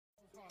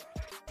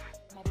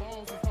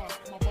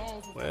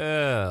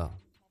Well,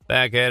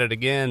 back at it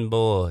again,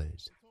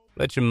 boys.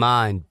 Let your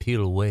mind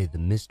peel away the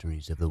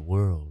mysteries of the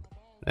world.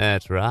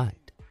 That's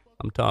right.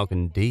 I'm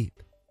talking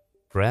deep.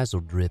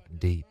 Frazzle drip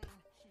deep.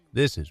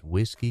 This is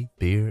Whiskey,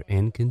 Beer,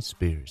 and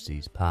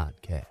Conspiracies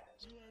podcast.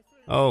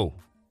 Oh,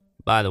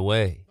 by the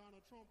way,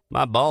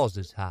 my balls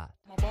is hot.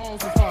 My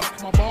balls is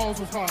hot. My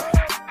balls is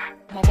hot.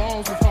 My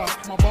balls is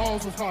hot. My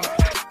balls is hot.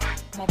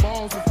 My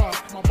balls is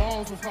hot. My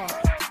balls is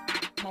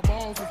hot. My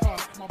balls is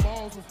hot. My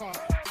balls is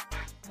hot.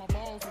 My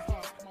balls is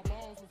hot. My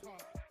balls is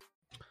hot.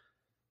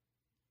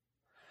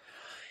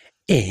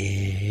 And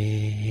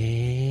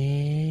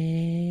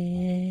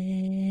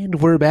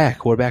we're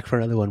back. We're back for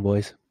another one,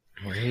 boys.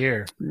 We're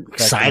here.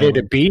 Excited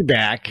to be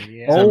back.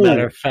 Yeah. As a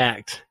matter of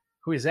fact.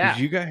 Who is that?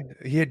 Did you guys?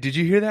 Yeah. Did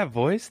you hear that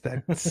voice?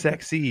 That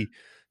sexy,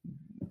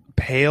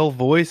 pale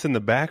voice in the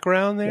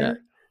background there.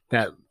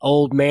 That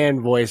old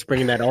man voice,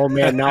 bringing that old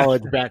man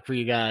knowledge back for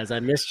you guys. I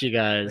missed you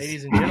guys.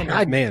 Ladies and gentlemen,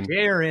 God, man.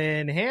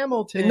 Darren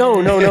Hamilton.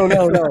 No.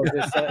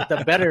 It's,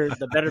 the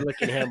better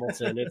looking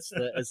Hamilton. It's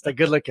the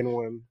good looking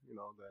one. You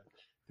know,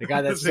 the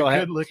guy that's still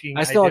good looking.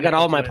 I still got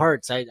all my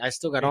parts. I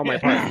still got all my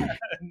parts.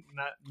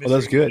 Well,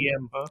 that's good.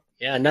 EM, huh?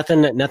 Yeah,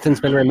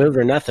 nothing's been removed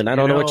or nothing. I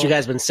don't know what you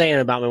guys been saying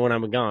about me when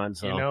I'm gone.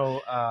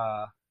 So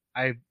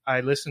I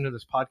listened to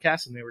this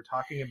podcast and they were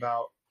talking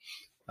about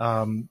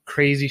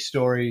crazy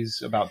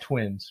stories about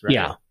twins,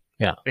 right?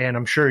 Yeah. And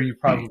I'm sure you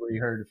probably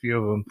heard a few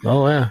of them.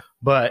 Oh yeah.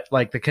 But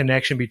like the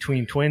connection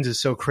between twins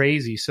is so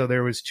crazy. So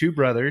there was two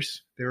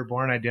brothers. They were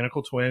born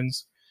identical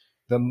twins.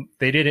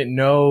 They didn't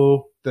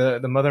know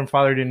the mother and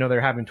father didn't know they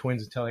were having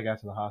twins until they got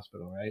to the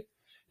hospital, right?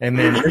 And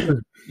then this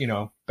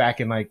was, back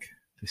in like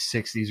the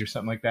 60s or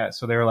something like that.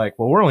 So they were like,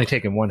 well, we're only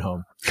taking one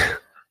home.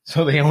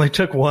 So they only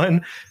took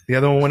one. The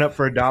other one went up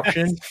for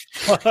adoption.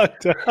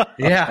 Fucked up.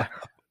 Yeah.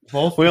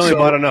 Both. We only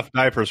bought enough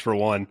diapers for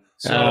one.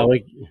 So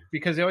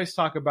because they always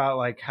talk about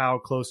like how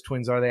close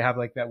twins are, they have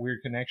like that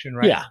weird connection,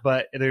 right? Yeah.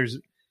 But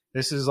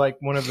this is like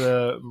one of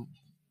the,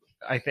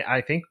 I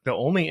think the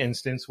only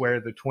instance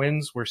where the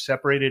twins were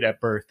separated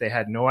at birth. They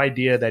had no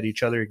idea that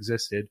each other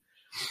existed.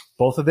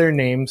 Both of their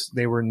names,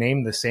 they were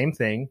named the same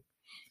thing.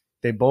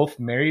 They both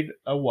married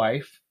a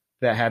wife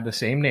that had the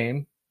same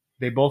name.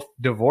 They both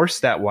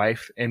divorced that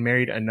wife and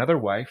married another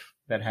wife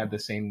that had the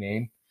same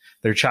name.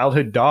 Their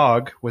childhood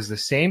dog was the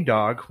same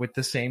dog with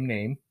the same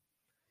name.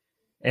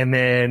 And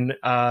then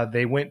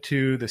they went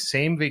to the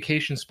same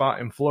vacation spot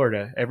in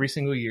Florida every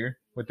single year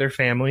with their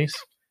families.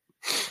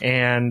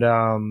 And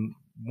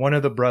one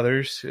of the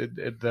brothers,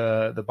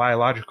 the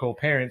biological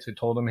parents, had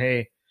told them,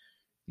 hey,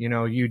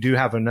 you do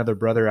have another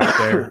brother out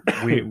there.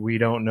 We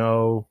don't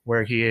know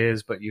where he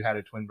is, but you had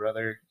a twin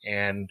brother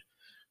and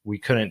we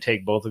couldn't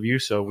take both of you.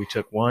 So we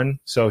took one.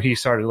 So he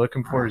started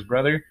looking for his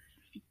brother.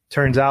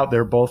 Turns out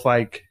they're both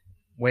like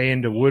way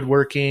into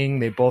woodworking.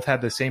 They both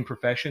had the same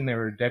profession. They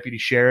were deputy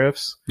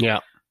sheriffs. Yeah.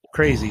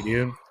 Crazy,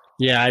 dude.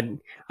 Yeah,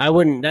 I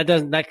wouldn't.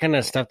 That kind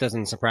of stuff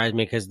doesn't surprise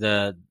me because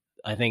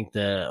I think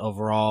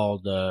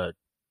the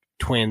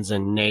twins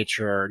in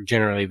nature are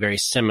generally very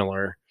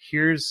similar.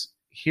 Here's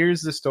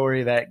the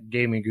story that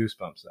gave me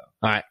goosebumps, though.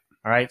 All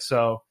right.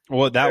 So,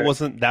 well,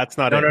 that's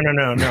not it.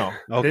 No.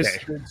 Okay.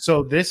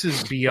 This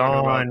is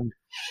beyond.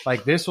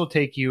 Like this will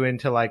take you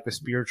into like the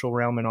spiritual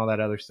realm and all that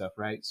other stuff,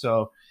 right?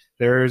 So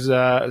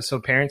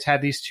so parents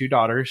had these two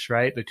daughters,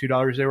 right? The two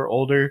daughters, they were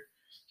older.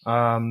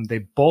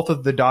 Both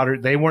of the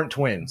daughters, they weren't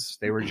twins.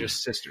 They were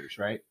just sisters,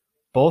 right?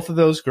 Both of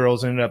those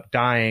girls ended up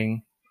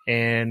dying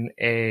in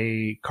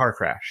a car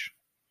crash.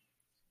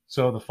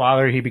 So the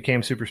father, he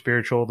became super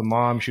spiritual. The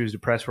mom, she was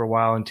depressed for a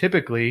while. And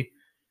typically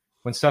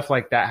when stuff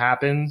like that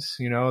happens,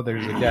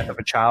 there's the death of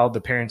a child,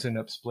 the parents end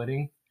up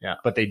splitting. Yeah.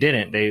 But they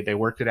didn't. They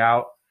worked it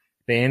out.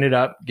 They ended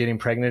up getting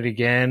pregnant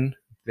again.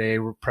 They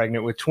were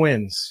pregnant with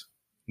twins.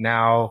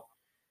 Now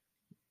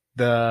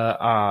the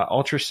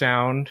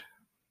ultrasound,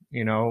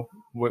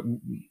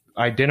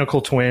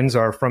 identical twins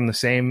are from the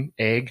same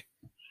egg,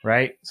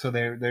 right? So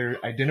they're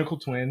identical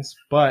twins,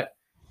 but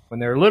when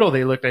they were little,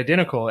 they looked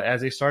identical.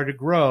 As they started to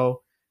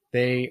grow,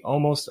 they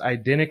almost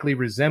identically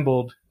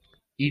resembled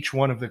each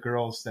one of the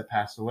girls that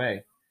passed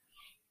away.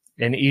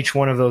 And each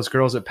one of those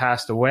girls that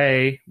passed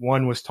away,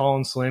 one was tall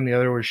and slim, the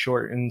other was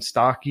short and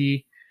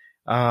stocky.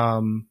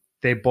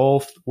 They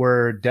both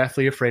were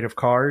deathly afraid of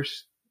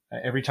cars.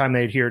 Every time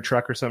they'd hear a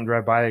truck or something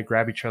drive by, they'd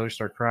grab each other,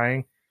 start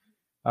crying.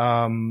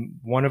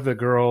 One of the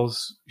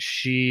girls,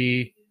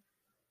 the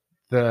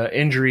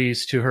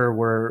injuries to her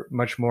were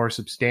much more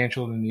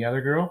substantial than the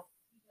other girl.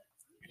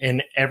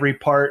 And every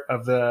part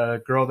of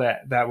the girl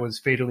that was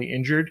fatally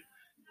injured,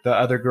 the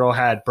other girl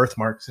had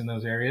birthmarks in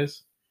those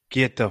areas.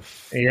 Get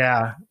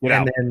yeah. Get and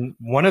out. then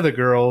one of the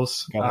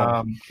girls,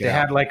 they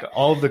had like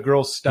all of the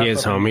girls' stuff. he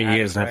is home. He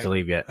doesn't have to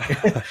leave yet.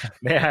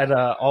 They had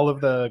all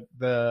of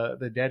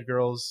the dead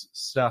girls'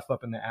 stuff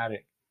up in the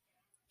attic,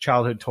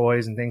 childhood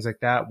toys and things like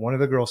that. One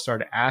of the girls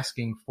started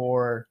asking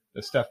for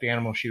the stuffed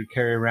animal she would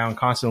carry around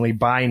constantly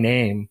by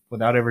name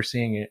without ever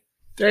seeing it.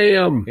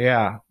 Damn.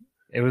 Yeah,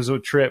 it was a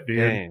trip, dude.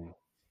 Dang.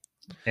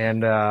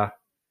 And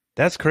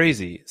that's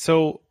crazy.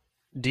 So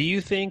Do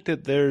you think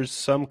that there's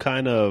some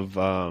kind of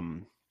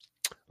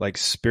like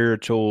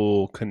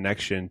spiritual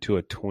connection to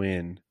a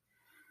twin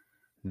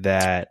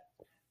that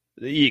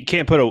you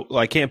can't put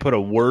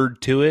a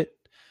word to it,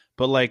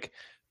 but like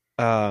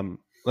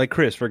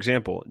Chris, for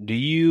example, do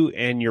you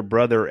and your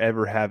brother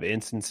ever have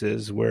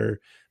instances where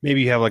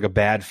maybe you have like a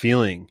bad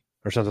feeling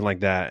or something like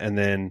that, and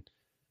then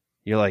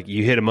you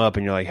hit him up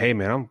and you're like, "Hey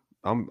man,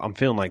 I'm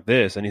feeling like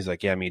this," and he's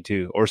like, "Yeah, me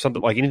too," or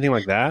something, like anything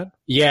like that?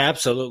 Yeah,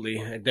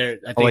 absolutely. I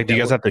think Like, do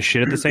you guys have to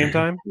shit at the same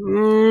time?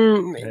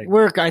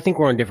 I think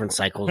we're on different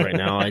cycles right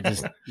now. I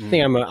just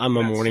think I'm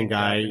a morning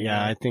guy.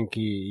 Yeah, I think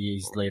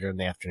he's later in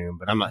the afternoon,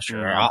 but I'm not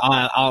sure.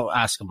 I'll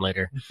ask him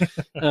later.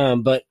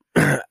 But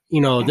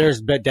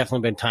there's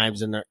definitely been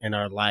times in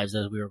our lives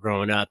as we were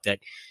growing up that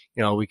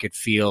we could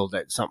feel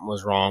that something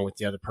was wrong with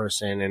the other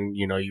person, and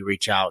you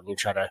reach out and you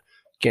try to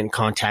get in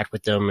contact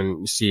with them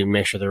and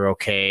make sure they're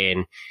okay,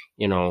 and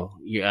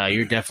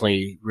you're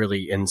definitely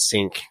really in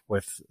sync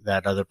with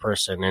that other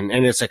person, and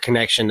it's a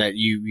connection that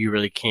you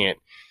really can't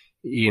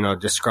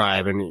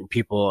describe. And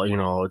people,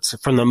 it's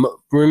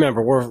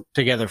remember, we're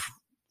together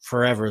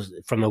forever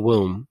from the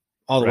womb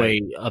all the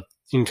way up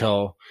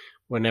until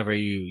whenever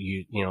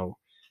you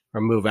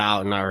or move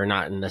out and are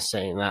not in the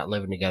same, not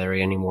living together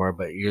anymore,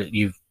 but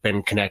you've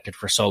been connected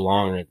for so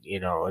long that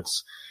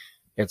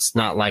it's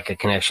not like a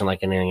connection like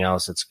anything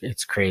else.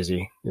 It's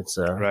crazy. It's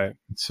right.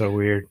 It's so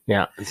weird.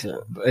 Yeah.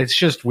 It's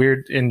just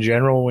weird in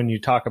general when you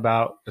talk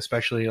about,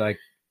 especially like,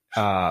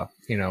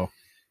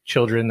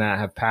 children that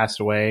have passed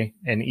away.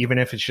 And even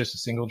if it's just a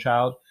single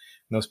child,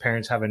 and those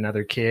parents have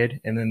another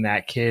kid, and then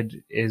that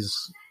kid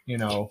is,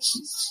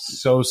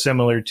 so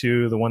similar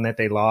to the one that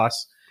they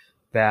lost,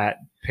 that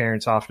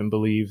parents often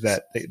believe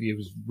that it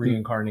was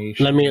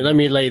reincarnation. Let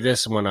me lay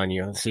this one on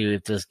you and see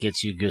if this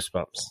gets you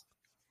goosebumps.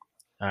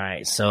 All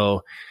right,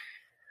 so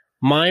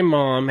my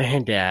mom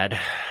and dad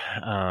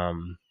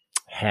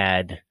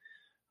had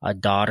a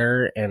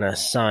daughter and a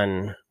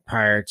son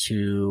prior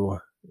to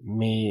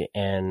me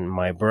and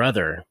my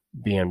brother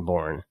being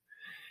born.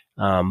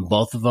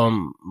 Both of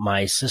them,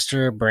 my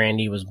sister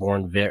Brandy was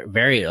born very,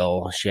 very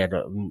ill. She had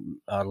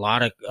a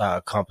lot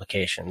of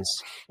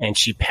complications, and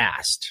she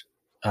passed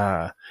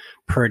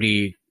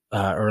pretty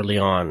early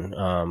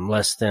on,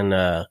 less than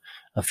a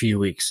few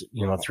weeks,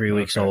 3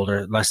 weeks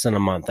older, less than a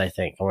month, I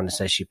think. I want to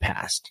say she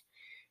passed.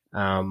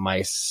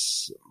 My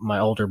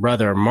older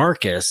brother,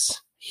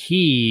 Marcus,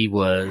 he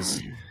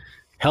was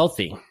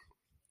healthy,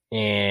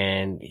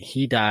 and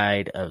he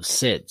died of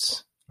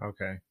SIDS.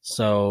 Okay.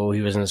 So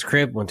he was in his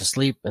crib, went to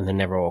sleep, and then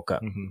never woke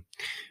up.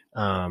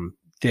 Mm-hmm.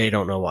 They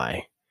don't know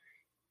why.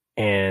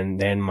 And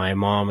then my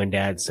mom and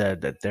dad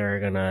said that they're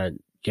going to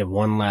give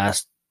one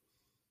last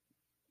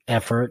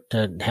effort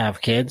to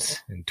have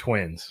kids, And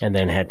twins. and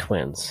then had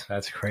twins.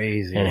 That's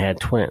crazy. And had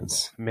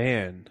twins.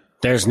 Man,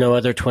 There's no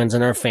other twins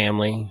in our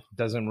family.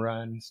 Doesn't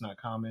run. It's not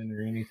common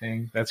or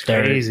anything. That's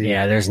There- crazy.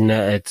 Yeah, there's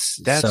no.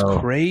 that's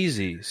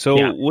crazy. So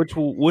Yeah.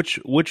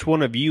 which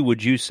one of you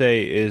would you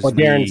say is Well,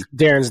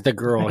 Darren's the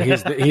girl.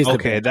 He's the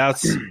okay?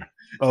 That's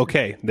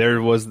okay.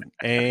 There was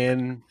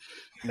and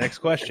next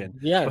question.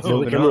 Yeah, so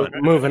we can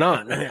moving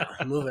on. Yeah,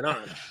 moving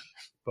on.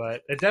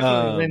 But it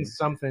definitely lends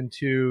something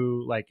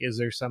to, like, is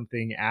there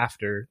something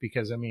after?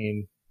 Because, I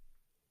mean,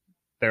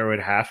 there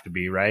would have to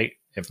be, right?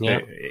 Even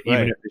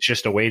if it's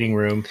just a waiting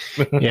room.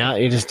 Yeah,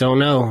 you just don't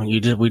know.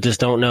 We just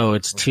don't know.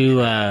 It's too.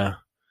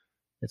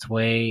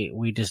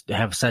 We just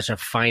have such a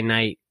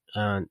finite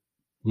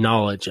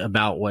knowledge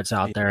about what's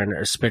out there,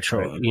 and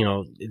spiritual.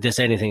 Right. Just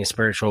anything is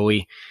spiritual.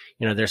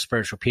 They're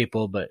spiritual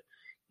people, but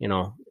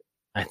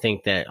I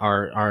think that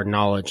our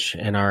knowledge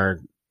and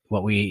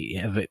what we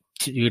have,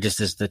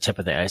 just is the tip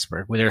of the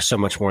iceberg. There's so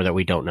much more that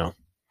we don't know.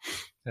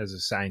 As a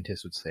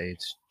scientist would say,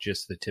 it's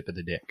just the tip of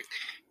the dick.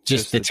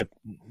 Just the tip.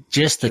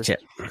 Just the tip.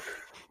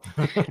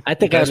 I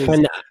think I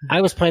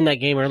was playing that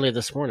game earlier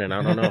this morning.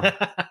 I don't know.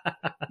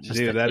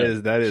 Dude,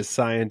 that is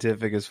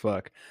scientific as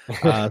fuck.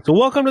 So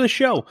welcome to the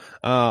show.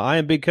 I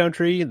am Big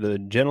Country, the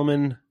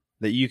gentleman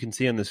that you can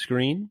see on the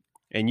screen,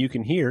 and you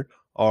can hear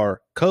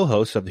our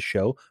co-hosts of the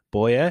show,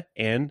 Boya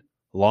and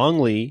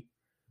Longley,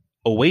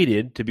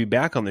 awaited to be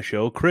back on the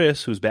show.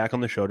 Chris, who's back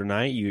on the show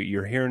tonight,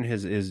 you're hearing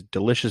his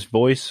delicious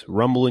voice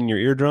rumble in your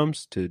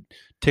eardrums to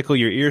tickle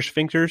your ear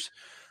sphincters.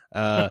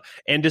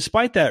 And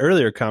despite that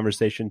earlier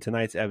conversation,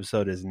 tonight's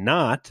episode is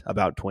not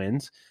about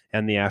twins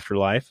and the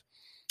afterlife.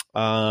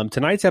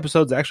 Tonight's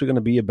episode is actually going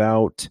to be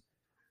about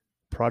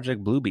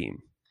Project Bluebeam.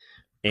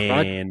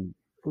 And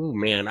oh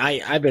man,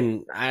 I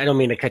don't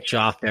mean to cut you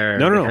off there.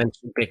 No.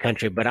 Big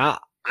Country, but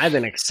I've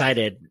been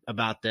excited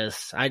about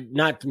this.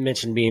 Not to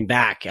mention being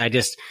back.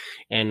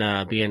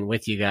 Being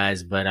with you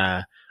guys, but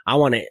I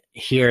want to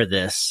hear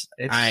this.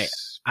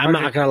 I'm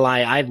not gonna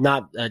lie. I've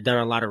not done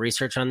a lot of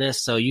research on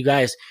this. So you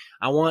guys,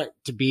 I want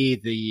to be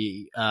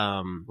the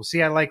well,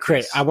 see, I like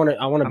Chris. I want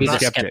to be the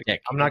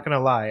skeptic. I'm not gonna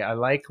lie. I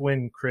like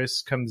when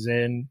Chris comes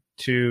in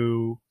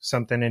to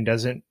something and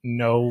doesn't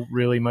know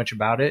really much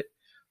about it,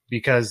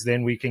 because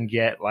then we can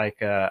get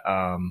like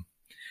a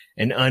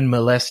an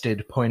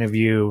unmolested point of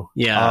view.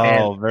 Yeah.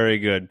 Oh, very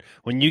good.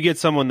 When you get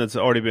someone that's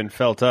already been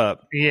felt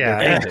up, Yeah,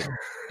 they're tainted.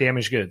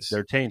 damaged goods.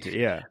 They're tainted.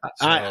 Yeah.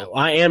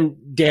 I am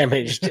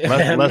damaged.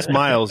 Less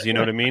miles. You know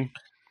what I mean?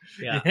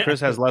 Yeah.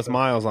 Chris has less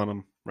miles on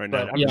him right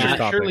now. But I'm Yeah.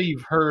 sure, surely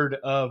you've heard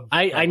of.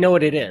 I know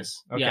what it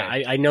is. Okay. Yeah,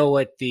 I know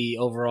what the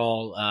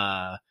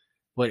overall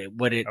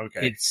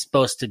it's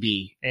supposed to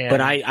be. And-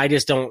 but I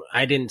just don't.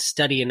 I didn't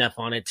study enough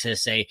on it to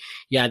say,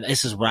 yeah,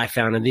 this is what I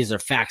found, and these are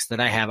facts that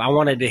I have. I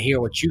wanted to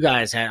hear what you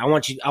guys had. I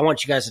want you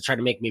guys to try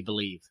to make me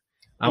believe.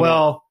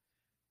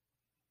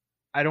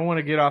 I don't want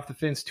to get off the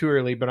fence too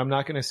early, but I'm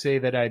not going to say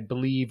that I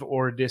believe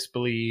or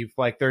disbelieve.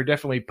 Like, there are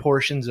definitely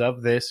portions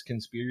of this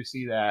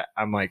conspiracy that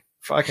I'm like,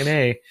 fucking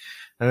A.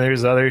 And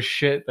there's other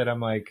shit that I'm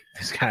like,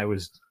 this guy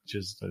was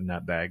just a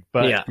nutbag.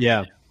 But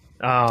Yeah.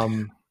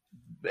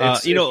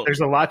 there's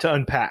a lot to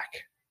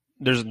unpack.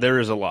 There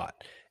is a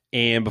lot.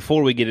 And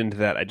before we get into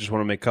that, I just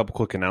want to make a couple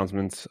quick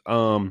announcements.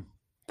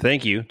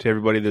 Thank you to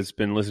everybody that's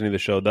been listening to the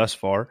show thus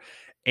far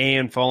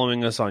and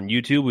following us on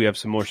YouTube. We have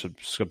some more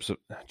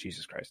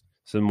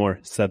some more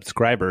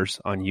subscribers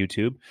on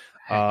YouTube.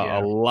 A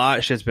lot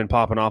of shit's been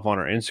popping off on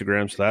our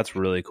Instagram, so that's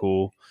really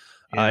cool.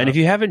 Yeah. And if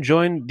you haven't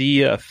joined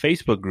the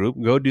Facebook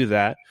group, go do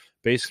that.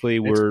 Basically,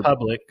 It's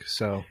public,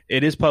 so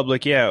it is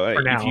public. Yeah,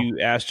 For now. if you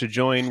ask to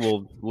join,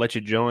 we'll let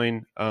you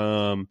join.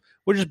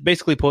 We're just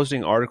basically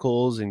posting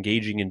articles,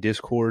 engaging in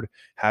Discord,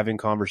 having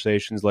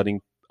conversations,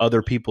 letting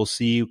other people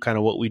see kind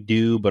of what we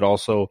do, but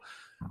also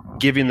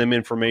giving them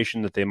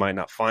information that they might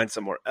not find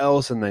somewhere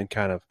else, and then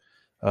kind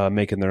of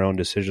making their own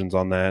decisions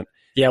on that.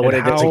 Yeah, when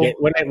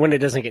And it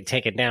doesn't get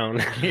taken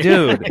down,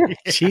 Dude.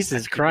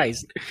 Jesus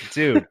Christ,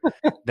 Dude,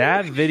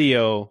 that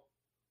video.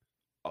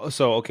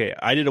 So, okay,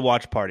 I did a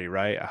watch party,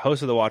 right? I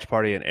hosted the watch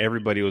party, and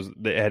everybody was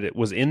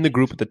in the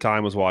group at the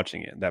time was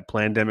watching it. That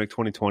Plandemic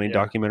 2020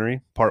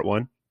 documentary, part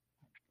 1.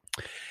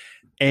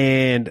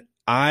 And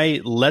I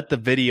let the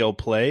video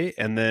play,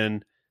 and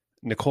then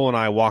Nicole and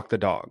I walked the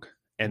dog.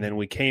 And then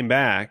we came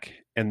back,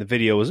 and the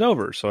video was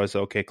over. So I said,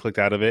 okay, clicked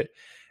out of it.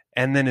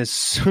 And then as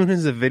soon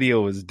as the video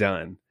was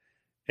done,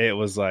 it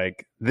was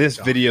like, this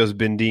video's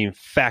been deemed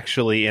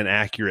factually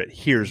inaccurate.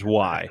 Here's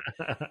why.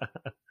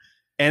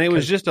 And it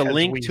was just a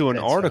link to an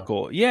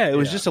article. Yeah, it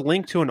was just a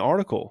link to an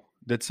article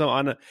that's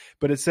but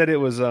it said it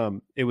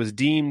was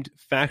deemed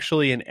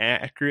factually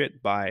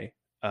inaccurate by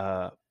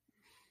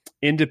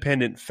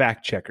independent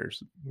fact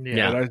checkers.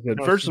 Yeah. And I said,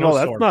 first of all,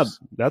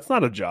 that's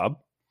not a job.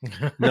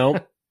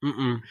 nope.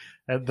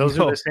 Those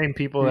are the same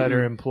people that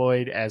are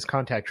employed as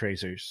contact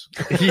tracers.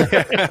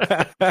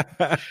 Yeah.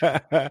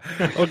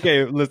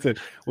 Okay, listen,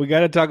 we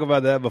got to talk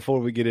about that before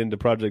we get into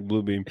Project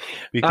Bluebeam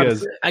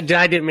because I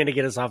didn't mean to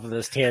get us off of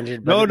this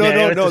tangent. no,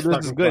 But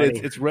this is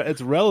good.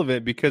 It's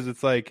relevant because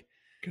it's like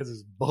Because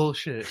it's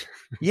bullshit.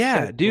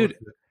 yeah, So dude.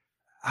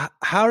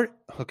 bullshit.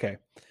 Okay,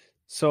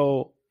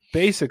 so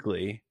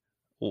basically,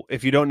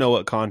 if you don't know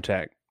what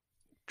contact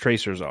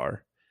tracers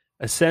are,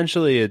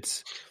 essentially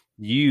it's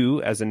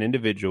you as an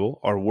individual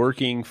are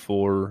working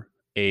for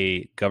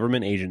a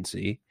government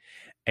agency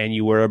and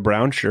you wear a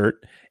brown shirt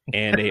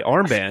and a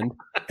armband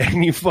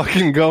and you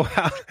fucking go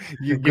out,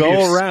 you Give you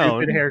go a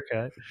around. stupid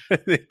haircut.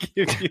 They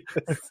give you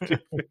a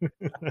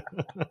stupid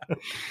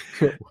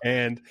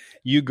and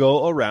you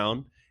go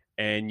around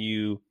and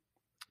you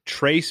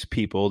trace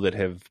people that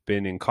have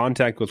been in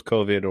contact with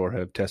COVID or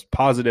have tested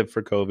positive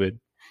for COVID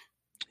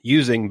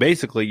using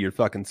basically your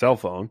fucking cell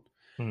phone.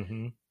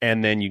 Mm-hmm.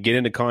 And then you get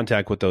into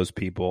contact with those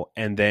people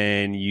and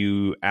then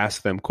you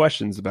ask them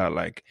questions about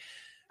like,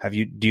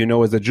 do you know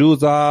where the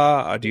Jews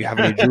are? Or do you have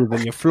any Jews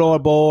on your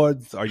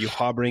floorboards? Are you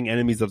harboring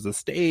enemies of the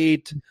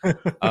state?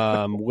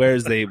 Where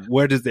does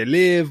they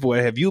live?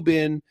 Where have you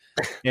been?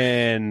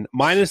 And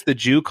minus the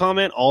Jew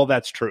comment, all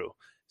that's true.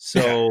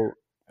 So,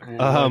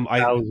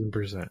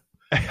 1,000%.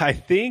 I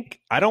think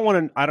I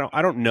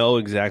don't know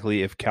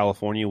exactly if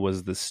California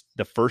was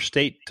the first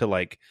state to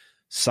like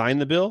sign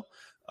the bill.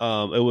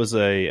 It was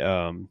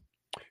a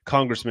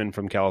congressman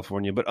from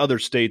California, but other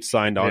states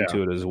signed on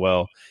to it as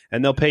well.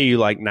 And they'll pay you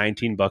like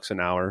 $19 an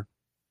hour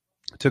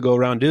to go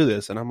around and do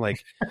this. And I'm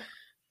like,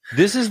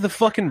 this is the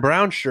fucking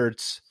brown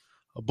shirts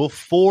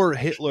before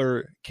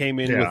Hitler came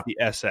in with the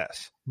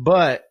SS.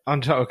 But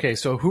okay,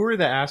 so who are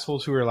the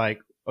assholes who are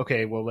like,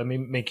 okay, well, let me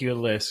make you a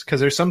list?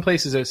 Because there's some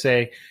places that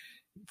say,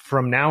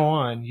 from now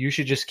on, you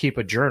should just keep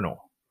a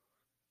journal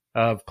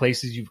of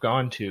places you've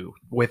gone to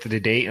with the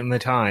date and the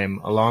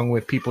time, along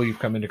with people you've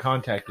come into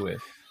contact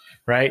with,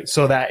 right?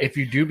 So that if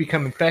you do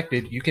become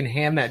infected, you can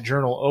hand that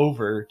journal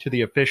over to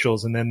the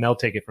officials, and then they'll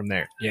take it from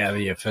there. Yeah,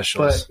 the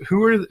officials. But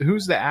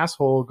who's the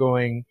asshole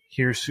going,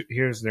 here's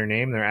their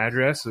name, their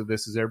address, so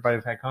this is everybody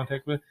I've had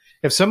contact with?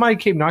 If somebody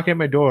came knocking at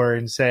my door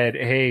and said,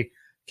 hey,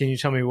 can you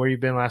tell me where you've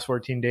been last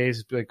 14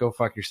 days? Be like, go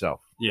fuck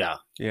yourself. Yeah.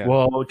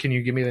 Well, can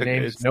you give me the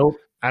names? Nope.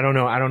 I don't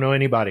know. I don't know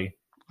anybody.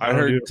 I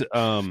heard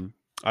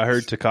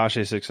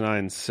Tekashi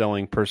 6ix9ine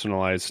selling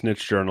personalized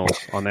snitch journals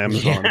on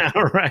Amazon Yeah,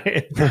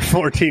 right. for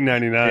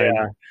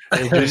 $14.99.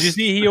 Yeah. Did you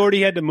see he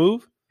already had to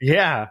move?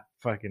 Yeah.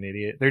 Fucking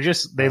idiot.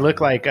 They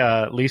look like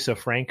Lisa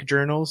Frank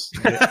journals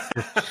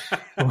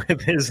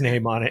with his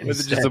name on it.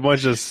 With just a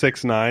bunch of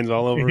 6ix9ines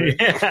all over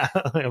it. Yeah,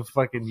 a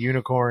fucking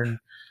unicorn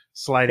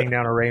sliding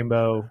down a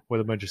rainbow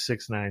with a bunch of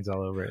 6ix9ines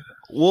all over it.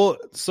 Well,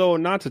 so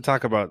not to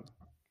talk about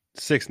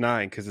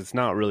 6ix9ine because it's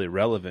not really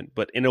relevant,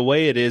 but in a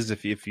way it is.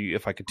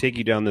 If I could take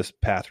you down this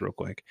path real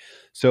quick,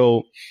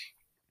 so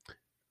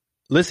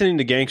listening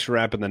to gangster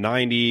rap in the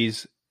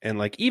 90s and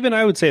like even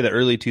I would say the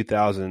early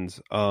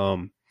 2000s,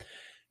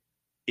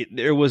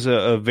 there was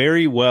a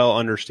very well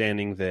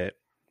understanding that,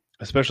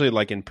 especially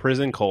like in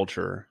prison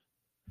culture,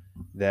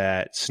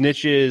 that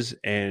snitches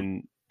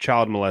and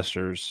child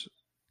molesters,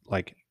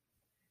 like,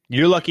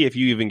 you're lucky if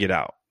you even get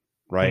out,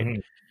 right? Mm-hmm.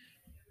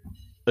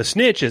 A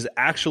snitch is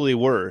actually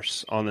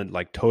worse on the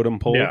like totem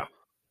pole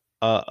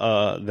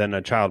than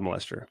a child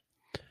molester.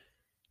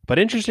 But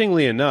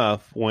interestingly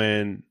enough,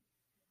 when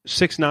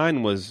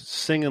 6ix9ine was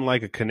singing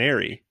like a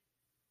canary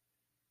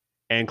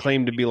and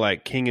claimed to be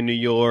like king of New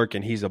York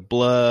and he's a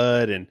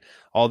blood and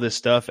all this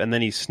stuff, and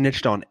then he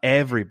snitched on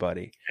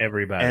everybody.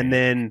 And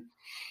then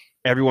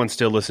everyone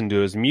still listened to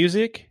his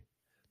music.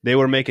 They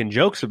were making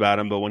jokes about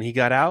him, but when he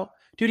got out,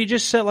 dude, he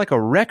just set like a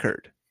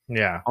record.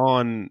 Yeah.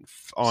 On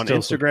still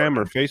Instagram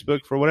or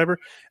Facebook for whatever.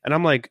 And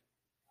I'm like,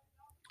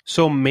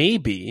 so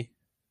maybe,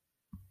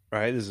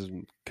 right, this is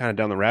kind of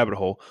down the rabbit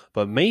hole,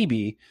 but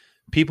maybe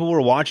people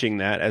were watching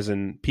that as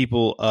in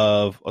people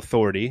of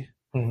authority,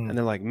 and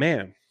they're like,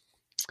 man,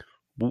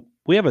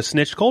 we have a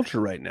snitch culture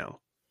right now.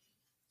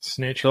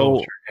 Snitch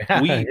culture.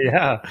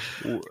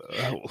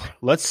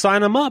 Let's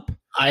sign them up.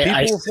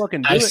 People will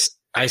fucking do it.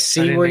 I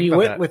see where you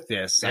went with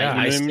this. Yeah,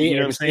 I see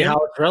how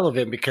it's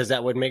relevant, because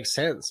that would make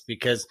sense,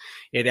 because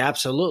it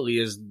absolutely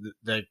is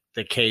the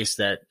case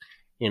that,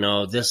 you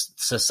know, this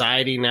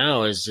society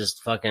now is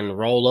just fucking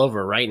roll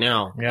over right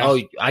now. Yeah. Oh,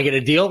 I get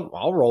a deal,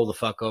 I'll roll the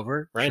fuck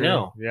over right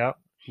now. Yeah.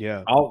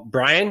 Yeah. Oh,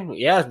 Brian.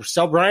 Yeah.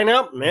 Sell Brian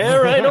up. Yeah.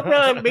 Right. No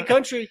problem. Big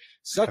country.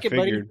 Suck it,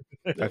 buddy.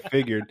 I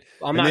figured.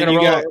 I'm not going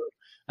to roll.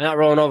 I'm not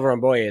rolling over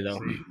on Boye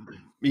though.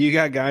 You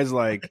got guys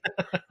like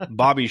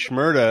Bobby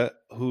Shmurda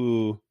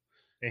who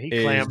he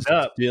clammed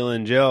up, still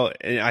in jail,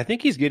 and I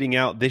think he's getting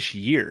out this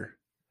year.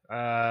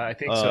 I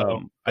think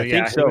so. I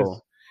think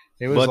so.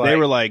 It was but like, they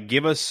were like,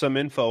 "Give us some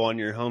info on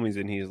your homies,"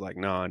 and he's like,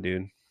 "Nah,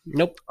 dude.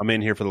 Nope. I'm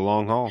in here for the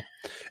long haul."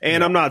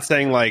 And I'm not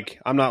saying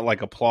I'm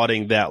not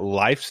applauding that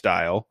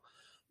lifestyle,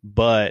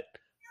 but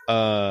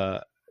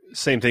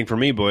same thing for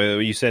me, boy.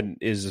 What you said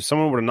is, if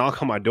someone were to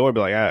knock on my door, I'd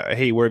be like,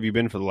 "Hey, where have you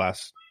been for the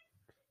last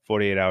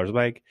 48 hours?"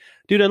 Like,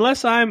 dude,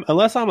 unless I'm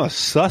a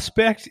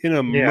suspect in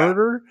a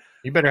murder,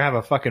 you better have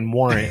a fucking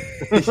warrant.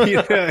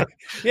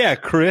 Yeah,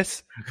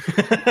 Chris,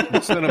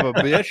 you son of a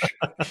bitch.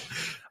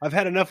 I've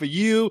had enough of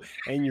you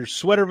and your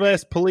sweater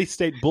vest police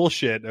state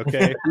bullshit.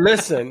 Okay,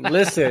 listen.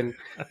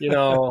 You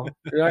know,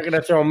 you're not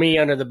gonna throw me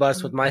under the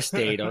bus with my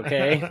state,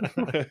 okay?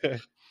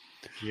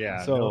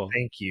 Yeah. So no,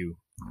 thank you.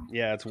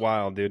 Yeah, it's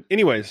wild, dude.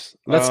 Anyways,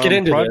 let's get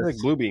into Project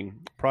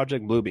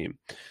Bluebeam.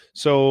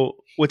 So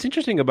what's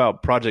interesting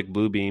about Project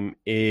Bluebeam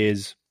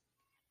is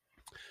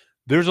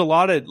there's a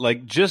lot of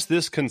just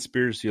this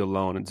conspiracy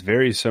alone. It's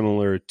very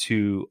similar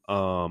to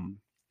I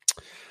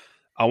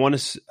would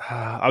say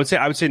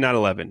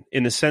 9/11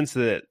 in the sense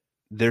that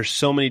there's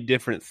so many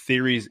different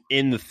theories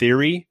in the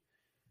theory.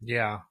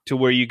 Yeah. To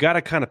where you got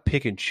to kind of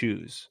pick and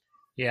choose.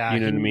 Yeah. You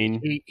know what I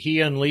mean?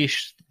 He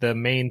unleashed the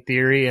main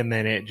theory and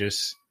then it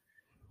just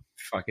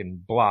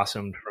fucking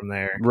blossomed from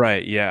there.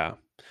 Right. Yeah.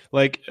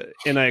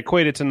 And I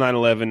equate it to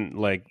 9/11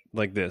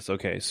 like this.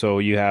 Okay. So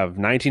you have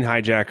 19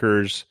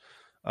 hijackers,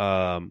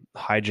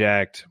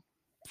 hijacked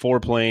 4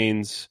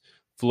 planes,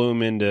 flew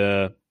them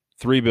into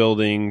 3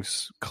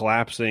 buildings,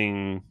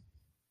 collapsing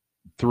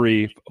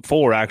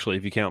 4 actually,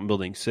 if you count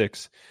building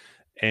 6,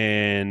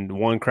 and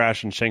 1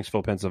 crashed in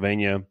Shanksville,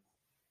 Pennsylvania.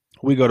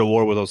 We go to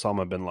war with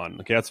Osama bin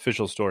Laden. Okay, that's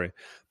official story.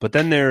 But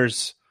then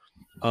there's,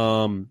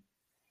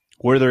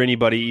 were there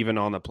anybody even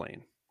on the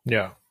plane?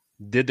 Yeah.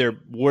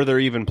 Were there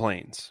even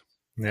planes?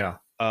 Yeah.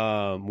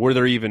 Were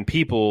there even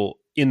people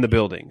in the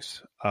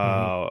buildings?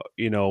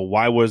 You know,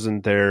 why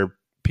wasn't there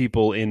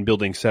people in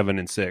building 7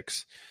 and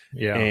 6?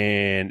 Yeah.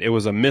 And it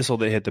was a missile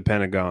that hit the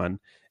Pentagon.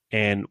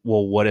 And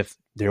well, what if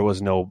there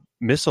was no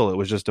missile? It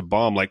was just a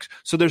bomb.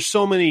 So there's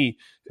so many,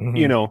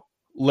 you know,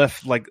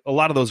 left, a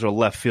lot of those are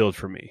left field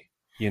for me,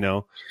 you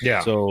know?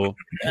 Yeah. So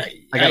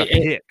I got to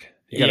pick.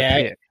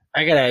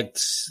 I got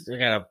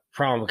a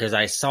problem because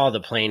I saw the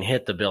plane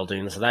hit the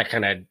building, so that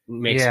kind of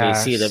makes me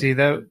see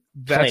the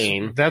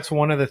plane. That's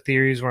one of the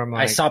theories where I'm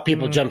like, I saw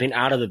people jumping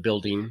out of the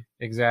building.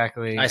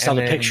 Exactly. I saw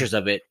the pictures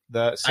of it.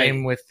 The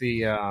same with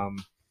the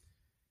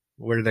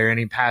were there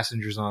any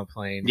passengers on the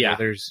plane? Yeah.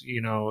 There's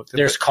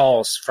there's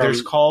calls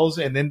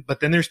but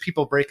then there's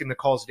people breaking the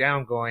calls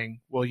down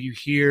going, well, you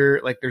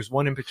hear, there's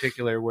one in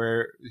particular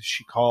where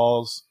she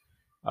calls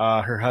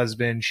her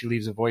husband, she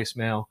leaves a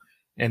voicemail.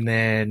 And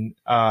then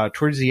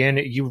towards the end,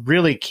 you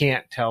really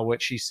can't tell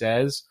what she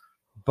says,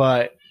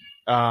 but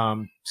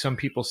some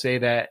people say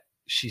that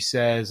she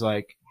says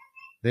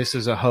this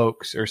is a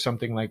hoax or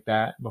something like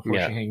that before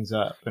Yeah. she hangs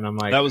up. And I'm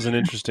like, That was an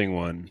interesting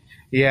one.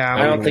 yeah,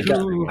 I don't think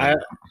ooh.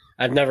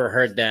 I've never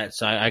heard that,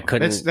 so I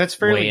couldn't That's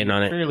fairly weigh in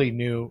on it. fairly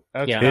new.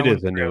 Yeah. That It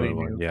is one's a fairly newer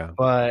one, yeah.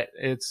 But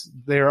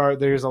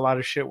there's a lot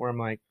of shit where I'm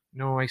like,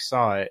 no, I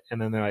saw it,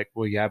 and then they're like,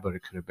 well, yeah, but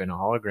it could have been a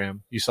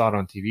hologram. You saw it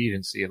on TV, you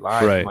didn't see it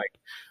live. Right.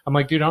 I'm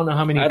like, dude, I don't know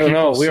how many. I don't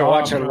know. people We were saw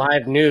watching it.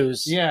 live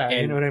news. Yeah, you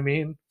and know what I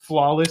mean?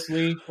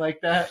 Flawlessly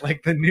like that.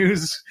 Like the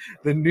news.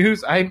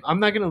 I'm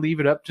not going to leave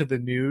it up to the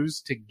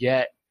news to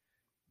get,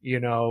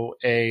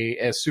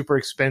 a super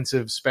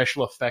expensive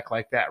special effect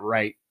like that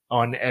right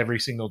on every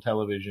single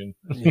television.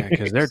 Yeah,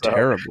 because they're So,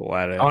 terrible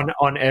at it.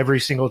 on every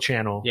single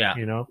channel. Yeah.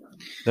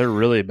 They're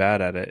really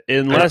bad at it.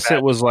 Unless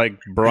it was like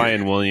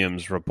Brian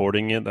Williams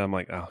reporting it, I'm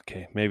like, oh,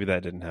 okay, maybe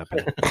that didn't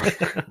happen.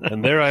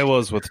 And there I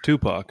was with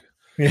Tupac.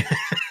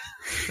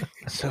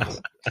 So,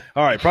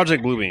 all right,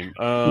 Project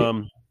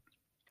Bluebeam.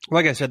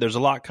 Like I said, there's a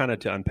lot kind of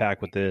to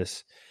unpack with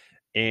this,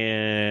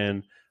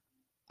 and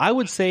I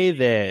would say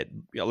that,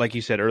 like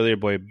you said earlier,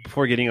 boy,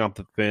 before getting off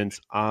the fence,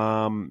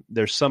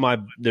 there's some I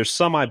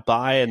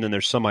buy, and then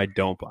there's some I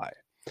don't buy,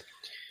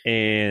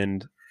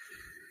 and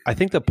I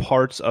think the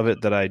parts of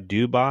it that I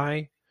do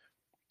buy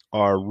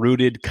are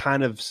rooted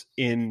kind of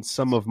in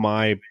some of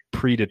my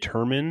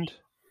predetermined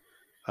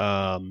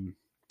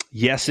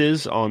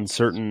yeses on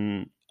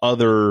certain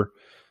other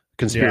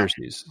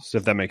conspiracies, so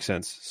if that makes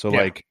sense. So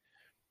like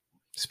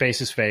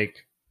space is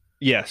fake.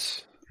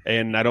 Yes.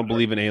 And I don't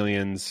believe in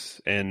aliens.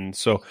 And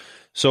so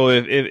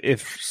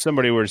if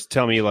somebody were to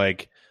tell me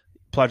like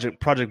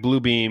Project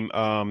Bluebeam,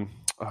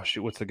 oh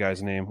shoot, what's the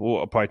guy's name?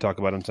 I'll probably talk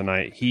about him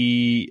tonight.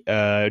 He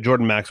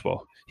Jordan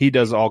Maxwell. He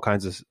does all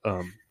kinds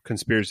of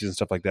conspiracies and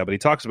stuff like that. But he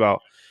talks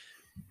about,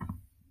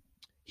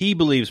 he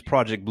believes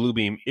Project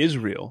Bluebeam is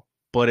real,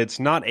 but it's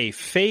not a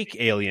fake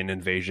alien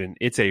invasion.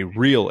 It's a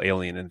real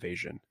alien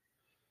invasion.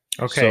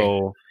 Okay.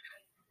 So,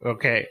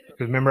 okay.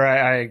 Because remember,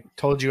 I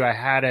told you I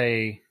had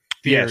a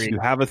theory. yes, you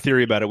have a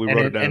theory about it. We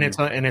wrote it down.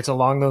 And it's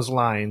along those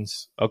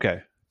lines.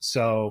 Okay.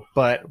 So,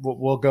 but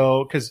we'll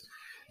go, because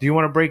do you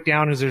want to break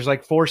down? Is there's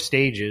like 4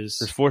 stages?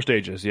 There's 4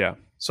 stages. Yeah.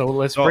 So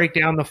let's break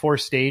down the 4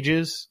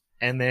 stages,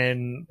 and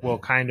then we'll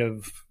kind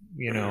of,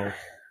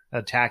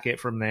 attack it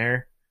from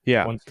there.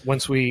 Yeah.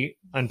 Once we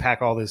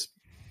unpack all this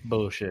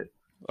bullshit.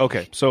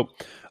 Okay. So,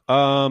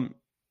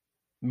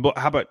 but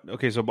how about,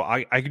 okay, so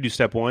I could do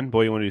step 1.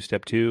 Boy, you want to do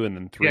step 2 and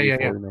then 3? Yeah.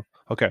 4, no?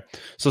 Okay.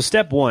 So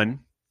step 1,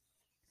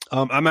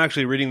 I'm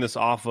actually reading this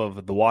off of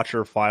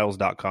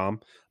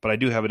thewatcherfiles.com, but I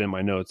do have it in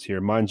my notes here.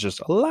 Mine's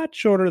just a lot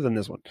shorter than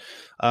this one.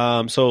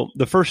 So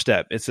the first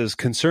step, it says,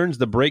 concerns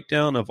the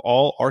breakdown of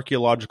all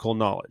archaeological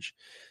knowledge.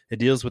 It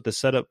deals with the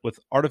setup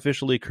with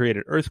artificially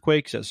created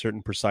earthquakes at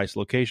certain precise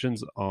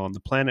locations on the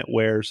planet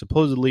where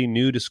supposedly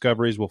new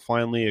discoveries will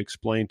finally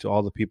explain to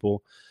all the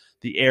people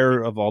the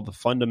error of all the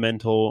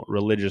fundamental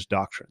religious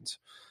doctrines.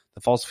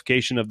 The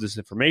falsification of this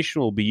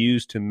information will be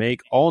used to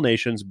make all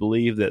nations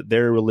believe that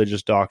their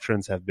religious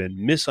doctrines have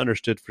been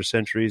misunderstood for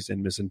centuries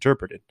and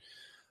misinterpreted.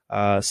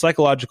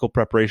 Psychological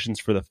preparations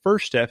for the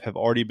first step have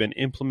already been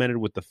implemented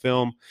with the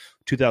film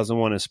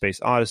 2001: A Space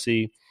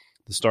Odyssey,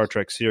 the Star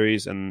Trek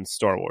series, and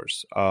Star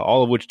Wars,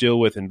 all of which deal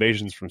with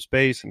invasions from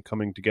space and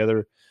coming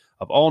together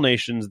of all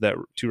nations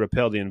to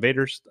repel the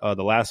invaders.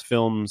 The last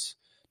film's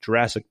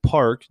Jurassic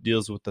Park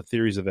deals with the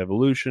theories of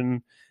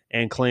evolution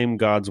and claim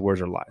God's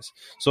words are lies.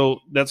 So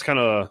that's kind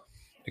of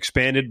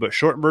expanded, but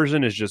short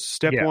version is just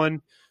step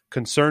 1,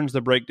 concerns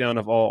the breakdown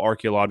of all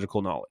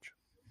archaeological knowledge.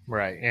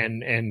 Right.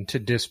 And to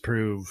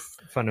disprove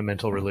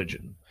fundamental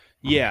religion.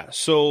 Yeah.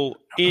 So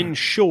in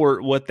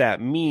short, what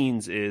that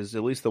means is,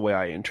 at least the way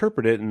I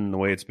interpret it and the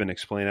way it's been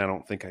explained, I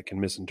don't think I can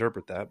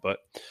misinterpret that, but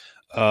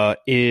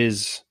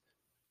is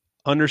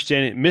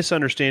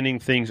misunderstanding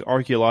things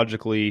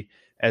archaeologically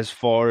as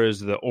far as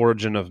the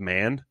origin of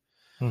man.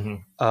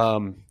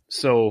 Mm-hmm.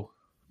 So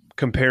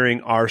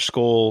comparing our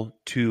skull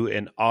to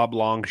an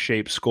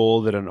oblong-shaped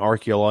skull that an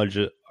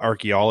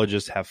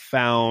archaeologists have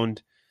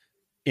found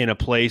in a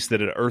place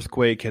that an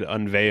earthquake had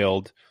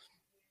unveiled,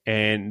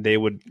 and they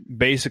would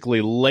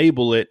basically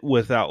label it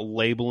without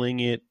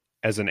labeling it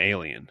as an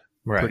alien,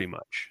 pretty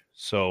much.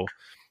 So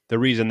the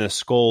reason this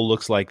skull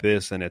looks like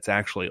this, and it's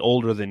actually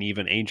older than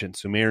even ancient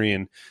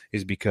Sumerian,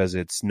 is because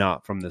it's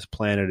not from this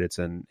planet. It's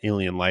an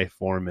alien life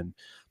form, and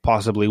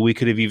possibly we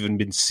could have even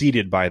been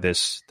seeded by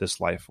this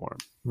life form.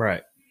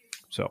 Right.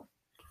 So,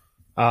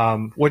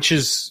 which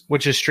is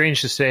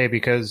strange to say,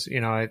 because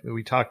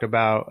we talked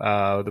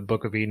about the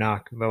Book of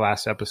Enoch the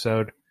last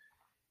episode,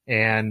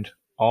 and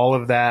all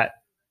of that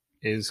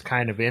is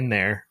kind of in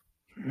there,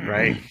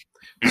 right?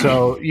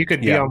 So you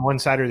could be on one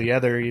side or the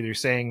other, either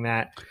saying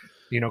that,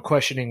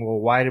 questioning, well,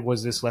 why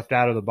was this left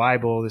out of the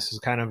Bible? This is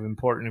kind of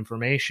important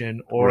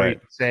information, or you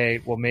could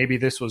say, well, maybe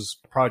this was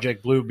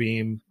Project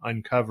Bluebeam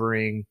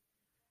uncovering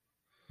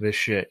this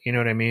shit. You know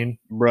what I mean?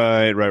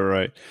 Right.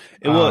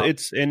 Well,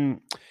 it's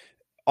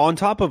on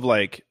top of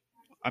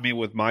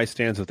with my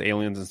stance with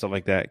aliens and stuff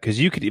like that, because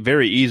you could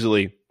very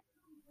easily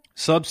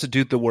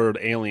substitute the word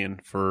alien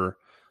for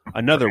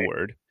another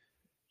word,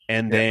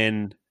 and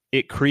then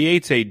it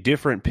creates a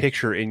different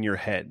picture in your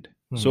head.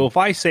 Mhm. So if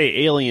I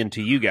say alien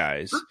to you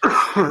guys,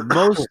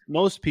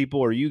 most people,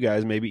 or you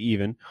guys maybe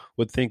even,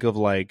 would think of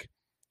like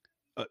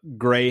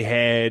gray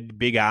head,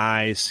 big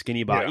eyes,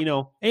 skinny body,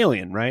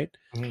 alien, right?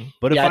 Mhm.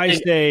 But if Yeah, I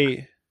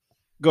say,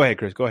 go ahead,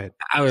 Chris, go ahead.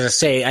 I was gonna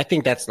say, I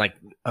think that's like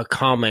a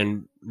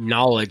common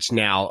knowledge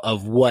now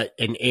of what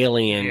an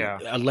alien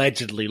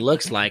allegedly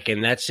looks like,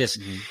 and that's just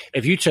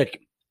if you took,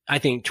 I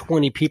think,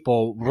 20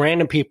 people,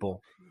 random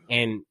people,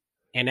 and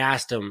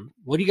asked them,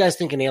 "What do you guys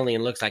think an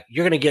alien looks like?"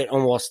 You're gonna get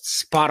almost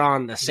spot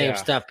on the same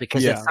stuff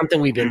because it's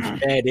something we've been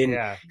fed in.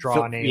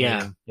 Draw an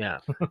alien. Yeah.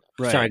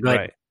 Right, Sorry, go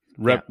ahead.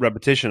 right.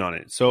 Repetition on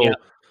it. So,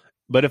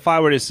 but if I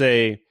were to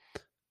say,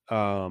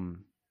 like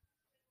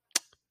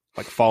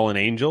fallen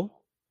angel,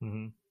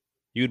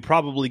 you'd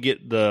probably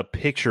get the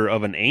picture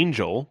of an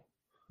angel,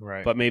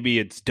 right? But maybe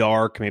it's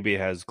dark, maybe it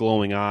has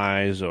glowing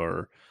eyes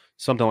or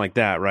something like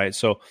that, right?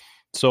 So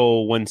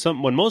when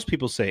most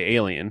people say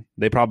alien,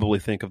 they probably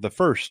think of the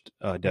first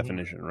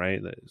definition,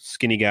 right? The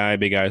skinny guy,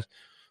 big eyes,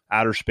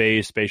 outer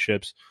space,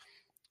 spaceships.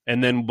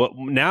 And then, but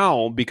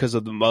now, because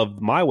of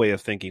my way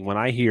of thinking, when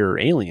I hear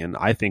alien,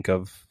 I think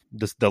of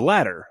the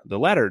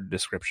latter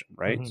description,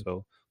 right?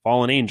 So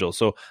fallen angel.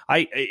 So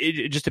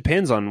it just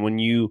depends on when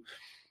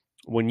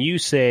you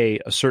say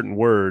a certain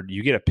word,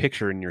 you get a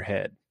picture in your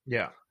head.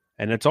 Yeah.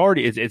 And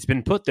it's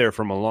been put there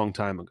from a long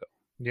time ago.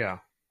 Yeah.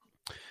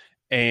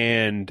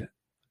 And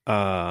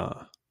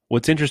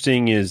what's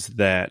interesting is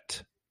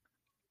that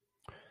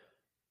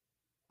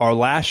our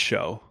last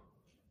show,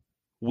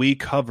 we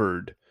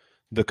covered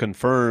the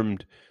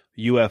confirmed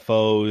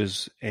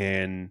UFOs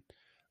and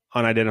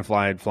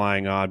unidentified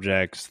flying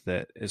objects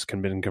that has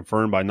been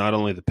confirmed by not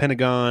only the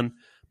Pentagon,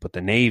 but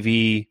the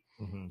Navy,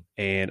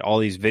 and all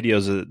these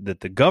videos that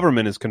the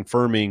government is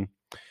confirming,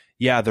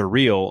 they're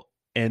real.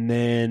 And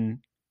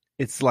then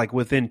it's like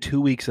within 2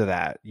 weeks of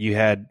that, you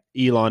had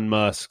Elon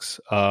Musk's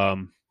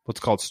what's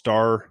called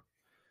Starlight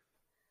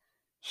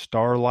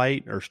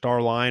or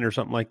Starline or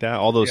something like that.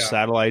 All those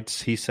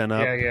satellites he sent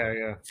up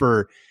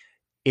for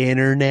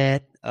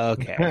internet.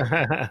 Okay.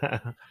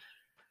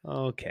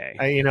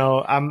 Okay.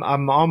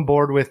 I'm on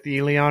board with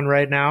Elon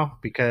right now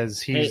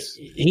because he's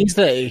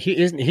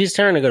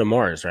trying to go to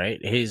Mars, right?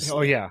 His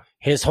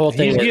whole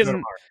thing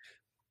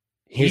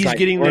he's like,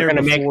 getting there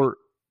before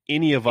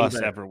any of us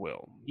ever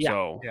will. Yeah.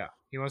 So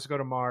he wants to go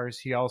to Mars.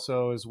 He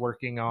also is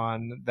working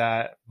on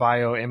that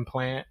bio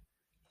implant.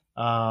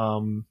 He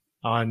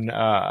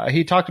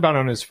talked about it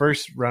on his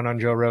first run on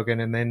Joe Rogan,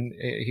 and then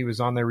he was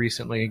on there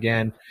recently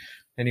again,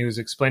 and he was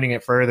explaining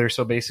it further.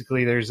 So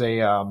basically, there's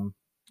an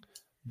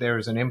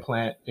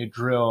implant, a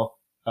drill,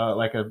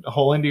 like a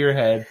hole into your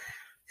head.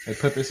 They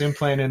put this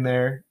implant in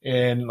there,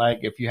 and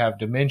like if you have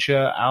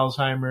dementia,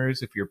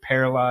 Alzheimer's, if you're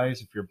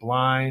paralyzed, if you're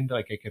blind,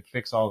 like it could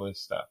fix all this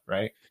stuff,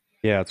 right?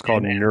 Yeah, it's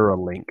called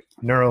Neuralink.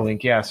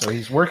 Neuralink, yeah. So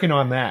he's working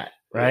on that,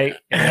 right?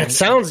 It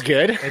sounds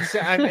good.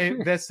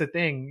 That's the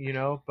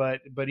thing,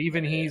 But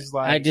even he's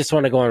like, I just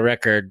want to go on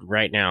record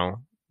right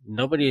now.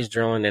 Nobody's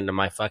drilling into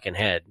my fucking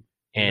head,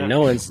 and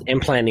no one's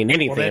implanting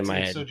anything in my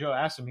head. So Joe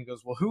asked him, he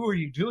goes, "Well, who are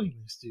you doing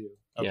this to?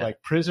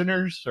 Like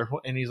prisoners?"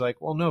 And he's like,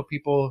 "Well, no,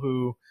 people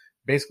who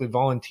basically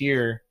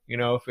volunteer.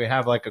 If we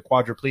have like a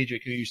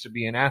quadriplegic who used to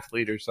be an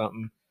athlete or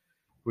something,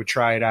 would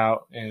try it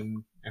out,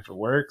 and if it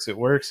works, it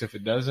works. If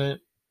it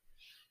doesn't,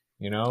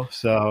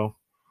 So,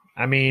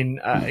 I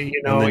mean, and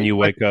then you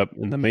wake up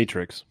in the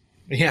Matrix.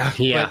 Yeah.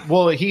 Yeah.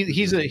 But,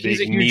 he's a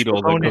huge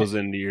needle proponent. That goes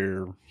into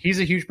your. He's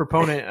a huge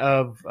proponent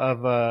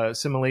of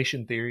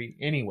simulation theory,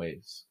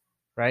 anyways.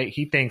 Right?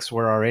 He thinks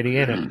we're already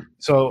in it.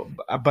 So,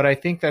 but I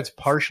think that's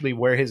partially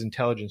where his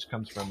intelligence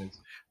comes from. Is,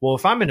 well,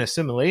 if I'm in a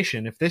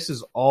simulation, if this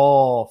is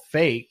all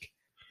fake,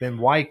 then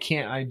why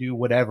can't I do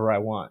whatever I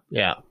want?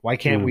 Yeah. Why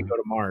can't we go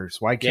to Mars?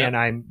 Why can't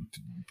I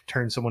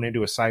turn someone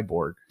into a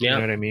cyborg? Yeah. You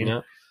know what I mean?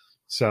 Yeah.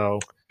 So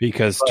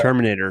because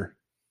Terminator.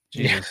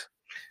 Jesus.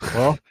 Yeah.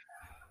 Well,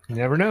 you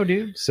never know,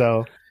 dude.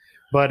 So,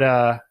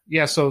 but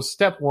so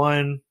step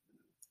one,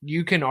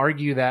 you can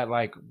argue that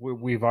like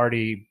we've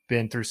already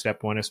been through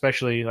step one,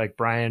 especially like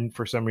Brian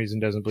for some reason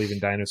doesn't believe in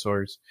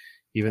dinosaurs,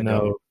 even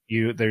though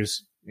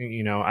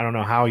I don't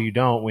know how you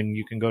don't when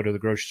you can go to the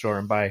grocery store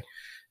and buy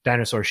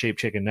dinosaur shaped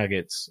chicken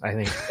nuggets. I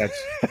think that's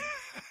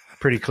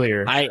pretty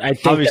clear. I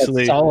think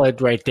that's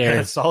solid right there.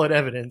 That's solid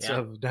evidence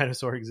of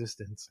dinosaur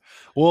existence.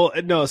 Well,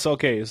 no, it's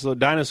okay. So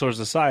dinosaurs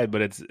aside,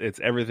 but it's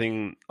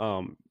everything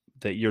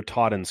that you're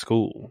taught in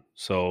school.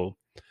 So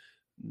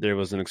there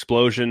was an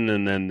explosion,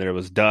 and then there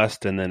was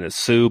dust, and then it's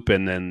soup,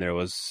 and then there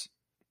was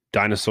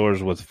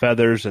dinosaurs with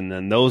feathers, and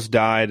then those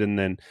died, and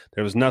then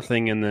there was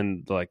nothing, and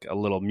then like a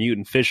little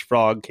mutant fish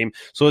frog came.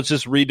 So it's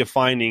just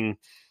redefining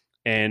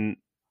and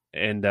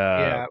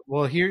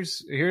well,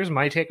 here's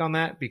my take on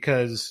that,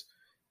 because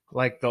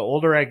like the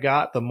older I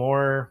got, the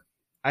more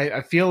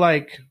I feel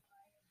like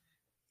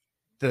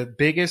the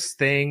biggest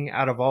thing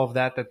out of all of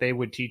that they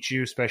would teach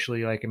you,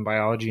 especially like in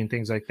biology and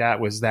things like that,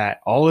 was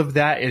that all of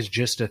that is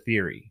just a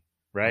theory.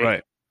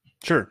 Right.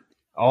 Sure.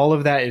 All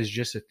of that is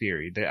just a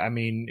theory. I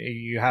mean,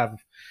 you have,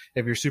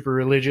 if you're super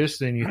religious,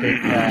 then you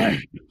think that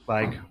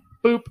like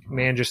boop,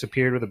 man just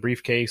appeared with a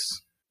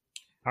briefcase.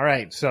 All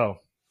right, so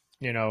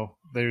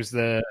there's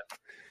the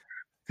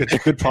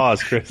Good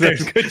pause, Chris.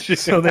 That's good shit.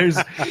 so there's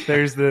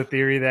the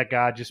theory that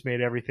God just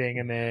made everything,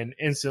 and then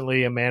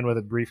instantly a man with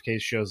a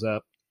briefcase shows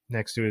up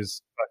next to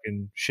his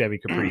fucking Chevy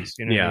Caprice.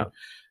 You know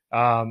what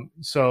I mean?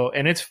 So,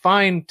 and it's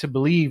fine to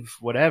believe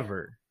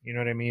whatever, you know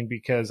what I mean?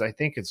 Because I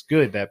think it's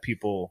good that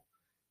people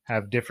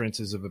have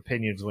differences of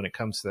opinions when it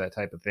comes to that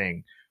type of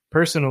thing.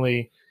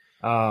 Personally,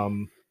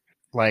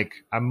 like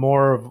I'm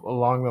more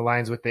along the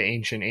lines with the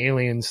ancient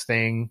aliens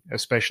thing,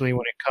 especially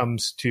when it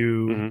comes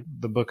to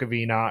the Book of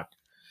Enoch.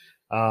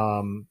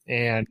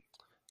 And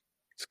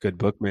it's a good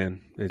book,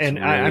 man. It's and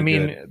really I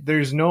mean, good.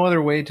 there's no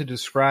other way to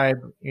describe,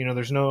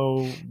 there's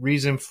no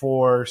reason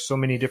for so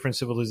many different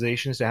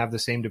civilizations to have the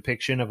same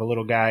depiction of a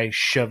little guy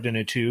shoved in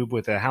a tube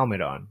with a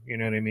helmet on. You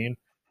know what I mean?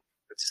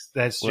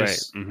 That's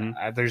just,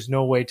 right. There's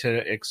no way to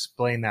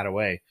explain that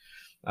away.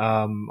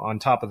 On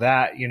top of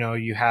that,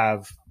 you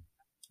have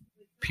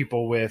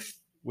people with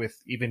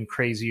even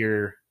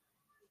crazier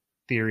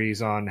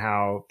theories on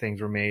how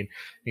things were made.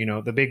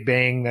 The Big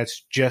Bang,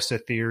 that's just a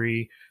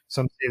theory.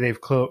 Some say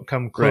they've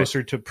come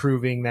closer to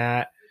proving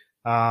that.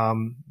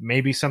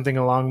 Maybe something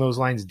along those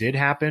lines did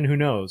happen. Who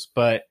knows?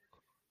 But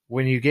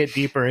when you get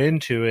deeper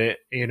into it,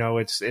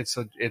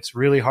 it's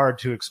really hard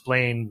to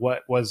explain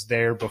what was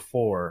there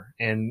before.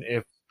 And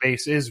if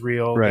space is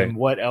real, then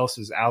what else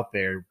is out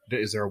there?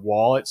 Is there a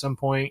wall at some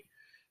point?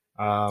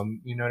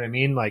 You know what I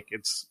mean? Like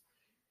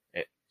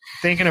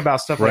thinking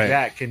about stuff like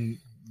that can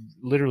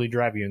literally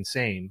drive you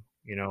insane,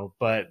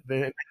 but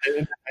the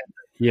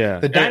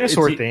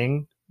dinosaur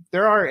thing,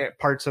 there are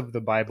parts of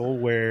the Bible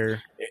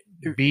where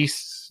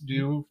beasts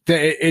do.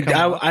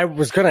 I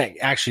was going to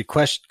actually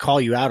call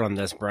you out on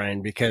this,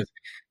 Brian, because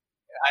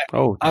I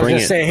was going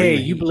to say, hey,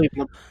 you believe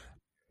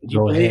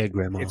ahead,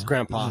 Grandma. It's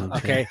Grandpa.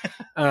 Okay.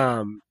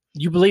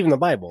 You believe in the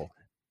Bible.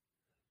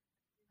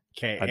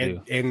 Okay. I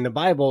do. In the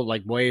Bible,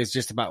 like Boy is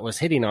just about was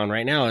hitting on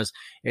right now, is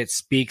it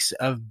speaks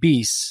of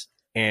beasts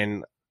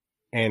and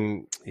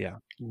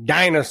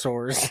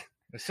dinosaurs.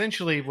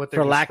 Essentially, what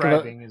they're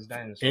describing is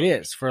dinosaurs. It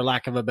is, for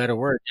lack of a better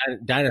word,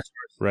 dinosaurs.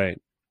 Right.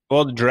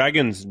 Well, a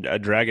dragon is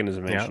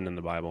mentioned in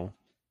the Bible.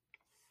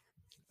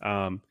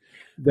 I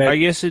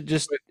guess it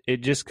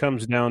just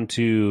comes down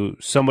to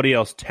somebody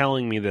else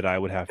telling me that I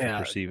would have to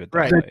perceive it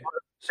that way.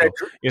 So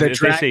if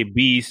they say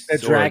beast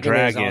or a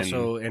dragon, is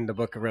also in the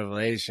Book of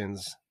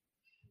Revelations,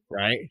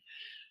 right?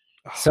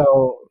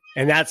 So,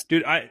 and that's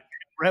I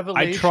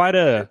try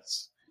to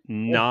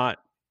not.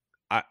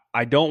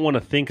 I don't want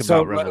to think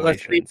about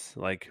Revelations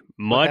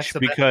much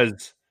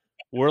because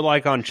we're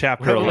like on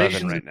chapter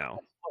 11 right now,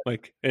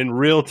 like in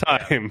real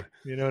time.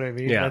 You know what I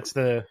mean? Yeah. That's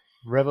the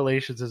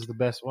Revelations is the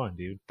best one,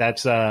 dude.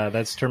 That's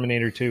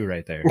Terminator 2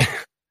 right there.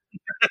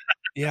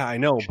 Yeah, I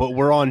know, but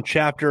we're on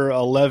chapter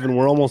 11.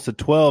 We're almost at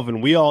 12,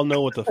 and we all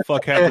know what the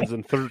fuck happens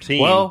in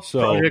 13. Well,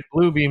 so Project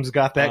Bluebeam's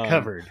got that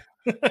covered.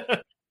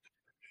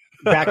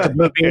 Back to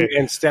Bluebeam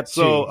and step 2.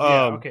 So,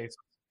 okay.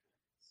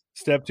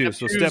 Step 2.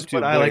 So step 2.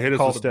 What I like hit to us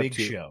call with the step big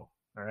 2. show.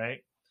 All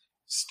right.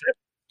 Step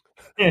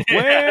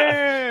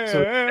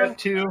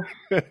 2.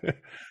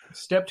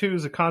 Step 2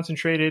 is a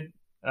concentrated,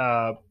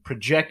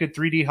 projected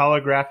 3D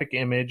holographic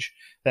image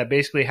that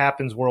basically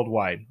happens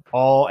worldwide,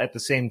 all at the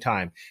same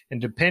time.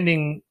 And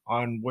depending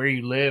on where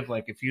you live,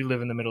 like if you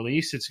live in the Middle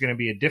East, it's going to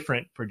be a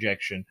different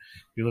projection.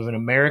 If you live in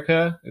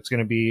America, it's going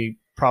to be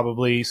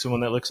probably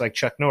someone that looks like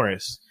Chuck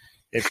Norris.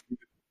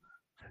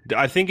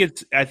 I think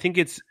it's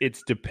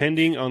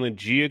depending on the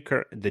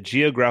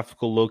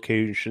geographical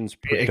location's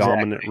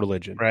predominant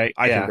religion, right?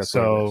 I think that's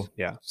what it is.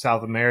 Yeah.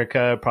 South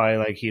America, probably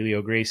like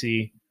Helio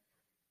Gracie.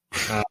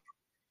 You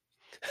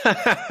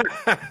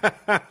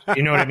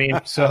know what I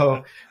mean?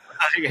 So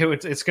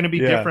it's going to be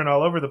different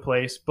all over the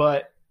place,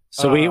 but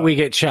so we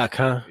get Chuck,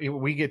 huh?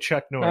 We get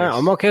Chuck Norris.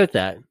 I'm okay with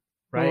that,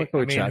 right? Okay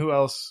with I mean, Chuck. who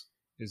else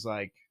is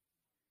like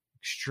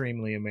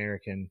extremely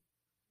American?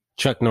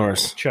 Chuck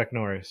Norris,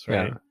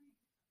 right? Yeah.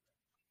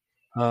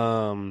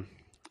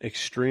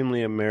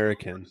 Extremely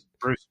American.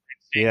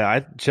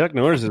 Chuck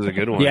Norris is a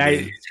good one. Yeah,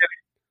 dude.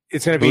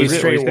 it's going to be a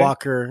straight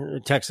Walker,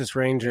 Texas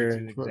Ranger.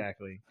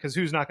 Exactly. Because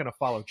who's not going to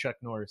follow Chuck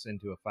Norris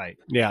into a fight?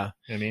 Yeah. You know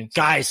what I mean?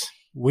 Guys,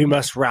 we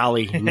must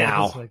rally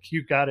now. It's like,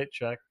 you got it,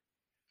 Chuck.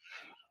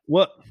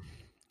 What?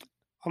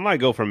 I might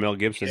go for Mel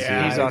Gibson.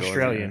 Yeah, too. he's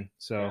Australian,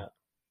 so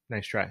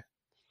nice try.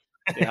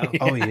 Yeah.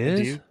 Oh, he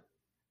is?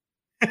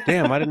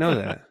 Damn, I didn't know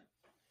that.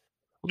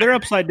 Well, they're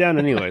upside down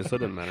anyway, so it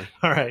doesn't matter.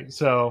 All right.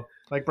 So,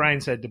 like Brian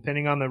said,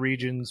 depending on the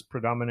region's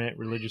predominant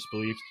religious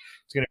beliefs,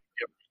 it's going to be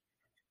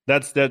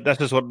different.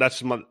 That's what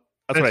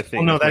I think.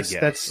 Well, no, that's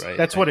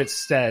that's what it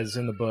says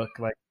in the book.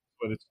 Like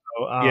what it's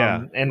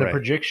and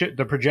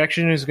the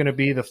projection is going to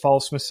be the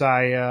false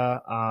messiah,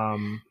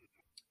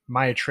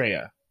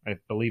 Maitreya. I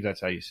believe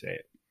that's how you say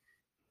it.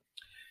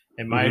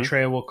 And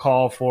Maitreya will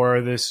call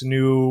for this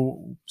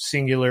new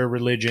singular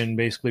religion,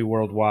 basically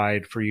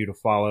worldwide, for you to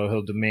follow.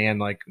 He'll demand,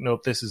 like,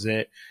 nope, this is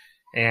it.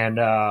 And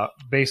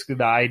basically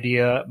the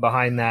idea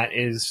behind that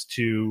is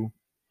to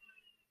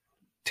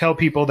tell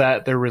people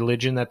that their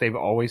religion that they've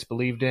always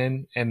believed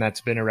in and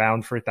that's been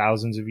around for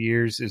thousands of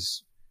years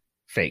is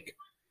fake.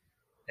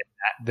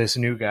 And this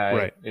new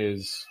guy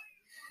is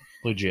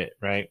legit,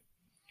 right?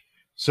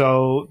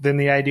 So then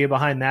the idea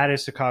behind that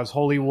is to cause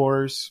holy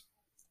wars,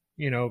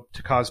 to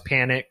cause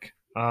panic,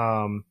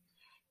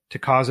 to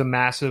cause a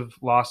massive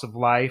loss of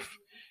life.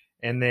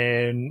 And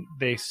then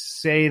they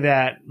say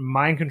that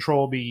mind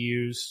control will be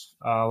used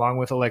along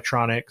with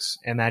electronics,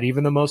 and that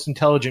even the most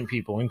intelligent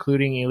people,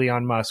 including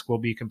Elon Musk, will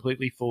be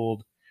completely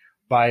fooled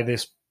by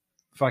this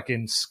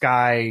fucking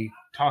sky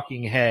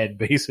talking head,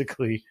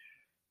 basically.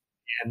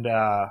 And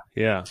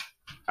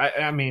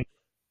I mean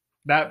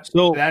that's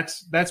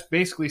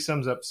basically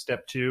sums up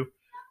step 2.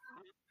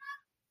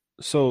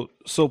 So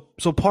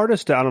part of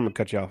step, I'm gonna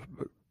cut you off.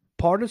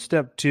 Part of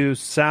step 2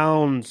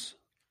 sounds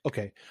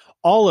okay.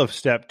 All of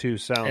step 2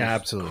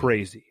 sounds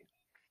crazy,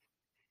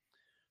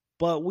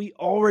 but we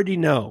already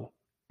know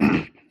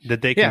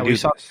that they can do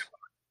this.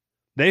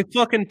 They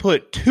fucking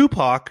put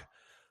Tupac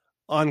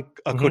on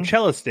a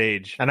Coachella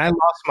stage, and I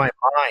lost my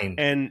mind.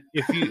 And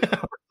if you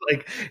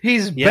like,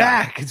 he's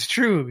back. It's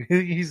true.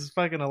 He's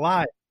fucking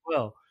alive.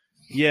 Well,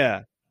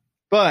 yeah,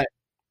 but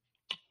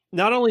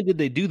not only did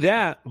they do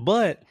that,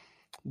 but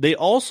they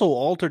also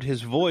altered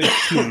his voice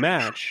to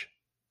match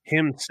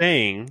him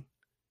saying,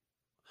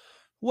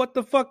 "What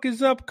the fuck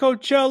is up,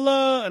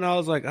 Coachella?" And I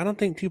was like, I don't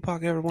think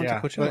Tupac ever went to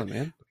Coachella,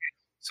 man.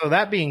 So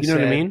that being said, you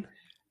know what I mean?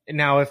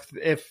 Now,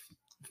 if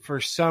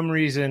for some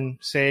reason,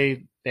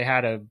 say they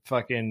had a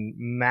fucking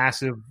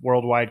massive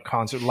worldwide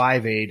concert,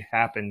 Live Aid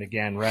happened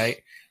again,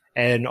 right?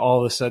 And all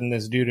of a sudden,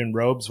 this dude in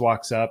robes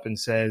walks up and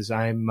says,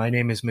 "My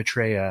name is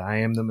Maitreya. I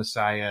am the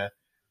Messiah."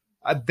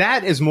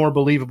 That is more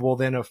believable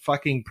than a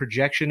fucking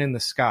projection in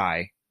the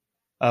sky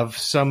of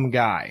some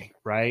guy,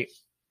 right?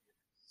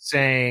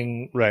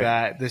 Saying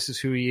that this is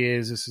who he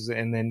is,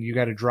 and then you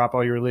got to drop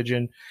all your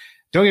religion.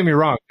 Don't get me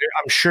wrong.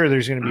 I'm sure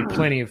there's going to be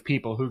plenty of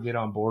people who get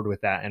on board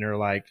with that and are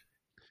like,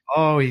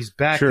 "Oh, he's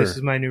back. Sure. This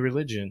is my new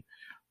religion."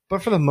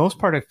 But for the most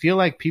part, I feel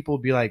like people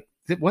would be like,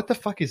 "What the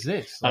fuck is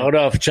this?" Like, I don't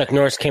know if Chuck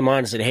Norris came on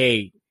and said,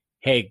 Hey,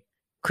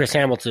 Chris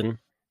Hamilton,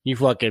 you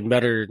fucking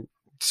better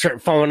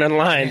start falling in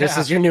line. This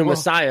is your new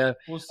Messiah."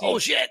 Oh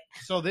shit.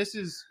 So that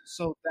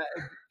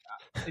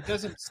it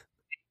doesn't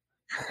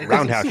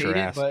roundhouse your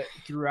ass. But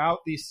throughout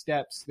these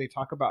steps, they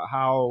talk about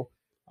how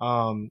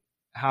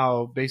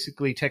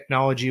basically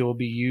technology will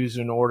be used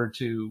in order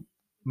to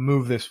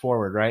move this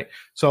forward, right?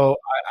 So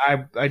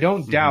I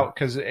don't doubt,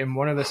 because in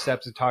one of the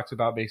steps it talks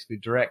about basically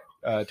direct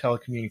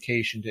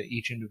telecommunication to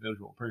each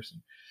individual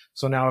person.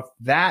 So now if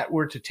that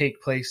were to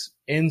take place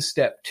in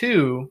step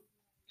 2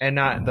 and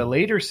not the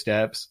later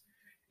steps,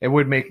 it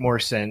would make more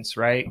sense,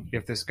 right?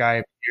 If this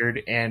guy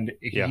appeared and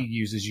he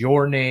uses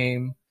your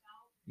name,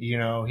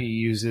 he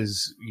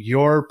uses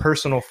your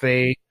personal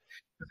faith.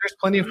 There's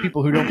plenty of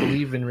people who don't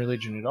believe in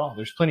religion at all.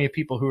 There's plenty of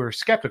people who are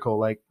skeptical,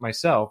 like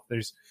myself.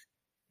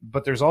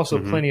 But there's also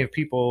plenty of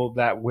people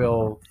that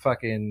will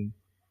fucking.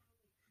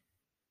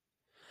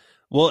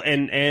 Well,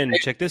 and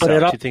check this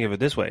out. To think of it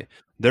this way,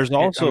 there's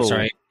also. I'm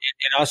sorry.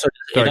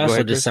 It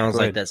also just sounds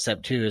like that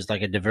step 2 is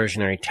like a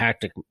diversionary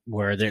tactic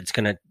where it's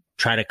going to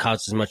try to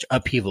cause as much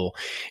upheaval,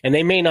 and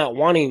they may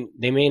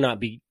not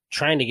be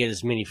trying to get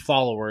as many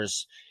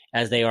followers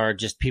as they are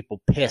just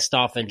people pissed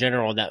off in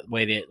general. That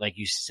way, they, like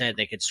you said,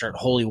 they could start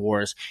holy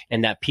wars,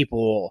 and that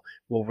people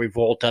will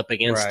revolt up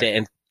against it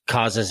and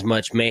cause as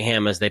much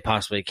mayhem as they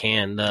possibly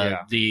can.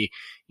 The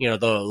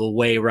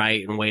way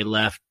right and way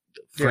left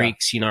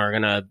freaks, are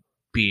gonna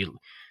be,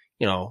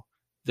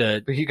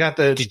 the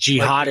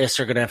jihadists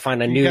are gonna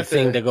find a new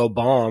thing to go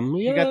bomb.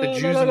 You got the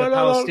Jews and the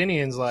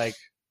Palestinians like,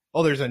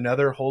 oh, there's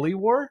another holy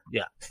war?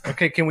 Yeah.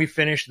 Okay, can we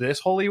finish this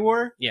holy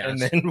war? Yeah. And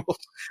then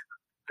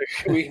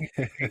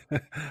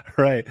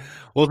right.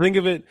 Well, think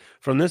of it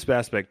from this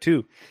aspect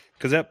too,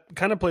 because that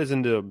kind of plays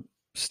into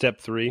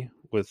step 3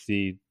 with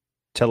the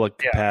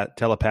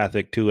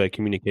telepathic two-way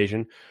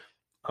communication.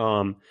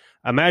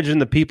 Imagine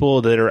the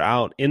people that are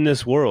out in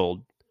this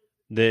world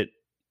that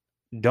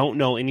don't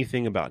know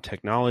anything about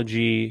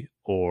technology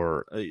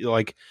or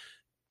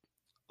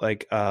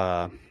what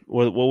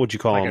would you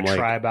call them? Like a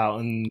tribe out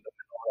in the middle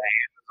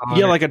of the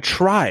Amazon. Like a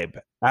tribe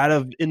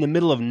in the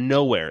middle of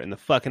nowhere in the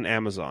fucking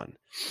Amazon.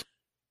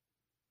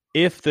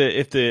 If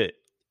the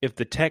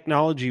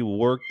technology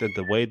worked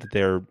the way that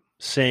they're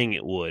saying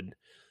it would,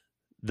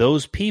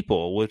 those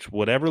people,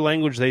 whatever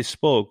language they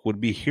spoke,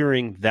 would be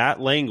hearing that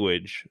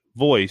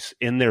voice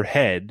in their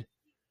head.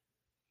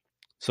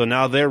 So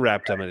now they're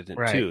wrapped up in it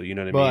too. You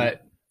know what I mean?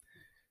 But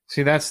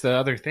see, that's the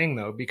other thing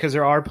though, because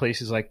there are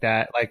places like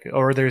that,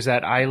 or there's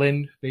that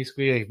island.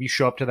 Basically, if you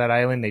show up to that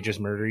island, they just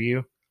murder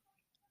you.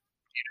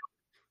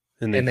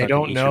 And they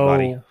don't know,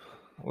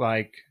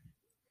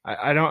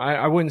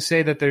 I wouldn't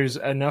say that there's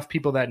enough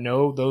people that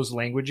know those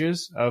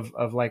languages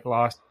of like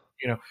lost,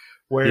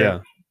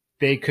 where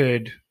they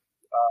could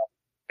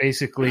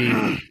basically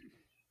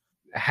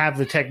have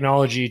the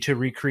technology to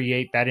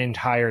recreate that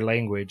entire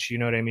language. You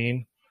know what I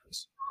mean?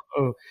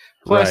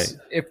 Plus,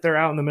 Right. if they're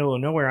out in the middle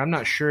of nowhere, I'm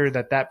not sure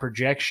that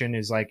projection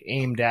is like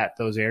aimed at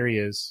those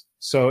areas.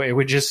 So it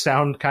would just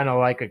sound kind of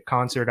like a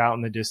concert out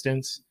in the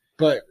distance.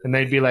 But And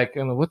they'd be like,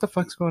 what the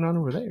fuck's going on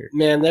over there?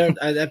 man,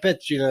 I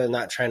bet you they're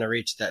not trying to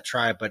reach that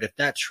tribe. But if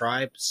that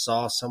tribe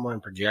saw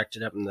someone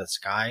projected up in the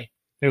sky,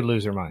 They would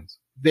lose their minds.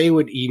 they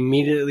would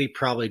immediately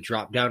probably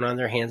drop down on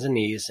their hands and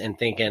knees and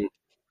thinking,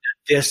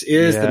 this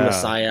is the Yeah.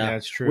 Messiah. Yeah,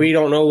 that's true. We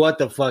don't know what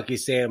the fuck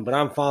he's saying, but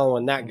I'm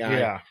following that guy.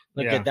 Yeah.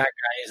 Look yeah. at that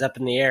guy. He's up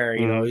in the air.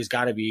 You know, Mhm. he's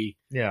got to be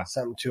Yeah.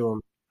 something to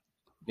him.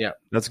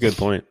 That's a good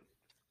point.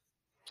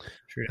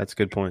 True. That's a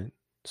good point.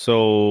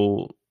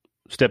 So,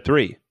 step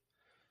 3.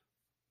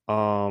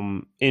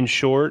 In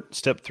short,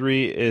 step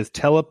 3 is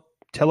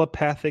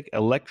telepathic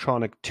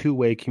electronic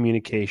two-way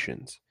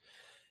communications.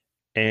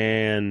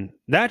 And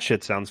that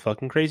shit sounds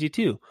fucking crazy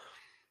too.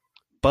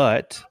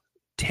 But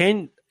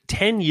 10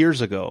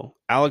 years ago,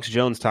 Alex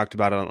Jones talked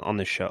about it on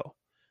this show,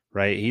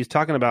 right? He's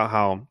talking about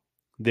how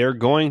they're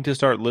going to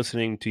start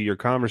listening to your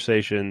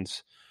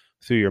conversations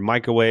through your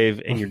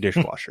microwave and your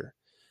dishwasher.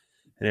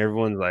 And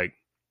everyone's like,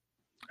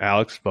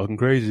 Alex, fucking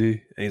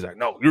crazy. And he's like,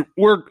 no,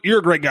 you're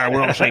a great guy.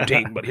 We're on the same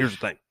team. But here's the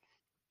thing.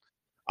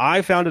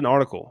 I found an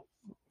article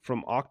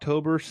from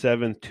October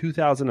 7th,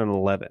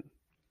 2011.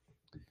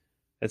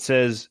 It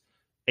says,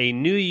 a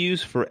new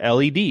use for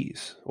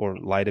LEDs, or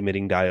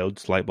light-emitting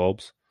diodes, light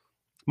bulbs,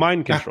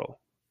 mind control.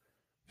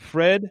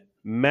 Fred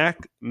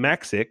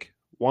Maxick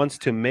wants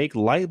to make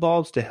light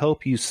bulbs to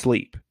help you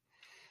sleep.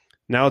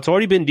 Now, it's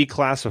already been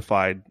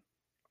declassified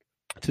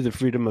to the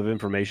Freedom of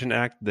Information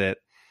Act that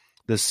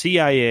the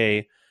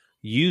CIA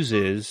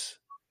uses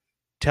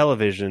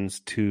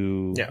televisions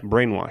to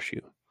brainwash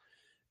you.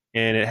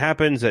 And it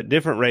happens at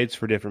different rates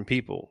for different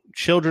people.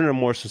 Children are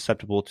more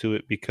susceptible to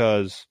it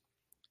because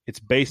it's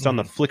based on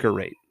the flicker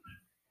rate.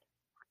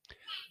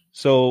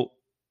 So,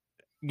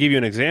 give you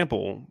an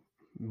example.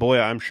 Boy,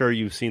 I'm sure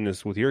you've seen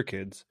this with your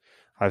kids.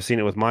 I've seen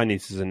it with my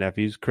nieces and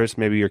nephews. Chris,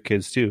 maybe your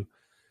kids too.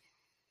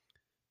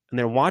 And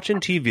they're watching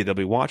TV. They'll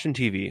be watching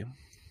TV,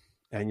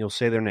 and you'll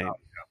say their name.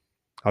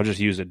 I'll just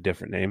use a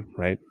different name,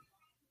 right?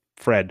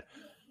 Fred.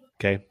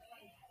 Okay.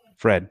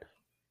 Fred.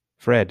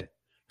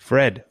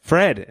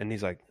 And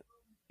he's like,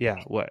 yeah,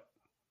 what?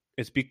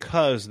 It's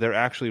because they're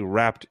actually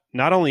wrapped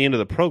not only into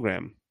the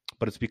program,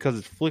 but it's because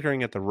it's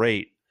flickering at the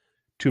rate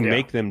to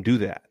make them do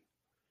that.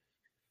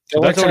 So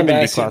The that's one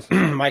already time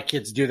been declassified. my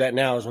kids do that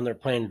now is when they're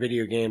playing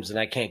video games and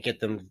I can't get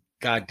them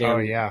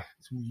goddamn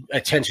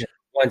attention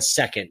 1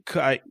 second.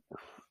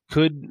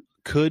 Could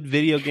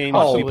video games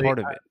Oh, be part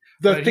of it?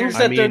 The But things here's-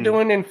 that they're I mean-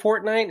 doing in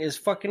Fortnite is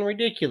fucking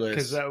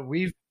ridiculous. Because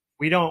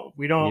we don't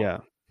Yeah.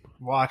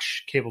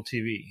 watch cable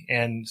TV,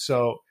 and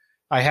so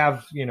I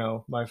have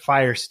my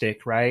Fire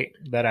Stick, right?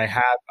 That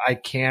I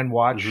can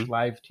watch Mhm.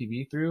 live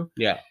TV through.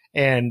 Yeah.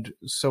 And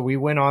so we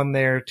went on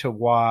there to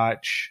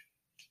watch.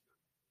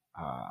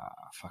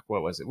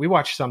 What was it? We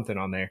watched something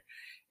on there,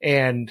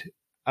 and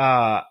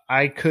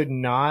I could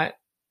not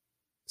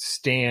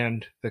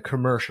stand the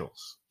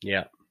commercials.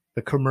 Yeah.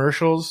 The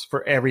commercials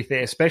for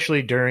everything,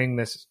 especially during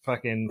this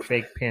fucking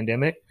fake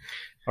pandemic,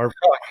 are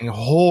fucking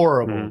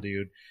horrible, Mhm.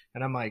 dude.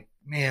 And I'm like,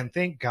 man,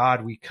 thank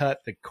God we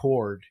cut the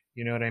cord.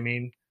 You know what I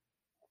mean?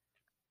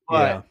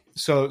 But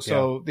so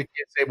the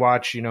kids, they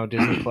watch,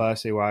 Disney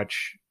Plus, they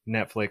watch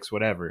Netflix,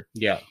 whatever.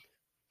 Yeah.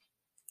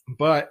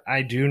 But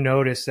I do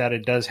notice that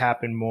it does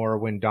happen more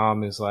when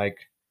Dom is like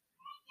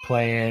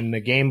playing the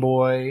Game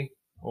Boy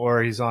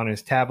or he's on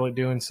his tablet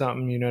doing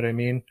something, you know what I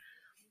mean?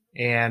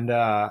 And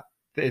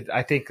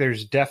I think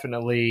there's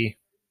definitely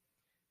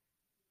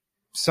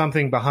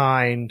something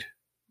behind,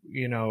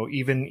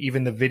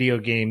 even the video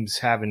games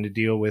having to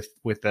deal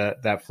with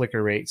that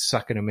flicker rate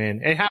sucking them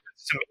in. It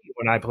happens to me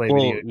when I play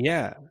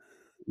video.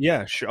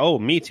 Yeah, sure. Oh,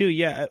 me too.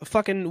 Yeah,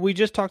 fucking. We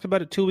just talked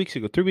about it 2 weeks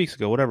ago, 3 weeks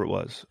ago, whatever it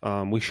was.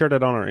 We shared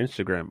it on our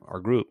Instagram, our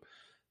group,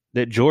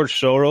 that George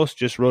Soros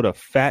just wrote a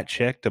fat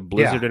check to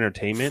Blizzard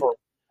Entertainment. For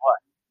what?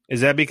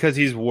 Is that because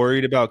he's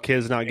worried about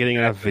kids not getting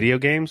enough video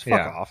games? Fuck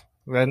Yeah. off.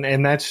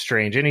 And that's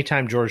strange.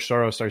 Anytime George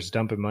Soros starts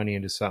dumping money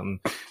into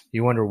something,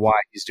 you wonder why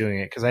he's doing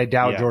it. Because I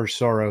doubt Yeah. George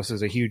Soros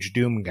is a huge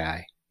Doom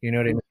guy. You know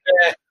what I mean?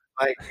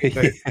 Like,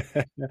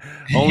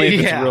 Only if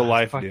it's Yeah, real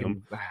life fucking-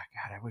 Doom. God,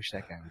 I wish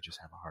that guy would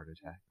just have a heart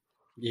attack.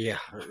 Yeah.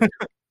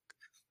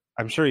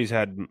 I'm sure he's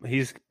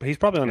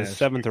probably on his Yes.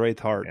 7th or 8th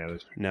heart Yeah,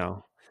 that's-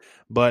 now.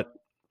 But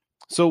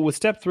so with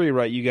step 3,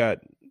 right, you got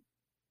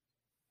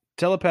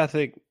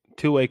telepathic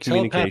two-way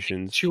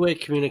communications. Two-way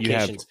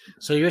communications.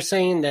 So you're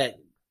saying that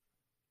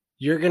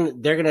they're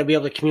gonna be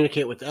able to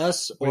communicate with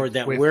us, or With-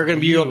 that with we're gonna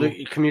be able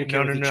you. to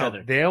communicate with each No.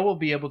 other? They will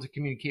be able to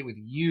communicate with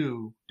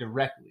you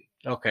directly.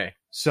 Okay.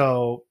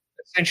 So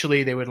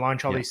essentially, they would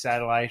launch all Yeah. these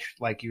satellites,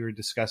 like you were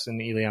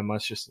discussing. Elon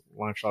Musk just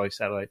launched all these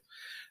satellites.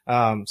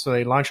 So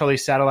they launch all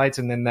these satellites,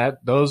 and then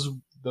those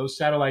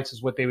satellites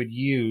is what they would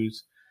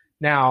use.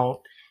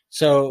 Now,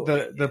 So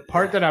the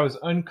part that I was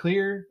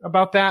unclear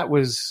about that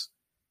was,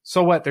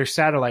 so what? There's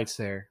satellites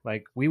there.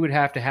 Like, we would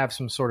have to have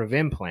some sort of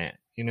implant.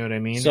 You know what I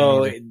mean?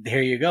 So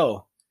here you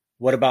go.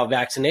 What about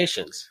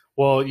vaccinations?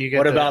 Well, you get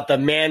What about the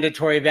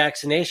mandatory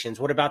vaccinations?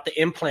 What about the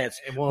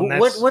implants? Well, and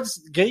that's- What's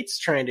Gates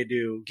trying to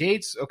do?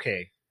 Gates?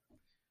 Okay,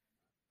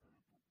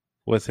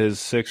 with his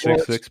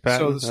 666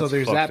 patent. So That's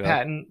there's that fucked up.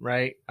 patent,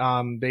 right?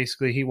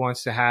 Basically, he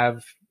wants to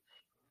have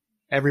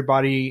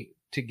everybody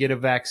to get a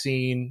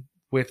vaccine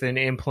with an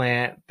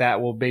implant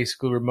that will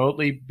basically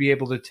remotely be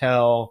able to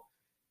tell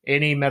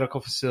any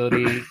medical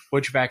facility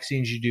which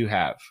vaccines you do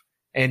have.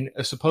 And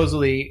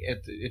supposedly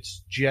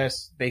it's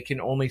just they can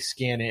only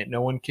scan it.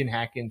 No one can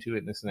hack into it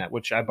and this and that,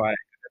 which I buy.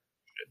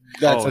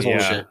 That's Oh, yeah.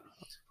 bullshit.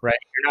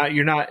 Right?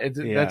 You're not.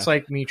 Yeah. That's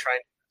like me trying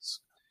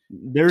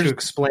There's to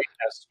explain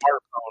a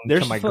smartphone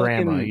there's to my fucking-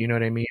 grandma. You know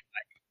what I mean?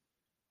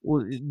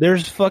 well,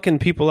 there's fucking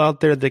people out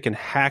there that can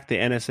hack the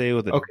NSA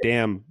with a Okay.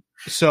 damn.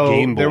 So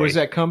Game there Boy. was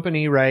that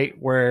company, right,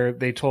 where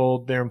they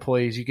told their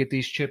employees, you get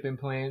these chip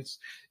implants,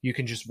 you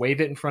can just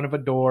wave it in front of a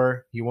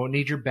door. You won't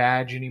need your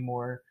badge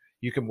anymore.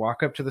 You can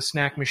walk up to the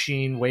snack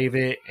machine, wave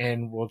it,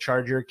 and we'll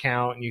charge your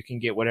account, and you can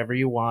get whatever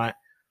you want.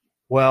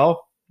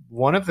 Well,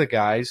 one of the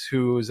guys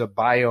who is a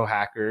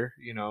biohacker,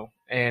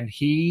 and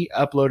he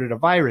uploaded a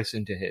virus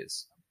into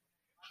his.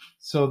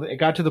 So it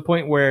got to the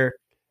point where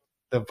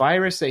the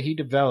virus that he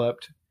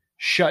developed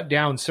shut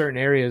down certain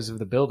areas of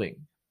the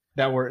building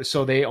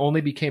so they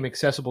only became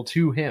accessible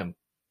to him.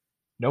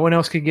 No one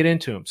else could get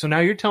into them. So now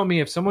you're telling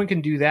me if someone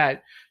can do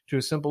that to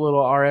a simple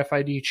little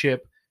RFID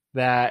chip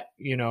that,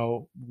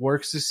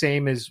 works the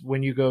same as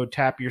when you go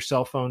tap your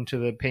cell phone to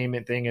the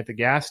payment thing at the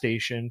gas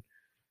station,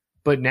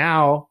 but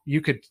now you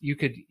could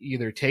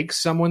either take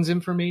someone's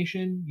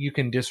information, you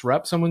can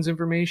disrupt someone's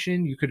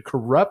information, you could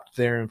corrupt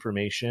their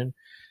information,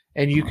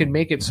 and you can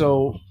make it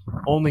so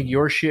only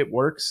your shit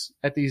works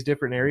at these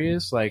different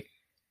areas. Like,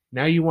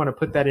 now you want to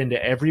put that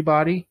into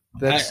everybody?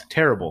 That's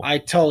terrible. I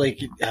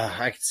totally,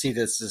 I can see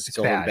this is It's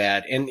going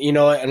bad. And,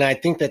 and I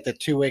think that the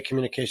two-way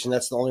communication,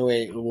 that's the only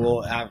way it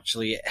will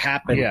actually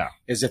happen Yeah.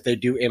 is if they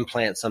do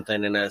implant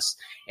something in us.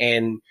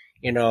 And,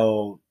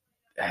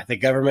 the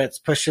government's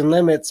pushing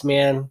limits,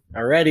 man,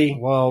 already.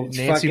 Well, It's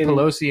Nancy fucking-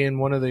 Pelosi in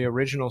one of the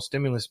original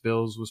stimulus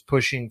bills was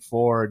pushing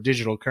for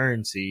digital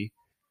currency,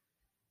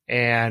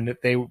 and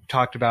they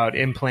talked about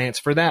implants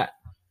for that.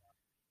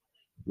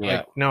 Yeah.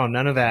 Like, no,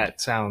 none of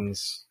that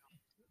sounds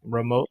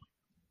remote.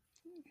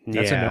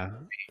 That's a yeah.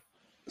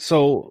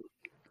 So,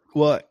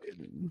 well,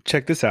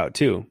 check this out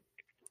too.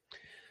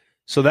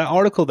 So that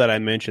article that I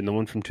mentioned, the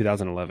one from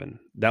 2011,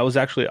 that was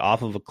actually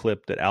off of a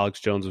clip that Alex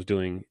Jones was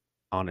doing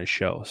on his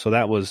show. So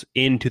that was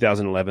in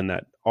 2011.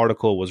 That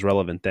article was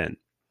relevant then.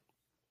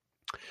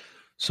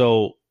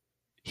 So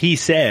he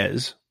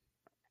says,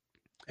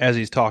 as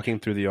he's talking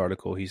through the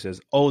article, he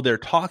says, "Oh, they're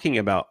talking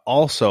about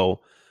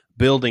also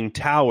building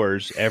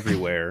towers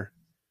everywhere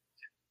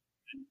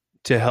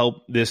to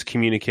help this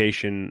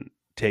communication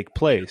take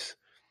place."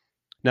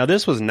 Now,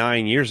 this was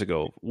 9 years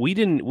ago.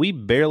 We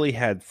barely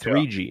had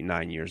 3G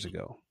 9 years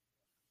ago.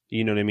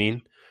 You know what I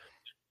mean?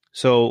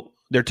 So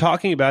they're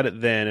talking about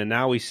it then, and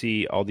now we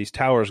see all these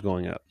towers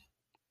going up.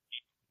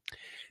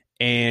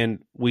 And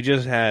we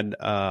just had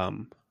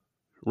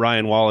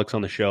Ryan Wallach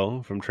on the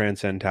show from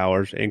Transcend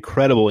Towers.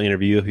 Incredible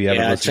interview if you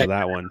haven't listened to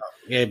that one.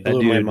 It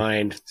blew my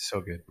mind.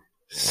 So good.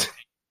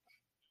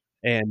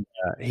 And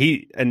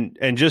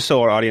and just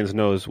so our audience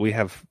knows, we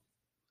have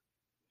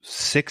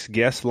 6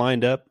 guests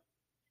lined up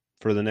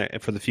for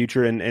the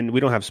future, and we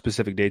don't have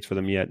specific dates for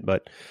them yet,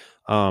 but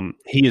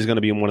he is going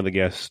to be one of the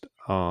guests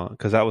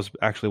because that was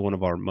actually one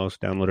of our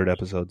most downloaded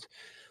episodes.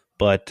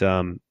 But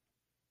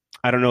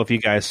I don't know if you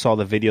guys saw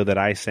the video that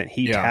I sent.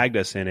 He tagged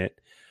us in it,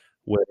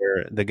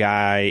 where the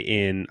guy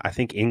in, I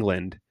think,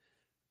 England,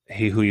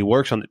 who he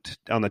works on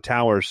the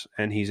towers,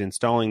 and he's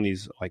installing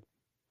these, like,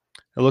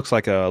 it looks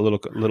like a little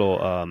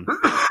CPU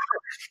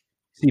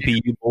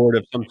board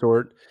of some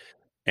sort,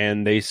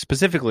 and they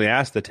specifically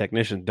asked the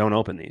technician, "Don't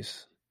open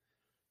these."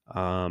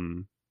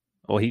 Well,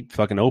 he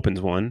fucking opens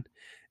one,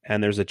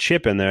 and there's a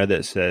chip in there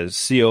that says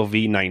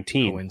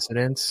COV-19.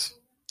 Coincidence?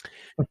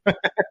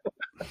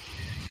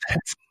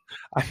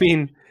 I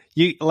mean,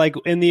 you like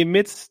in the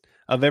midst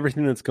of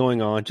everything that's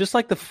going on, just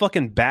like the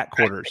fucking bat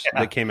quarters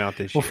that came out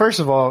this year. Well, first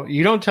of all,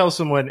 you don't tell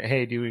someone,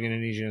 "Hey, dude, we're going to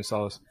need you to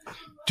install this."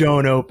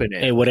 Don't open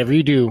it. Hey, whatever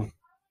you do,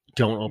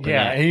 don't open it.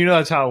 Yeah, and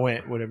that's how it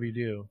went. Whatever you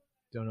do,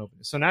 don't open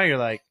it. So now you're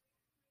like,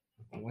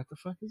 what the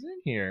fuck is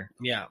in here?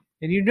 Yeah.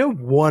 And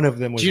one of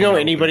them was. Do you know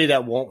gonna anybody open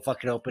that won't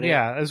fucking open it. it?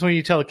 Yeah, that's when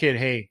you tell a kid,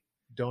 "Hey,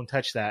 don't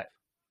touch that,"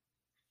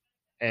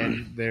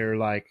 and they're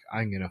like,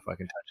 "I'm gonna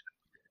fucking touch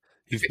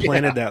it." You've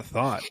planted that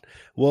thought.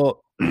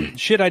 Well,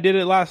 shit, I did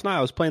it last night.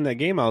 I was playing that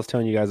game I was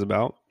telling you guys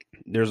about.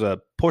 There's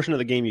a portion of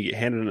the game you get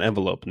handed an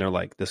envelope, and they're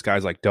like, this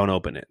guy's like, "Don't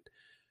open it."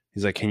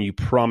 He's like, "Can you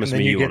promise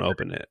me you won't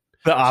open it?"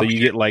 So you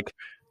get like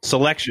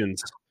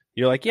selections.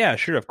 You're like, "Yeah,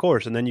 sure, of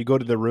course." And then you go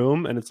to the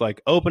room, and it's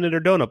like, "Open it or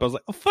don't open." I was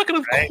like, "Oh, fucking,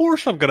 of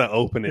course I'm gonna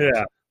open it."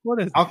 Yeah.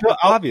 What is? I'll-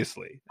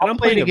 obviously. I'll And I'm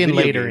play it playing a again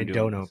video later game and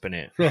doing don't open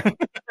it.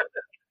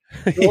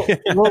 this.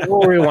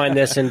 We'll rewind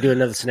this and do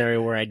another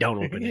scenario where I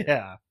don't open it.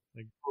 Yeah.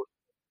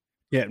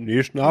 Yeah,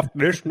 yes, no.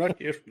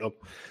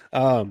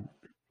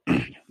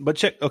 But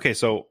check. Okay,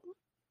 so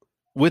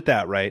with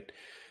that, right?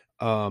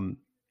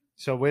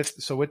 So with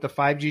the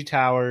 5G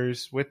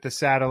towers, with the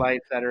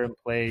satellites that are in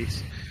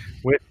place,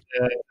 with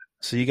the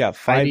So you got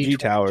 5G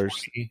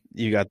towers,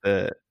 you got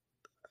the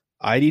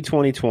ID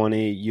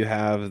 2020, you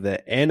have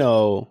the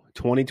NO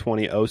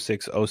 2020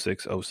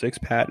 060606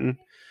 patent.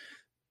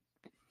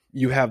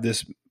 You have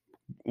this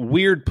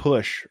weird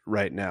push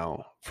right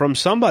now from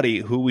somebody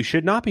who we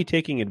should not be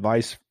taking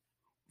advice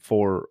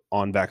for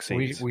on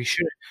vaccines. We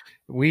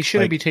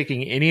shouldn't be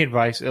taking any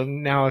advice.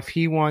 Now, if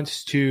he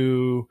wants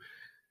to,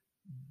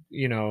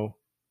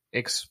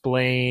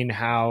 explain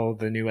how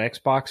the new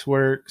Xbox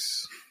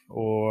works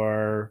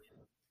or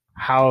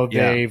how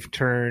they've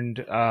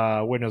turned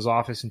Windows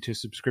Office into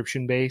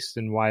subscription based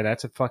and why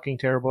that's a fucking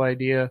terrible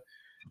idea,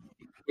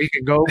 we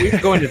can go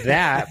into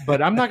that.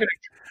 But I'm not going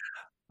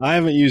to. I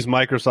haven't used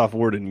Microsoft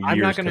Word in years. I'm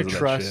not going to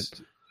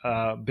trust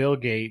Bill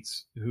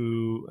Gates,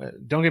 who,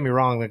 don't get me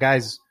wrong, the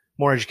guy's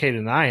more educated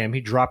than I am.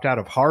 He dropped out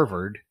of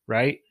Harvard,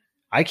 right?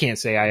 I can't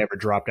say I ever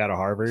dropped out of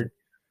Harvard,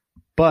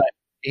 but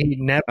he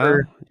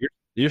never.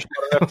 You're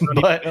smart enough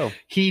to but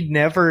he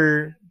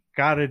never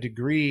got a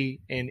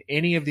degree in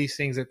any of these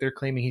things that they're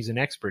claiming he's an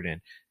expert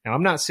in. Now,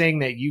 I'm not saying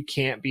that you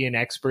can't be an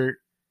expert.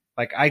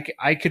 Like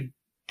I could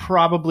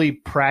probably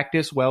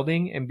practice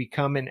welding and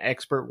become an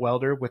expert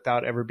welder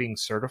without ever being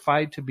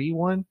certified to be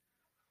one.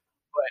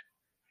 But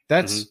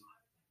that's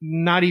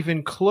not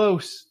even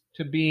close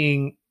to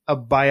being a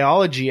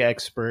biology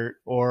expert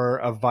or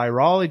a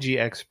virology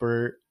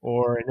expert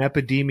or an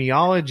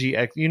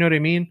epidemiology you know what I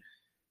mean?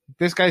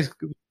 This guy's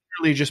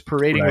literally just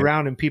parading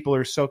around and people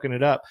are soaking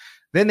it up.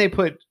 Then they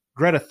put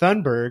Greta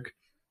Thunberg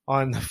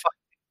on the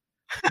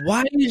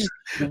why?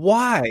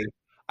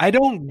 I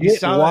don't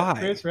get why. That,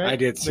 Chris, right? I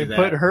did see that. They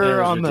put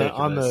her on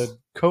ridiculous.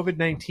 the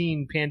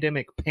COVID-19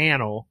 pandemic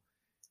panel.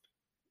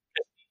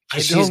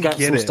 She's got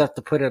some stuff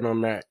to put in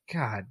on that.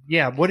 God,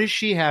 yeah. What does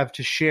she have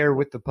to share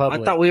with the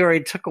public? I thought we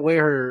already took away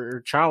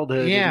her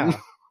childhood. Yeah,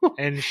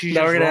 and she's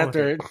now we're gonna have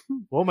to.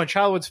 Well, my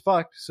childhood's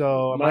fucked,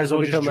 so I might as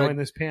well just join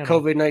this panel.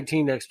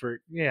 COVID-19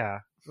 expert. Yeah,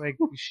 like.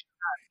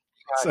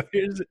 So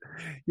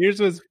here's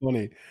what's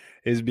funny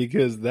is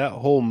because that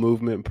whole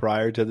movement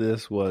prior to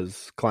this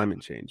was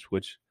climate change,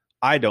 which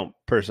I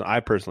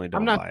personally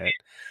don't buy it.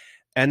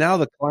 And now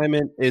the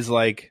climate is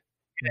like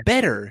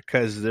better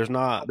because there's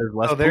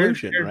less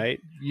pollution,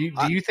 right? Do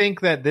you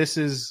think that this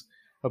is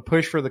a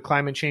push for the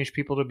climate change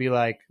people to be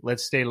like,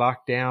 let's stay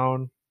locked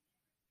down?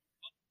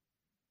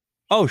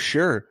 Oh,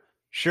 sure.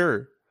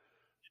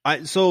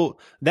 So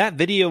that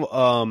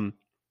video,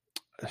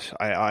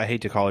 I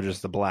hate to call her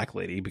just the black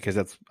lady because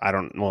I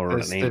don't know what her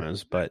name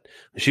is, but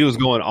she was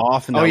going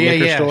off in the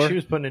liquor store. She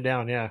was putting it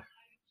down, yeah.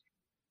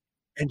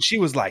 And she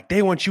was like,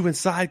 they want you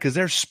inside because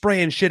they're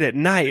spraying shit at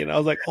night. And I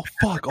was like, oh,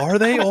 fuck, are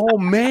they? Oh,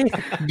 man,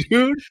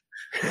 dude.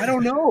 I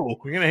don't know.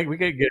 We gotta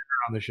get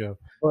her on the show.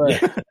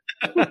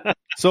 But,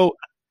 so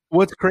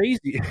what's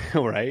crazy,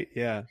 right?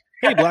 Yeah.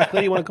 Hey, black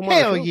lady, want to come on?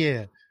 Hell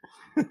yeah.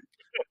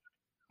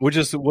 We'll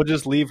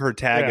just leave her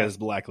tag as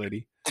black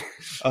lady.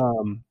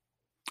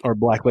 Or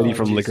black lady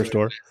from liquor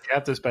store. You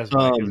have to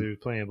specify because there's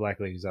plenty of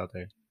black ladies out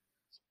there.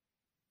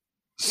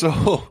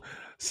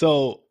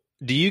 So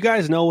do you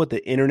guys know what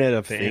the Internet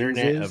of Things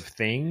is? Of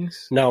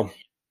Things? No.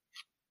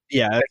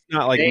 Yeah, it's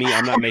not like me.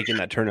 I'm not making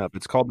that turn up.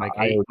 It's called like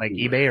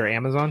eBay or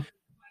Amazon?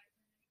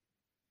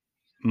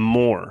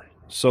 More.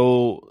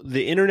 So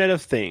the Internet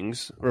of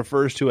Things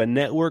refers to a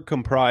network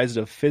comprised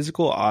of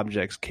physical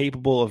objects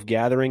capable of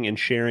gathering and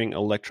sharing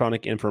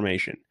electronic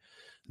information.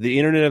 The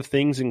Internet of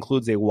Things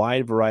includes a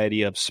wide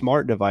variety of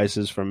smart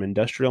devices from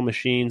industrial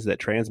machines that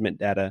transmit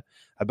data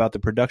about the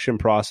production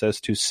process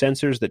to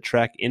sensors that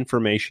track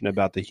information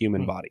about the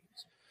human body.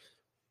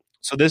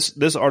 So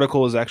this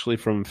article is actually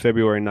from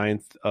February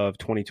 9th of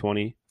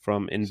 2020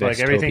 from Investopia. So like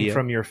everything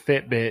from your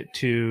Fitbit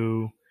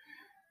to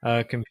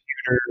a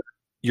computer,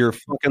 your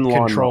fucking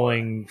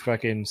controlling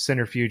fucking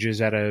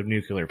centrifuges at a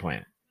nuclear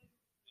plant.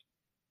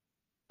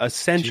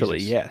 Essentially,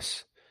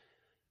 yes.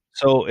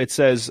 So it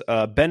says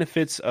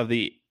benefits of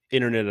the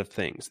Internet of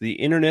Things. The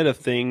Internet of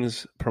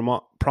Things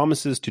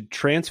promises to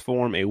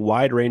transform a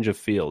wide range of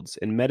fields.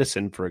 In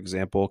medicine, for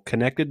example,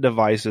 connected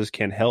devices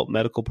can help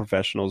medical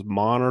professionals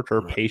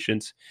monitor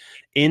patients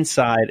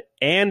inside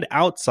and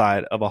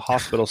outside of a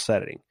hospital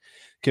setting.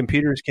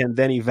 Computers can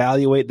then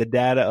evaluate the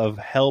data of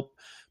help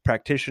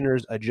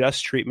practitioners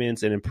adjust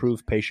treatments and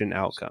improve patient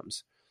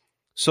outcomes.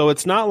 So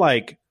it's not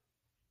like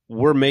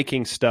we're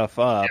making stuff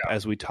up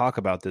as we talk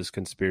about this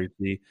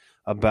conspiracy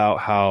about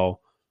how,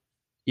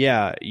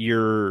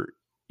 your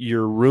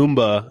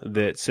Roomba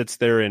that sits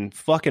there and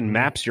fucking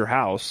maps your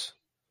house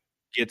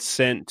gets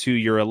sent to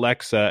your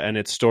Alexa and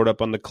it's stored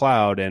up on the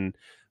cloud. And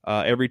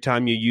every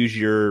time you use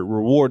your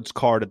rewards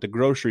card at the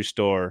grocery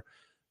store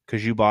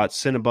because you bought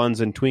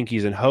Cinnabons and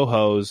Twinkies and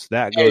Ho-Hos,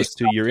 that goes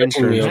to your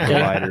insurance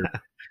provider.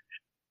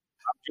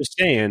 I'm just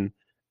saying,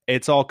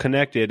 it's all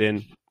connected.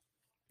 And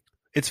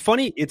it's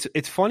funny.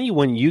 It's funny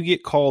when you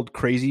get called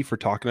crazy for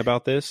talking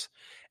about this.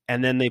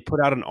 and then they put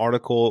out an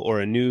article or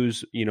a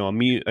news,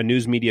 a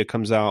news media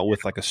comes out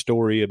with like a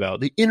story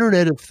about the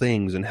Internet of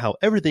Things and how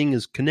everything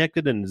is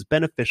connected and is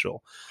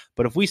beneficial.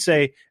 But if we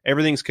say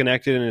everything's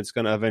connected and it's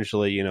going to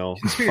eventually,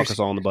 fuck us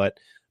all in the butt,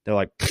 they're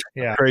like,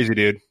 Yeah. crazy,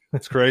 dude.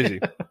 It's crazy.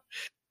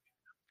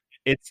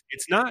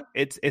 It's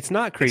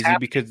not crazy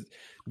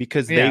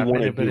because they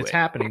want to do but it's it.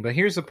 happening. But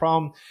here's the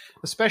problem,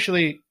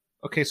 especially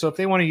so if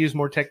they want to use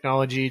more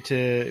technology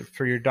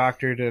for your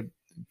doctor to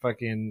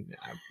fucking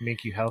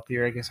make you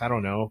healthier, I guess, I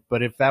don't know.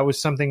 But if that was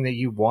something that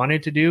you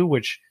wanted to do,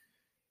 which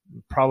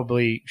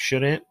probably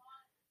shouldn't,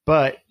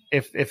 but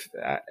if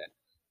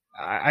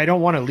I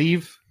don't want to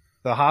leave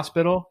the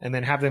hospital and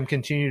then have them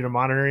continue to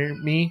monitor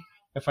me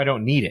if I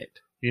don't need it.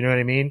 You know what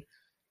I mean?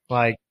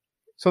 Like,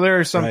 so there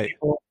are some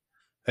people.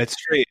 That's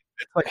straight.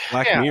 It's like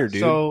Black Mirror, dude.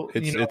 So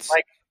it's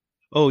like,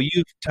 oh,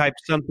 you've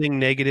typed something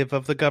negative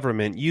of the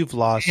government. You've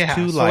lost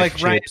 2 life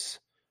chips,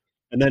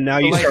 and then now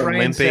you start Ryan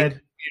limping.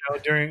 said,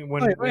 during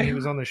when he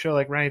was on the show,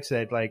 like Ryan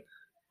said, like,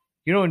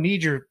 you don't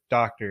need your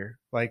doctor.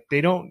 Like,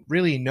 they don't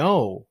really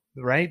know,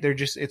 right? They're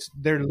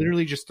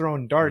literally just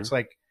throwing darts. Mm-hmm.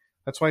 Like,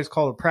 that's why it's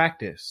called a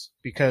practice,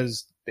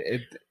 because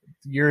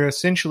you're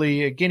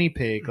essentially a guinea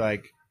pig.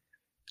 Like,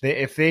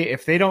 if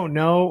they don't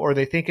know, or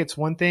they think it's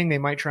one thing, they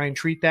might try and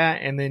treat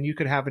that, and then you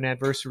could have an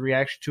adverse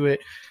reaction to it,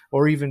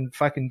 or even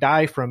fucking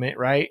die from it,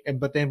 right?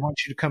 But then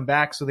want you to come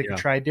back so they can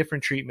try a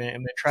different treatment,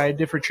 and then try a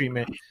different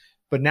treatment.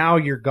 But now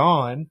you're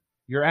gone,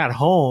 you're at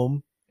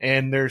home,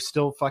 and they're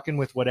still fucking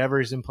with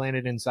whatever is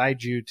implanted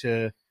inside you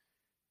to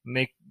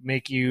make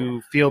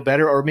you feel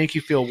better or make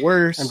you feel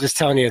worse. I'm just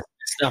telling you,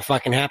 it's not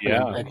fucking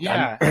happening.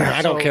 Yeah.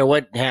 I don't care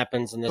what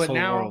happens in this whole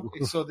now, world.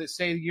 So that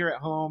say you're at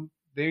home,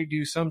 they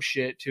do some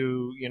shit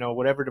to,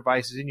 whatever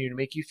device is in you to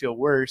make you feel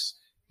worse.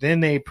 Then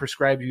they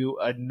prescribe you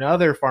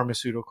another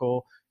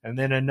pharmaceutical and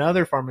then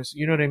another pharmaceutical.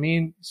 You know what I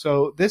mean?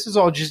 So this is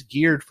all just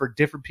geared for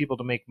different people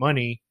to make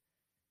money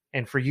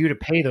and for you to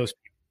pay those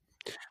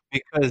people.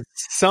 Because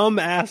some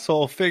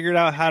asshole figured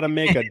out how to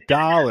make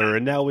 $1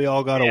 and now we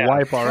all got to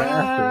wipe our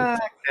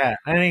asses. Yeah,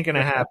 that ain't going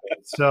to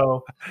happen.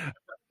 So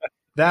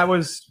that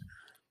was...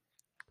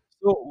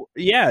 So,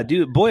 yeah,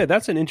 dude, boy,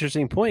 that's an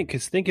interesting point,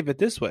 because think of it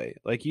this way.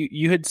 Like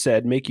you had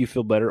said, make you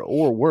feel better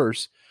or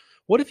worse.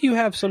 What if you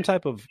have some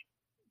type of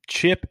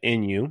chip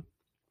in you,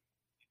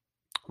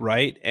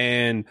 right?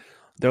 And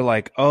they're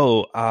like,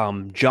 oh,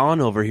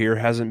 John over here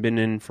hasn't been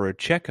in for a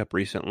checkup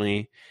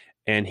recently,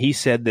 and he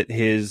said that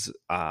his,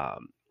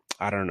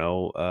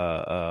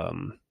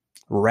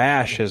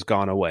 rash has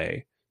gone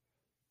away.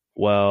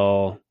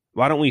 Well,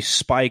 why don't we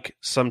spike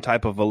some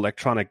type of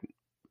electronic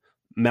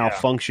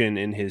malfunction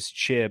in his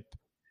chip,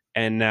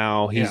 and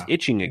now he's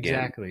itching again.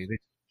 Exactly.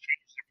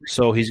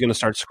 So he's going to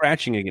start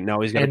scratching again. Now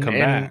he's going to come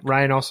back.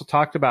 Ryan also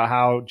talked about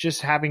how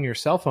just having your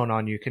cell phone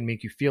on you can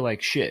make you feel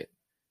like shit.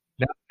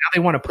 Now they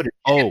want to put a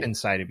chip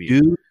inside of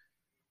you.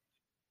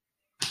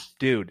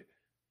 Dude.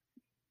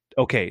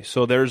 Okay,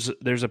 so there's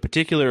a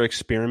particular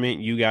experiment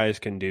you guys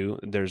can do.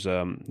 There's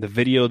the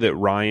video that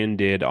Ryan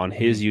did on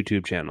his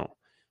YouTube channel.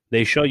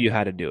 They show you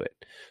how to do it.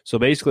 So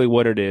basically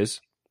what it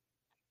is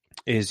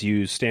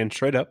you stand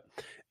straight up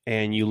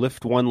and you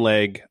lift one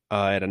leg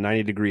at a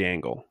 90-degree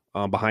angle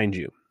behind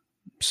you.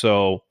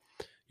 So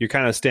you're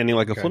kind of standing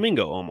like a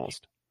flamingo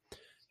almost.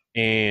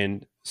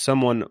 And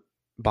someone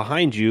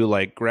behind you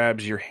like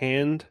grabs your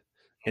hand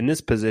in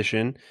this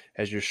position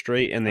as you're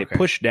straight, and they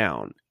push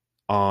down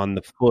on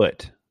the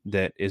foot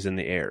that is in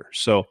the air.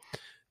 So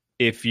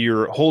if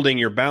you're holding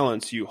your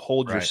balance, you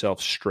hold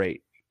yourself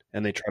straight,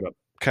 and they try to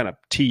kind of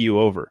tee you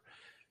over.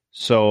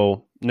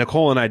 So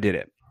Nicole and I did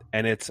it,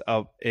 and it's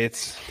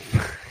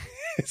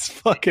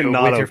fucking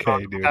not okay,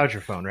 dude. Without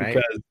your phone, right?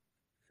 Because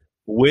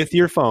with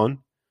your phone,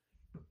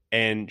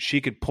 and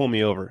she could pull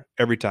me over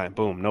every time.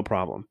 Boom, no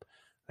problem.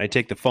 I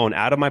take the phone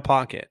out of my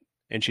pocket,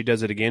 and she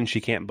does it again. She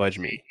can't budge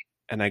me.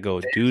 And I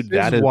go, dude,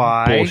 that is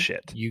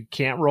bullshit. You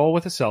can't roll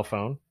with a cell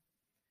phone.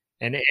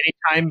 And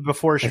anytime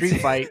before a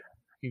street fight,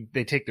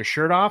 they take their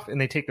shirt off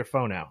and they take their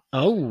phone out.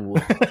 Oh.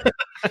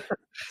 That's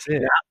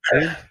it.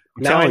 Dude.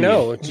 Now I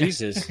know.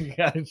 Jesus. You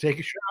got to take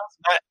a shirt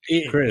off.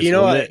 Chris, you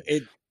know what?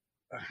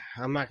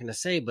 I'm not going to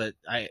say, but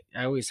I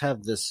always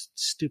have this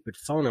stupid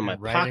phone in my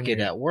pocket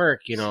at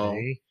work, you know.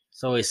 See?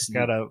 It's always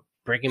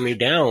breaking me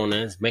down,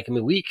 and it's making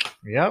me weak.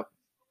 Yep.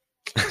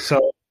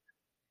 So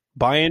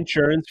buy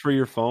insurance for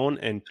your phone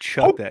and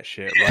chuck that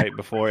shit right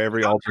before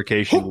every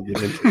altercation you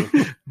get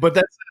into. But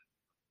that's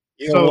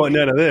you don't want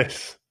none of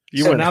this.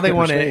 So now they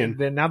want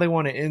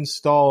to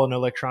install an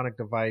electronic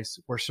device.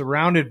 We're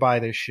surrounded by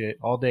this shit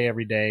all day,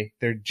 every day.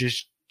 They're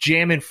just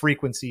jamming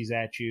frequencies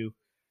at you.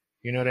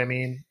 You know what I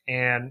mean?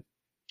 And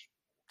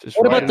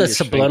what about the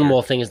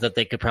subliminal things that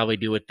they could probably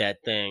do with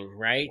that thing,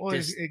 right? Well,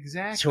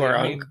 exactly. To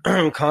our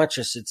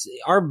unconscious,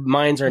 our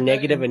minds are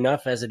negative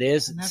enough as it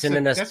is,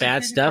 sending us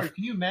bad stuff.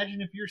 Can you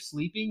imagine if you're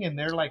sleeping and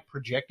they're like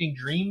projecting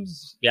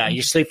dreams? Yeah,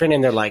 you're sleeping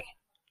and they're like,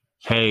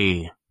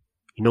 "Hey,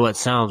 you know what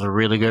sounds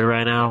really good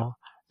right now?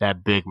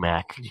 That Big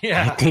Mac.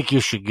 Yeah, I think you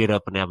should get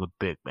up and have a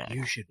Big Mac.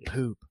 You should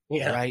poop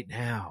right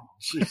now."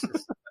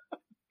 Jesus.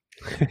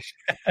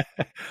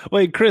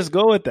 Wait, Chris,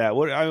 go with that.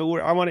 What I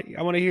want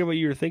to hear what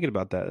you were thinking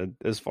about that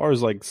as far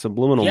as like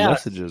subliminal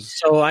messages.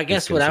 So I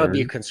guess what I would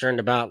be concerned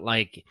about,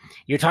 like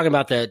you're talking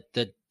about the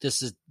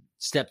this is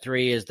step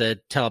 3 is the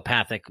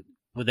telepathic,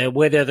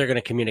 whether they're going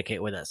to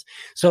communicate with us.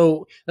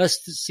 So let's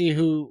see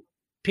who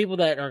people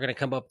that are going to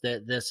come up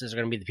that this is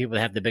going to be the people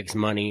that have the biggest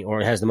money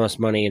or has the most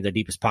money in the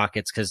deepest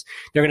pockets because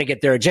they're going to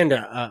get their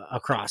agenda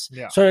across.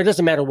 Yeah. So it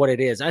doesn't matter what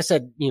it is. I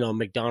said,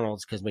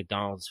 McDonald's because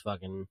McDonald's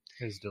fucking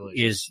It's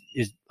delicious.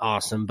 is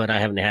awesome, but I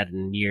haven't had it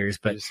in years.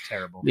 But It's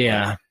terrible.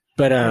 yeah,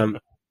 but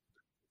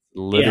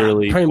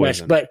Literally, pretty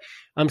poison. much. But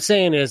I'm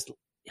saying is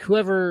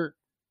whoever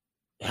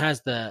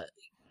has the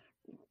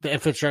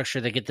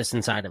infrastructure to get this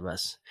inside of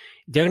us,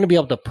 they're going to be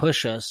able to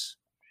push us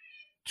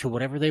to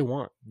whatever they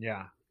want.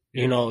 Yeah.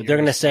 They're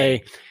going to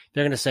say,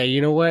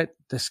 you know what?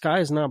 The sky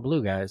is not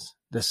blue, guys.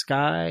 The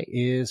sky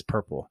is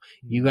purple.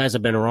 You guys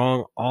have been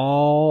wrong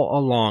all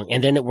along.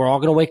 And then we're all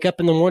going to wake up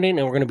in the morning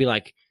and we're going to be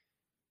like,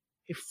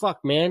 hey,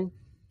 fuck, man.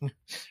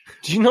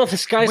 Do you know the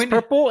sky's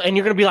purple? And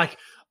you're going to be like,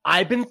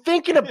 I've been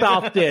thinking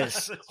about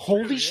this.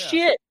 Holy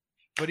shit.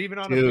 But even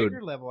on a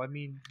bigger level, I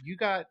mean, you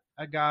got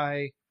a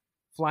guy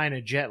flying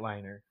a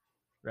jetliner,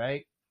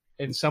 right?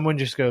 And someone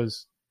just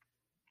goes,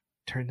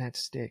 turn that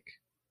stick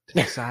to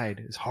the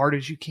side as hard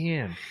as you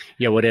can.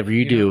 Yeah, whatever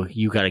you do,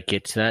 you got to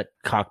get to that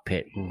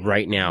cockpit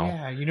right now.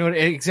 Yeah, you know,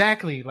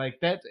 exactly. Like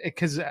that,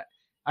 because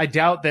I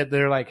doubt that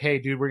they're like, hey,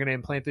 dude, we're going to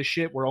implant this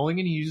shit. We're only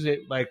going to use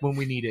it like when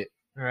we need it.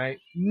 All right?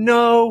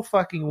 No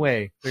fucking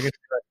way. They're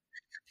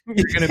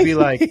going to be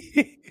like,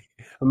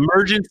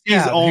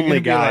 emergencies only,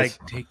 guys.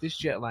 Like, take this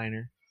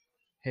jetliner,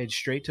 head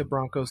straight to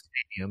Bronco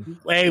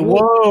Stadium. Hey,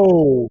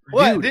 whoa!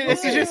 What?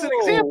 This is just an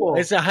example.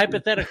 It's a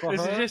hypothetical.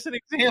 This is just an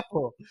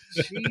example.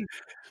 Jeez.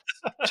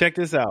 Check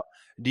this out.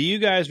 Do you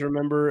guys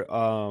remember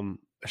a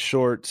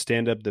short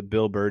stand-up that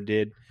Bill Burr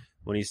did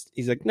when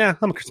he's like, nah,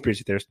 I'm a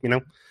conspiracy theorist,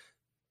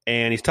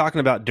 and he's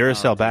talking about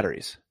Duracell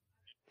batteries.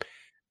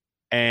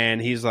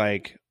 And he's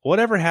like,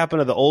 whatever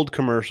happened to the old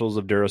commercials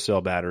of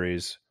Duracell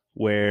batteries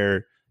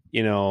where,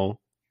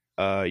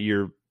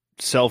 your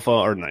cell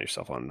phone, or not your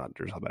cell phone, not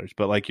Duracell batteries,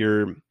 but like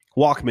your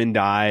Walkman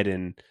died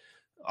and,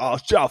 oh,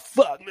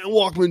 fuck, man,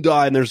 Walkman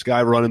died. And there's a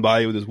guy running by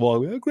you with his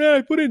Walkman. Oh, great,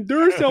 I put in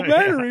Duracell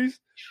batteries.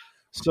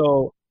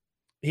 So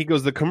he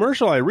goes, the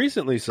commercial I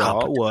recently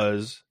saw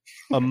was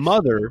a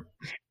mother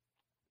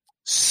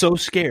so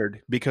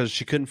scared because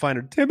she couldn't find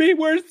her. Timmy,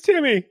 where's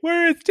Timmy?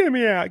 Where is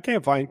Timmy at?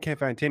 Can't find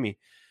Timmy.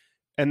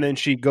 And then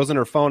she goes on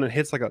her phone and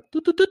hits like a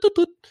doot, doot, doot, doot,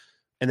 doot.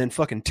 And then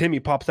fucking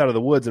Timmy pops out of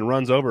the woods and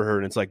runs over her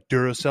and it's like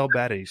Duracell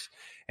batteries.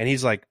 And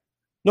he's like,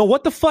 no,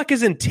 what the fuck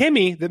is in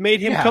Timmy that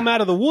made him come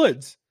out of the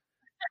woods?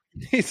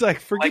 He's like,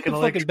 forget the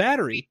fucking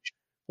battery.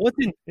 What's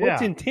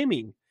in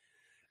Timmy?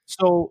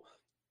 So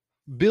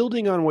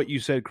building on what you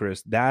said,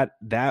 Chris, that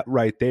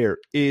right there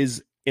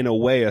is in a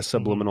way a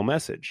subliminal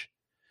message.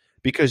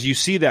 Because you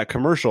see that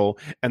commercial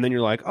and then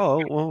you're like,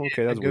 oh, well,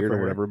 okay, that's weird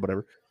or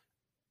whatever.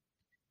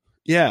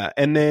 Yeah,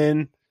 and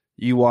then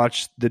you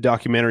watch the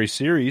documentary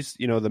series,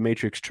 the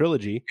Matrix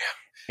trilogy,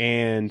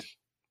 and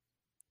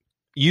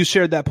you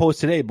shared that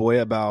post today,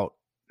 boy, about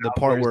the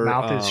part where his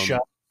mouth is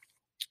shut.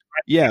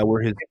 Yeah,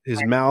 where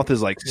his mouth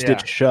is like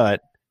stitched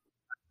shut,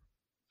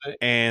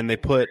 and they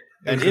put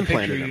an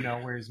implant in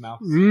him. Where his mouth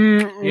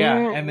is. Yeah,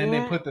 and then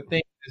they put the thing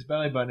in his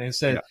belly button and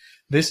said,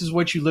 this is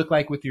what you look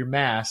like with your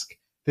mask.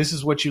 This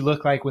is what you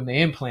look like when they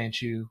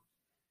implant you.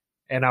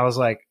 And I was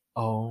like,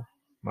 oh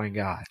my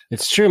God.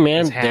 It's true,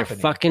 man. They're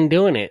fucking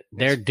doing it.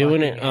 They're It's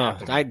doing it.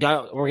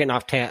 happening. We're getting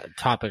off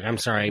topic. I'm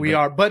sorry. We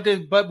are, but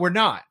we're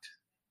not.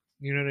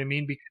 You know what I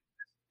mean?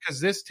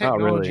 Because this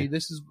technology,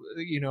 this is,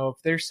 if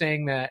they're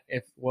saying that,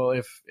 if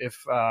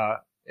God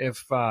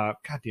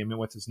damn it,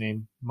 what's his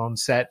name?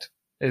 Monset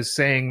is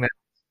saying that.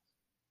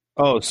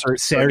 Oh,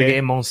 Sergei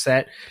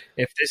Monset.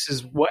 If this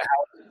is how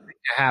it's going to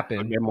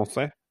happen,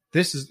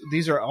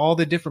 these are all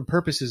the different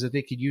purposes that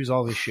they could use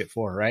all this shit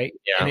for, right?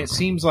 Yeah. And it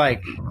seems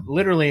like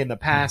literally in the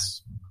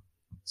past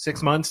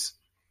 6 months,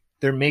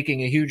 they're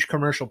making a huge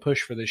commercial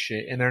push for this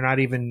shit, and they're not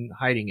even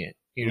hiding it.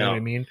 You know what I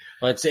mean?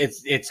 Well,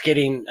 it's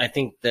getting, I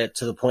think, that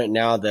to the point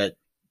now that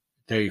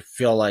they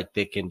feel like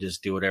they can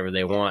just do whatever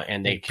they want,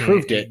 and they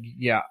proved it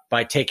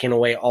by taking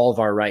away all of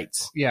our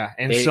rights. Yeah,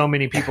 and so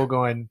many people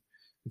going,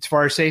 it's for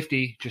our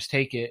safety, just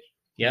take it.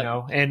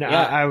 Yep. And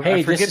I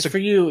forget this is for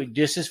you.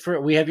 This is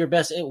for, we have your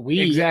best.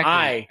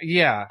 I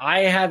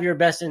have your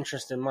best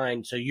interest in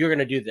mind. So you're going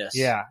to do this.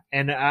 Yeah.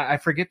 And I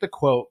forget the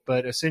quote,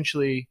 but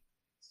essentially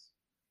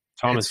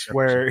Thomas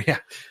where,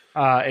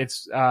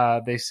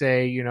 they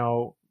say,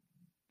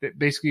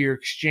 basically you're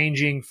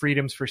exchanging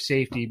freedoms for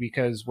safety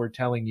because we're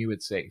telling you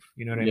it's safe.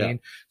 You know what I mean?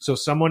 So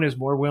someone is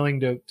more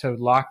willing to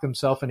lock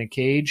themselves in a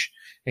cage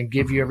and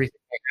give you everything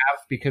they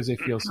have because they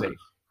feel safe.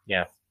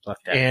 Yeah. Fuck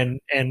that.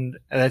 And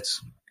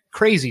that's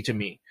crazy to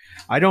me.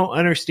 I don't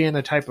understand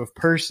the type of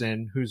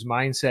person whose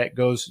mindset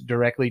goes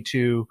directly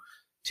to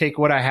take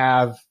what I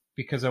have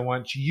because I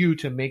want you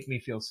to make me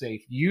feel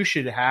safe. You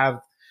should have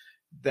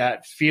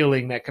that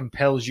feeling that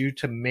compels you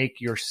to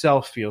make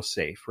yourself feel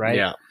safe, right?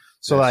 Yeah.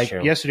 So That's like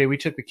true. yesterday, we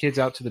took the kids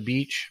out to the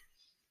beach,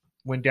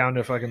 went down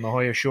to fucking La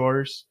Jolla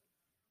Shores.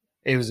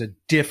 It was a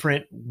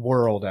different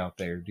world out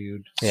there,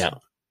 dude. Yeah.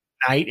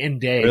 Night and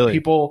day. Really?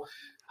 People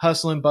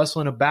hustling,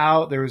 bustling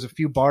about. There was a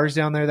few bars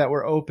down there that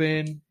were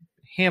open.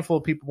 Handful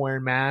of people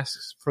wearing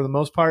masks. For the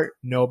most part,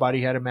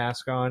 nobody had a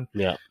mask on.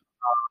 Yeah.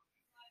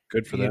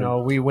 Good for them. You know,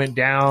 we went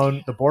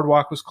down. The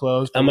boardwalk was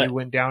closed, but I'm we a-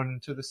 went down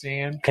into the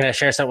sand. Can I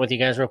share something with you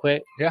guys real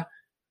quick? Yeah.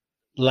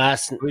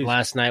 Last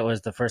Please. night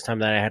was the first time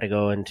that I had to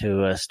go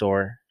into a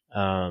store,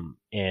 and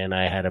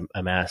I had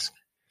a mask,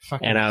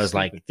 Fucking and I was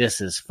stupid. like, "This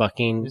is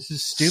fucking This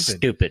is stupid.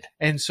 Stupid."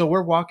 And so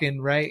we're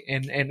walking, right?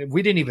 And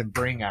we didn't even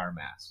bring our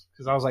masks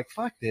because I was like,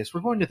 fuck this.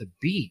 We're going to the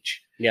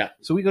beach. Yeah.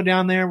 So we go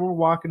down there. We're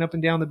walking up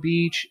and down the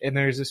beach, and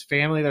there's this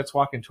family that's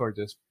walking towards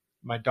us.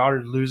 My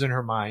daughter's losing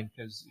her mind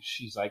because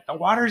she's like, the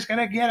water's going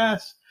to get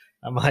us.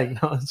 I'm like,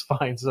 no, it's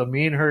fine. So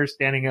me and her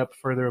standing up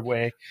further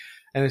away,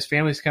 and this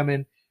family's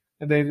coming,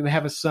 and they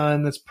have a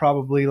son that's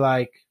probably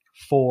like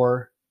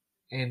 4.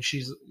 And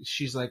she's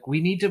like,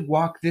 we need to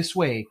walk this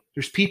way.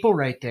 There's people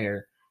right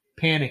there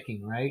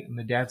panicking, right? And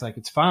the dad's like,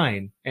 it's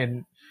fine.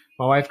 And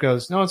my wife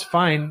goes, no, it's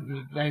fine.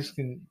 You guys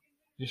can,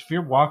 if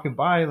you're walking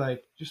by,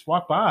 like, just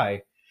walk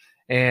by.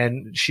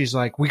 And she's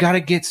like, we got to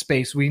get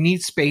space. We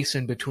need space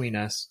in between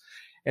us.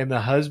 And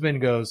the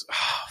husband goes,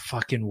 oh,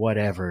 fucking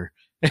whatever.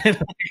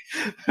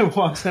 And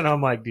walks in.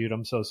 I'm like, dude,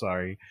 I'm so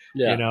sorry.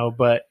 Yeah. You know,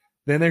 but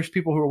then there's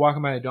people who are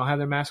walking by that don't have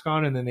their mask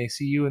on, and then they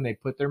see you and they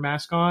put their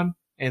mask on.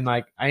 And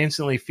like, I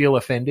instantly feel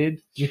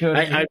offended. You know what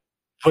I mean?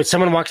 When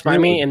someone walks by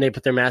me and they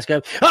put their mask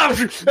up,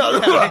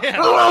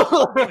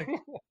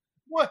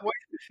 What? What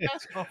is your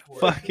mask on for?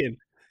 Fucking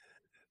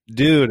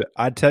dude,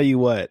 I tell you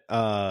what.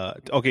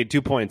 Okay,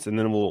 2 points, and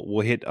then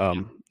we'll hit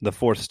the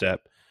fourth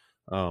step.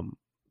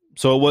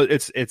 So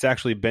it's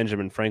actually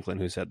Benjamin Franklin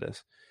who said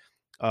this.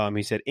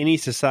 He said, any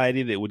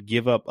society that would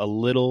give up a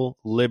little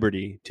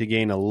liberty to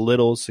gain a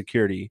little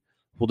security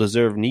will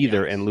deserve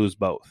neither and lose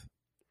both.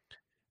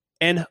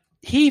 And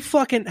he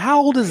fucking,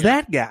 how old is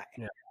that guy?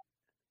 Yeah.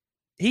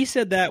 He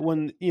said that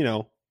when,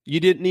 you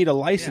didn't need a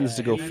license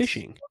to go he's-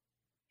 fishing.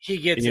 he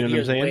gets You know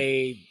it. what I'm He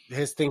is saying?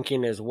 his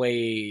thinking is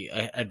way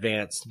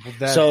advanced.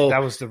 Well,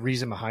 that was the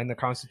reason behind the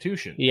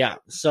Constitution. Yeah.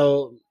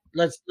 So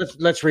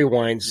let's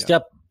rewind. Yeah.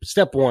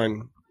 Step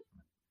 1.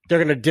 They're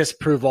going to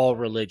disprove all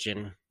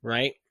religion,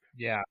 right?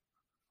 Yeah.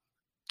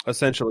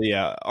 Essentially,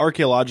 yeah.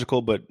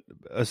 Archaeological, but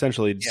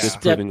essentially Yeah.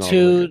 disproving Step all 2,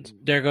 religions.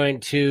 they're going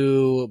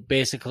to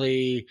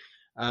basically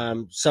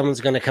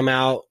someone's going to come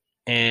out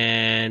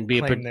and be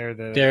Claim they're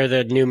the they're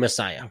the new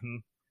Messiah, Mhm.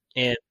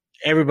 and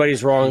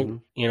everybody's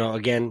wrong. Mhm.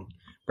 Again,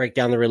 break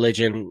down the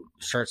religion,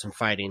 start some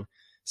fighting.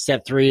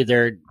 Step 3,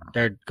 they're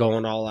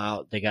going all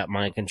out. They got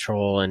mind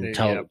control and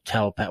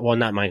telepath. Well,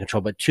 not mind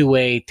control, but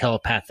 2-way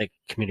telepathic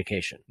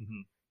communication.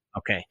 Mhm.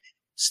 Okay.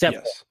 Step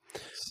Yes.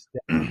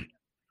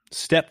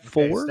 Step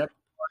 4 Okay, step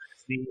 4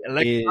 is the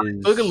electronic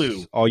is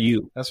boogaloo. all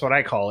you. That's what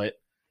I call it.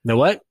 The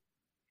what?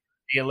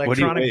 The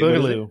electronic what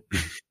is boogaloo.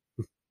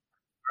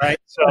 Right.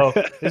 So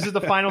this is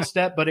the final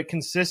step, but it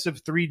consists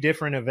of 3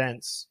 different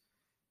events.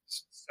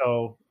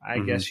 So I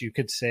Mhm. guess you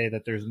could say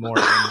that there's more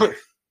than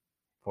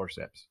 4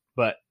 steps,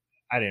 but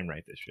I didn't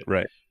write this shit.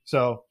 Right.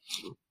 So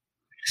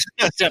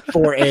Step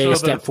 4A, So the-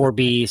 step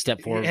 4B,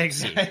 step 4C.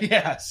 exactly.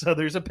 Yeah. So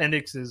there's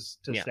appendixes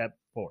to Yeah. step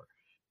 4.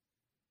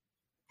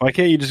 Why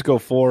can't you just go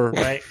 4,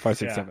 Right. 5,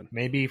 6, Yeah. 7?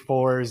 Maybe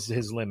 4 is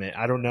his limit.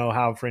 I don't know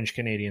how French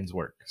Canadians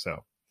work.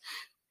 So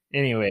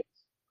anyway,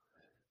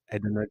 I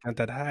did not count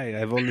that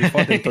high. I've only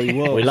fought in 3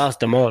 wars. We lost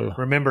them all.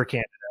 remember,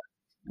 Canada,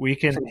 we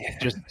can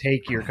just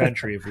take your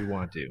country if we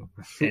want to,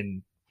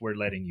 and we're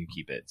letting you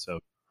keep it. So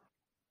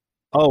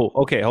Oh,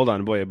 okay. Hold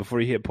on, boy. Before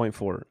you hit point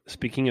 4,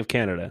 speaking of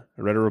Canada,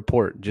 I read a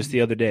report just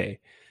the other day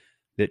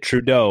that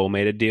Trudeau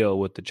made a deal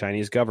with the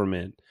Chinese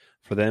government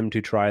for them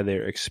to try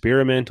their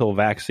experimental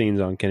vaccines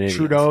on Canadians.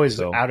 Trudeau is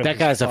so, out of That his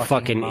guy's a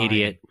fucking mind.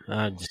 idiot.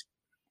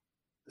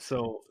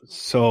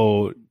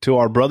 so to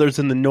our brothers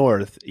in the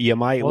north, you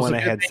might Well, it's want a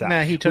to good head thing south.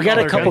 that he We took got all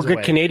a their couple guns good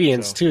away,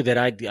 Canadians so. too that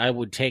I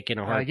would take in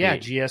a heartbeat. Yeah,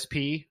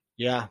 GSP.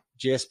 Yeah,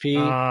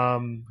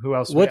 GSP. Who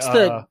else? What's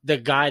the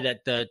guy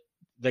that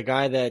the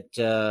guy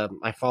that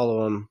I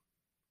follow him?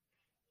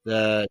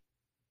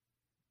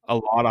 A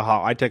lot of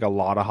I take a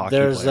lot of hockey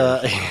There's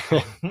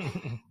players.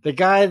 the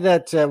guy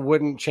that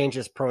wouldn't change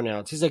his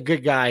pronouns. He's a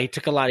good guy. He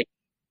took a lot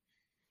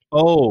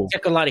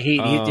of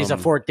heat. He's a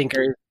forward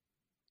thinker.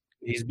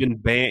 He's been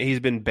banned. He's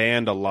been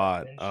banned a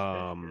lot.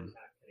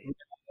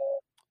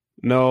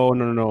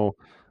 No.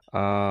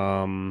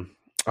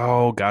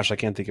 Oh gosh, I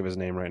can't think of his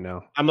name right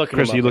now. I'm looking.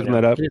 Chris, him up you looking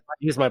right that now. up?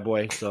 He's my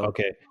boy. So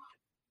Okay.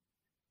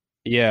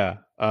 Yeah.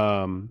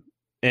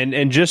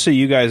 And just so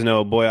you guys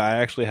know, boy, I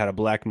actually had a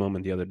black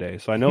moment the other day,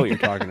 so I know what you're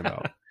talking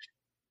about.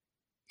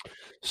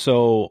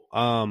 So,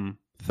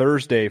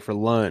 Thursday for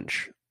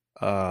lunch,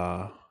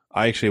 I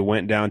actually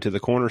went down to the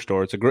corner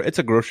store. It's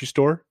a grocery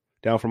store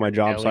down from my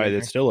job Deli site in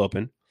that's still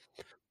open.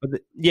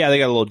 But yeah, they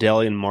got a little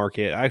deli and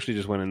market. I actually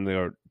just went in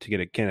there to get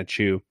a can of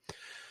chew.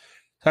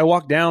 So I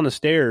walked down the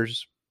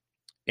stairs,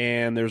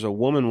 and there's a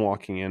woman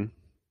walking in,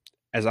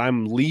 as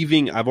I'm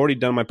leaving, I've already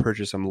done my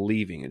purchase. I'm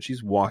leaving, and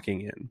she's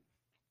walking in,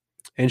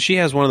 and she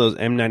has one of those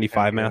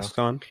N95 masks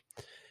on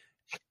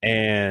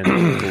and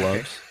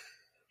gloves.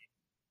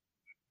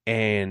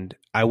 And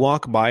I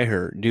walk by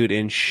her, dude,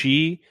 and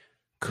she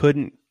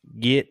couldn't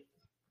get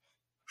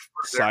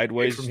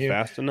sideways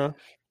fast enough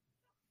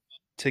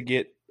to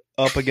get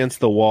up against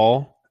the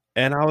wall.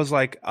 And I was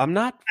like, I'm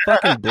not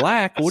fucking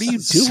black. What are you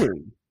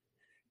doing?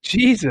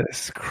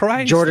 Jesus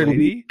Christ, Jordan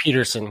lady.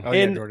 Peterson. Oh,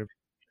 yeah, And-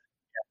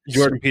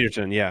 Jordan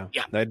Peterson, yeah.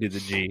 Yeah. That did the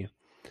G.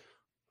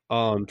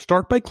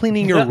 Start by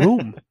cleaning your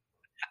room.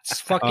 It's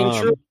fucking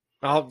true.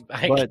 I'll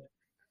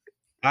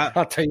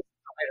tell you.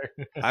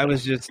 I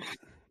was just,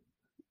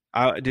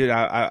 I It's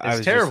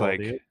was terrible, just like,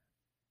 dude.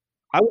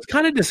 I was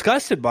kind of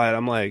disgusted by it.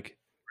 I'm like,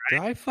 do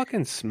I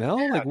fucking smell?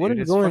 Like, what Dude,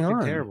 is it's going fucking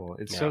on? Terrible.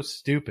 It's Yeah. so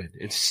stupid.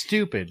 It's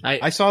stupid. I-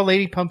 I saw a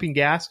lady pumping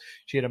gas.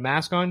 She had a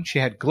mask on. She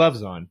had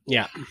gloves on.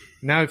 Yeah.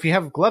 Now, if you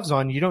have gloves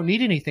on, you don't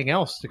need anything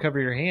else to cover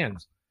your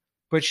hands.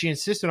 But she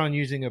insisted on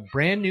using a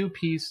brand new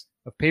piece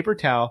of paper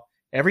towel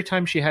every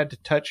time she had to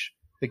touch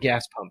the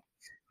gas pump.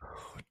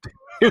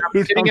 Dude,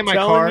 I'm sitting I'm in my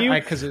telling car you.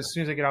 because as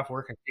soon as I get off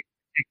work, I take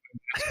my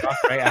mask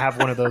off. Right, I have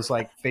one of those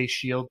like face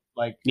shield,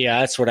 like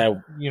Yeah, that's what I.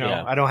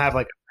 I don't have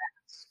like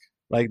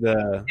like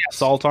the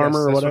salt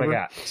armor or that's whatever. what I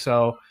got.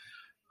 So,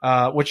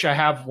 which I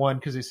have one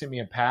because they sent me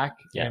a pack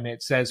Yeah. and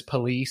it says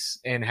police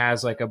and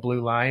has like a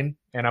blue line,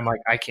 and I'm like,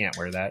 I can't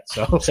wear that,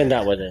 so Send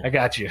out with it. I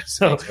got you.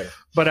 So, Thanks, buddy.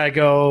 but I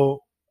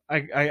go,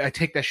 I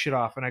take that shit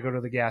off and I go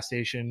to the gas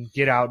station,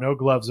 get out, no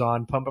gloves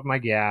on, pump up my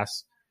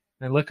gas,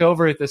 and I look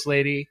over at this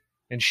lady,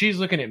 and she's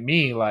looking at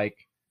me like,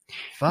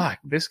 "Fuck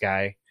this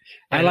guy."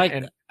 I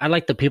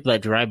like the people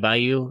that drive by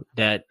you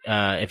that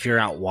if you're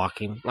out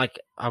walking, like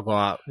I'll go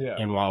out Yeah.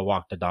 and I'll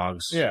walk the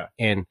dogs. Yeah.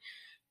 And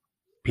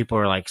people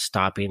are like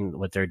stopping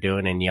what they're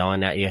doing and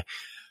yelling at you.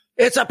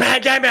 It's a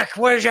pandemic.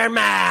 Where's your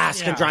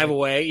mask? Yeah. And drive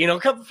away.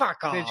 Come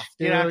fuck off. Bitch,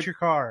 dude. get out your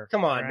car.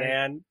 Come on, right?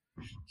 man.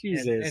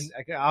 Jesus.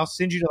 And I'll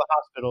send you to the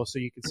hospital so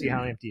you can see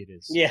how empty it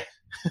is. yeah.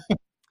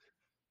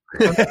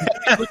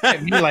 Look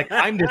at me like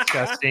I'm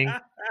disgusting,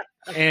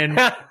 and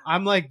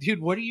I'm like, dude,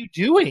 what are you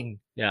doing?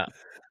 Yeah.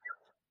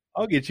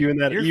 I'll get you in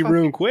that You're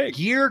e-room quick.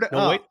 Geared No,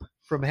 up wait.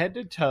 from head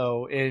to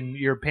toe in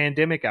your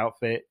pandemic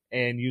outfit,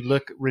 and you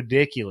look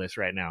ridiculous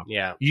right now.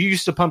 Yeah. You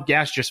used to pump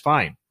gas just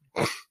fine,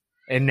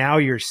 and now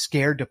you're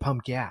scared to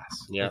pump gas.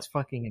 Yeah. It's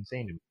fucking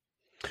insane to me.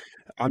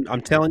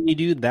 I'm telling you,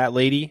 dude, that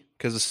lady,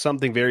 because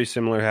something very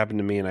similar happened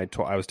to me, and I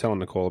was telling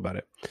Nicole about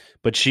it.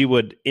 But she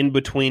would, in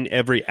between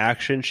every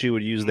action, she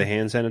would use the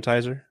hand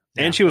sanitizer,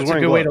 and she was That's a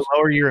wearing good way gloves. to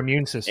lower your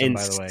immune system, In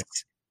by the way.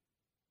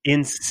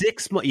 In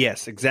 6 months,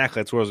 yes, exactly.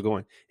 That's where I was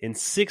going. In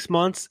 6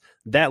 months,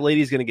 that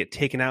lady's going to get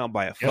taken out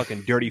by a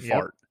fucking dirty Yep.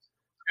 fart.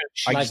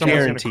 I Someone's gonna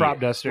guarantee crop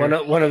you. dust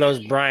her. One of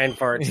those Brian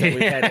farts that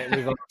we've had.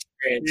 We've all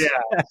experienced.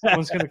 Yeah,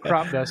 someone's gonna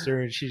crop dust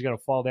her, and she's gonna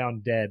fall down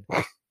dead.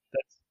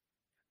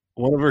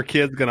 One of her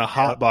kids going to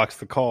hotbox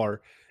the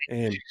car,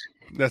 and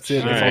that's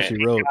it. All That's right. all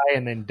she wrote.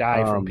 And then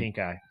die from pink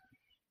eye.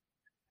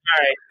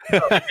 All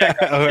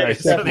right,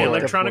 So step the forward.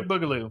 electronic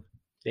boogaloo.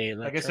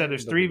 Like I said,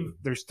 there's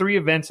three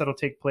events that'll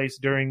take place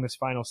during this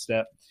final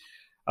step.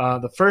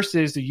 The first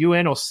is the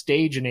UN will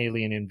stage an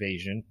alien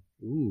invasion,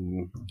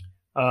 Ooh.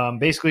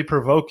 basically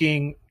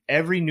provoking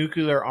every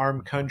nuclear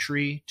armed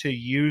country to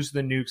use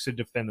the nukes to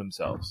defend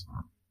themselves.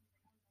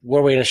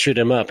 Where are we going to shoot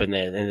him up in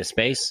the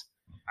space?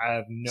 I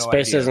have no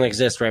Space idea. doesn't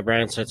exist, right,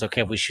 Brian? So it's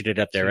okay if we shoot it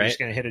up So there, you're right? just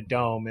going to hit a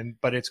dome,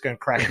 but it's going to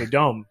crack the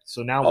dome.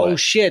 So now Oh what?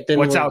 shit! Then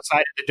What's we'll- outside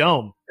of the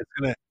dome? It's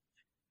gonna.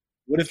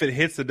 What if it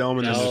hits the dome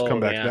and then just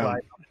come back yeah. down,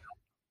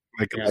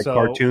 like So,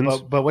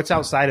 cartoons? But what's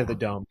outside of the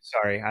dome?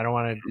 Sorry, I don't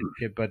want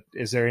to. But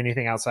is there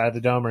anything outside of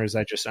the dome, or is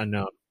that just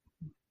unknown?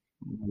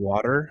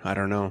 Water? I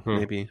don't know. Hmm.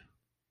 Maybe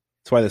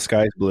that's why the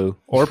sky's blue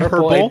or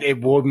Purple. purple.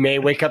 It may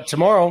wake up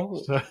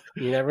tomorrow.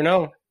 You never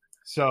know.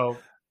 So,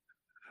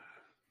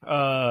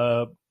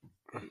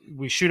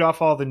 we shoot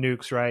off all the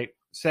nukes, right?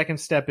 Second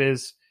step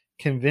is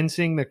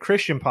convincing the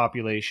Christian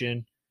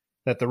population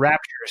that the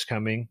rapture is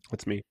coming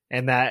That's me.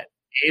 and that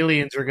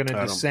aliens are going I to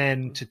don't-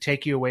 descend to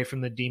take you away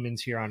from the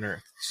demons here on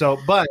Earth. So,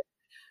 but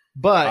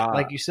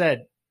like you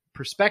said,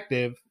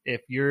 perspective.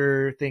 If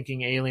you're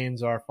thinking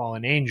aliens are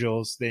fallen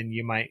angels, then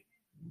you might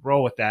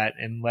roll with that,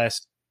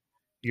 unless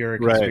you're a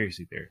Right.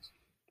 conspiracy theorist.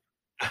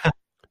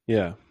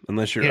 Yeah,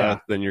 unless you're Yeah.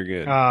 us, then you're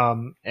good.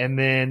 And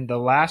then the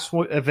last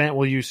event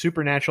will use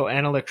supernatural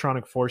and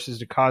electronic forces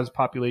to cause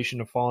population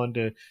to fall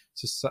into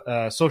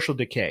social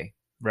decay,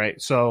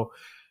 right? So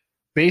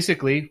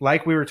basically,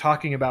 like we were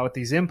talking about with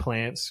these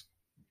implants,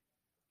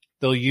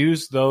 they'll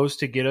use those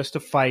to get us to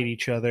fight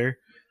each other,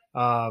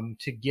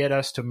 to get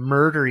us to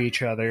murder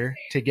each other,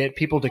 to get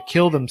people to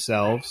kill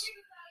themselves,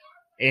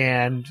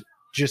 and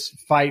just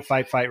fight,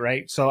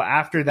 right? So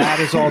after that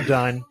is all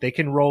done, they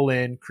can roll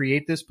in,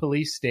 create this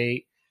police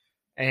state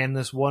and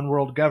this one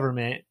world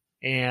government.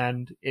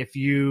 And if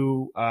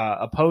you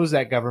oppose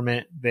that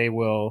government, they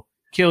will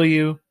kill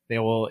you, they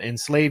will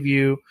enslave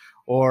you,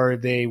 or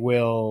they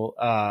will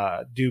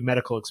do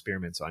medical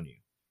experiments on you.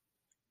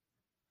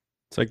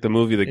 It's like the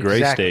movie The Gray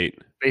Exactly. State.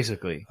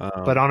 Basically, Um,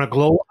 but on a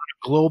global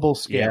global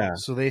scale. Yeah.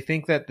 So they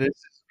think that this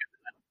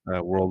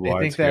worldwide they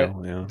think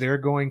scale. that Yeah. they're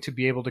going to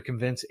be able to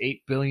convince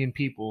 8 billion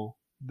people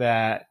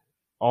that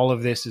all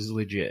of this is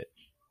legit.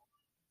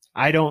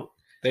 I don't.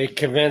 They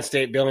convinced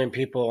 8 billion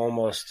people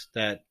almost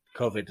that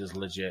COVID is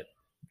legit.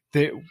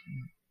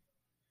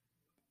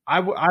 I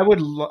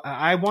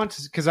want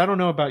to, because I don't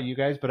know about you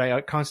guys, but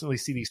I constantly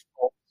see these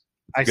polls.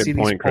 I see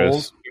these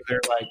polls where they're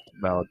like,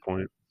 valid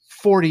point.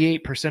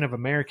 48% of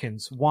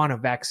Americans want a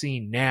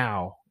vaccine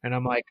now, and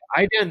I'm like,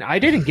 I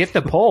didn't get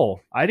the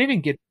poll. I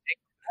didn't get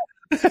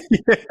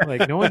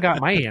like no one got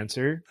my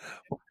answer.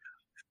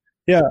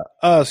 Yeah.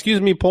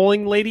 Excuse me,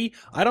 polling lady.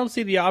 I don't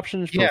see the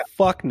options for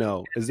fuck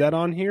no. Is that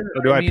on here,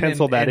 or do I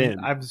pencil that in?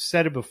 I've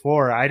said it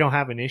before. I don't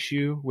have an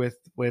issue with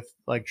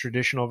like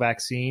traditional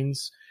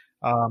vaccines.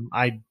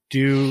 I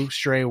do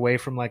stray away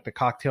from like the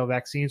cocktail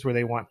vaccines where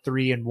they want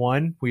 3 in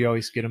 1. We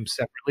always get them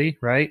separately,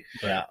 right?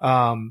 Yeah.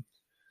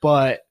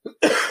 But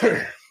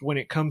when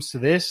it comes to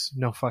this,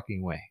 no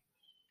fucking way.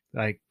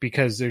 Like,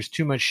 because there's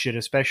too much shit,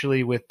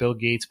 especially with Bill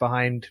Gates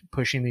behind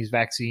pushing these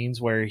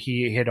vaccines, where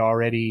he had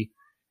already.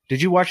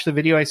 Did you watch the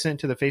video I sent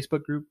to the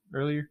Facebook group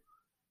earlier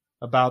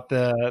about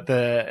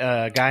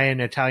the guy in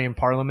Italian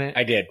Parliament?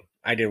 I did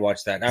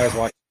watch that. I was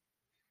watching.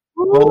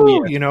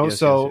 Oh, yes,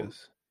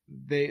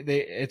 They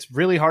it's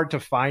really hard to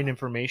find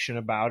information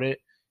about it.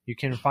 You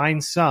can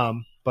find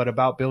some, but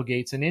about Bill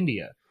Gates in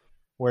India,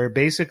 where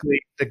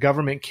basically the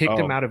government kicked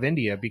him out of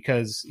India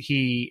because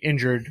he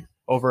injured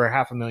over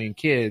 500,000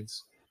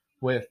 kids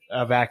with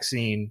a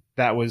vaccine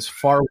that was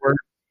far worse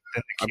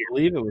than the cure. I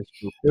believe it was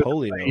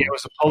polio. Yeah, it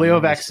was a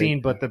polio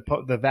vaccine, but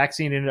the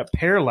vaccine ended up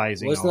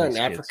paralyzing. Wasn't all that in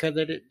these Africa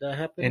kids. that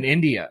happened? In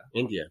India.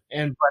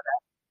 And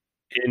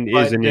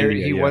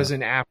he was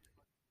in Africa.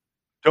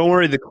 Don't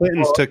worry, the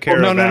Clintons took care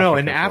of Africa. No.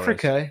 In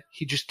Africa,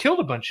 he just killed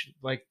a bunch.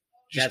 Like,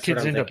 just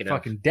kids end up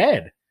fucking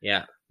dead.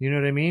 Yeah. You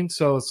know what I mean?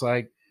 So it's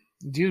like,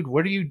 dude,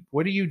 what are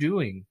you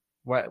doing?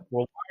 Why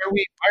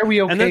are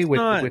we okay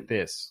with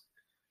this?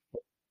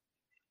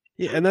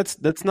 Yeah, and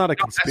that's not a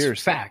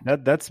conspiracy. That's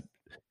fact. That's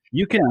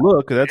you can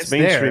look. That's It's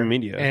mainstream there.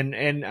 media.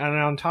 And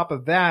on top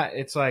of that,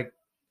 it's like,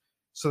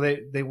 so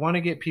they want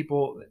to get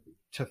people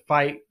to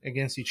fight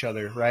against each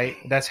other, right?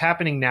 That's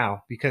happening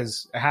now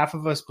because half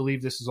of us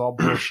believe this is all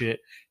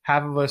bullshit.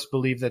 Half of us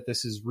believe that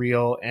this is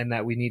real and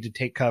that we need to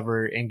take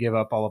cover and give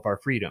up all of our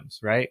freedoms,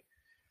 right?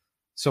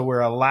 So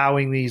we're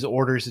allowing these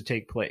orders to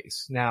take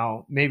place.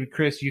 Now, maybe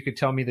Chris, you could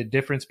tell me the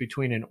difference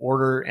between an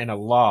order and a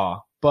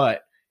law,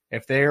 but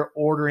if they're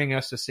ordering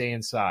us to stay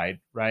inside,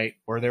 right?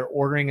 Or they're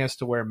ordering us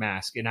to wear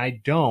masks and I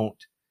don't.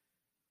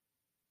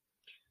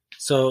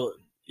 So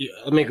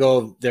let me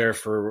go there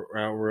for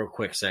a real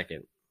quick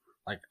second.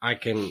 Like, I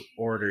can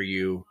order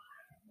you,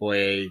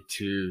 boy,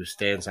 to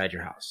stay inside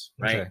your house,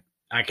 right? Okay.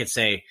 I could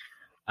say,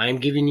 I'm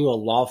giving you a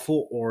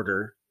lawful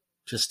order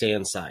to stay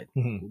inside.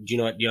 Mm-hmm.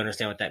 Do you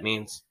understand what that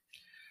means?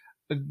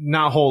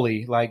 Not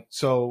wholly. Like,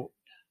 so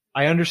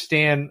I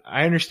understand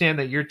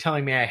that you're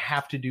telling me I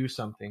have to do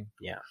something.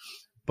 Yeah.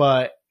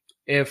 But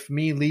if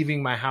me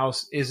leaving my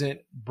house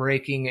isn't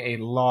breaking a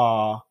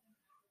law,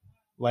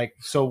 like,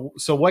 so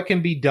what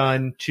can be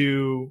done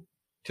to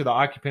the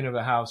occupant of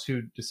the house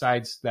who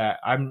decides that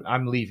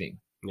I'm leaving?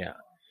 Yeah.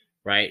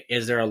 Right.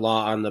 Is there a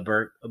law on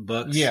the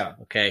books? Yeah.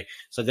 Okay.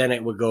 So then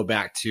it would go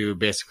back to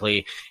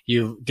basically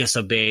you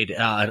disobeyed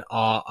an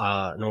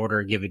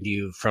order given to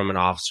you from an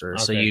officer.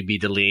 Okay. So you'd be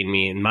delaying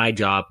me in my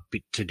job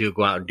to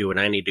go out and do what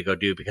I need to go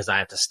do because I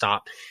have to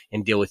stop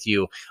and deal with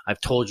you.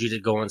 I've told you to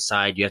go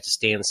inside. You have to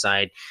stay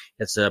inside.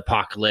 It's an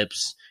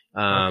apocalypse.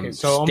 Okay,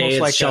 so stay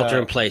almost like shelter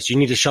in place. You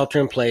need to shelter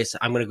in place.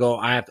 I'm going to go.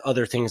 I have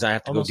other things I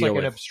have to go deal with. Almost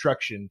like an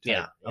obstruction.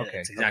 Yeah. Okay.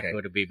 That's exactly what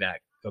it'd be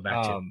back. Go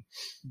back to.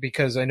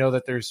 Because I know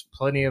that there's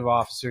plenty of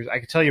officers. I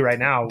can tell you right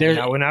now,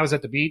 when I was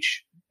at the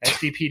beach,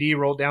 SDPD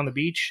rolled down the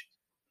beach,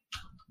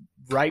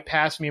 right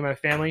past me and my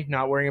family,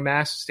 not wearing a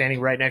mask, standing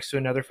right next to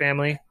another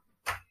family.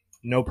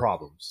 No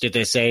problems. Did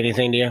they say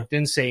anything to you?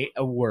 Didn't say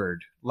a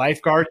word.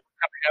 Lifeguard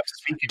coming up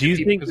speaking to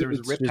people because there was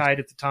a riptide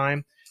at the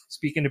time.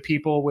 Speaking to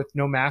people with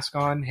no mask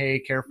on. Hey,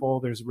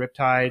 careful. There's a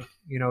riptide.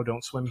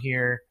 Don't swim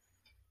here.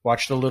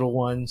 Watch the little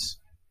ones.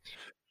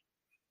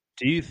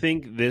 Do you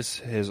think this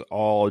has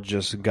all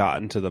just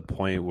gotten to the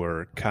point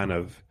where kind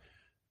of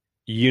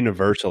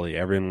universally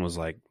everyone was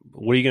like,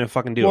 what are you going to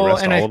fucking do?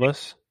 Arrest all of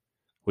us?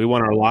 We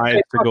want our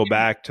lives to go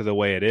back to the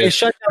way it is.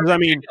 Because, I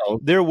mean,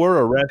 there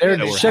were arrests.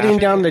 They're shutting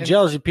down the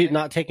jails,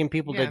 not taking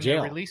people to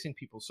jail. They're releasing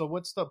people. So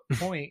what's the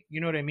point?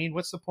 You know what I mean?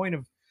 What's the point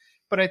of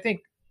 – but I think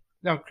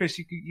 – now, Chris,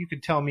 you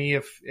could tell me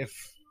if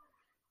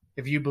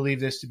you believe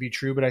this to be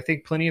true, but I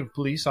think plenty of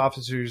police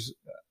officers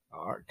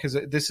are – because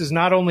this is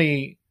not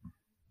only –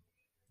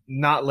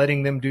 not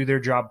letting them do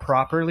their job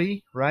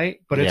properly, right?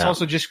 But it's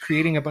also just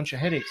creating a bunch of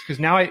headaches. Because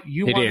now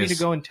you want me to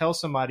go and tell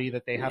somebody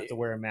that they have to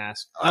wear a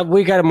mask.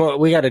 We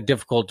got a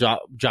difficult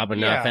job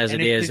enough as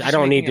it is. I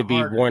don't need to be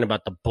worrying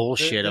about the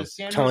bullshit of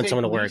telling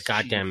someone to wear a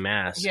goddamn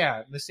mask.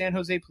 Yeah, the San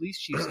Jose police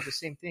chief said the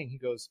same thing. He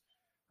goes,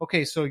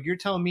 okay, so you're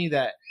telling me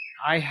that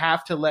I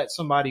have to let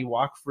somebody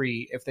walk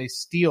free if they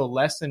steal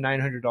less than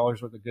 $900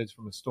 worth of goods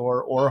from a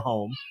store or a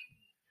home,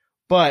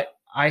 but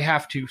I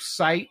have to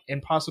cite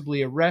and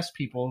possibly arrest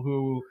people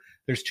who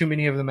there's too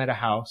many of them at a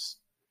house.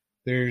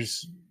 They're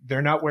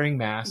not wearing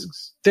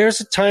masks.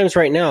 There's times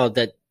right now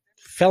that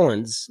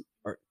felons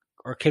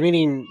are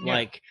committing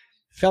like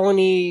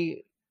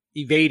felony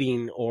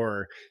evading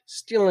or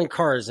stealing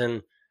cars,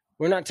 and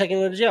we're not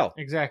taking them to jail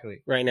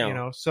Exactly. right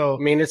now. So I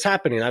mean, it's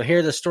happening. I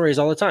hear the stories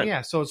all the time.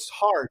 yeah, so it's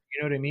hard.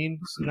 You know what I mean?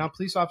 So now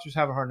police officers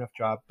have a hard enough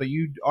job, but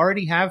you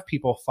already have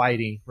people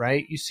fighting,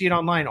 right? You see it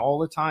online all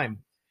the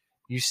time.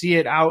 You see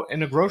it out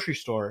in a grocery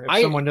store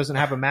if someone doesn't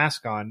have a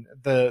mask on.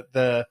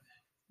 The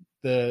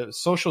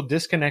social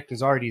disconnect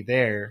is already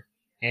there,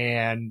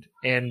 and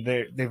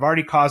they've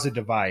already caused a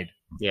divide.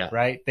 Yeah.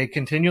 Right. They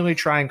continually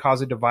try and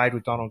cause a divide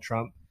with Donald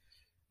Trump,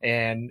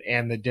 and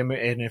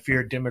if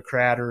you're a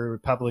Democrat or a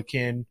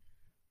Republican,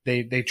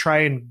 they try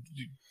and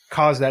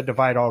cause that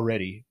divide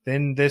already.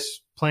 Then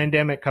this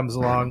pandemic comes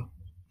along,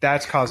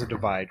 that's caused a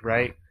divide.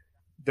 Right.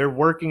 They're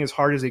working as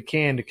hard as they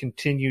can to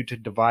continue to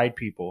divide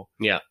people.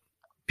 Yeah.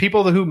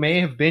 People who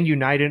may have been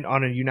united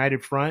on a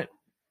united front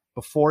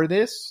before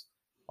this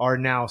are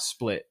now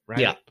split, right?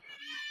 Yeah.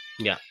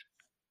 Yeah.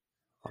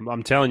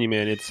 I'm telling you,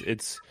 man,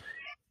 it's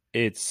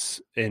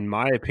in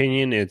my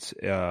opinion, it's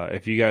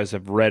if you guys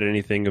have read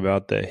anything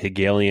about the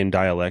Hegelian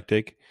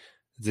dialectic,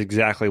 it's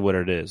exactly what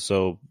it is.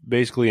 So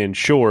basically, in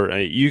short,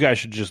 you guys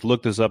should just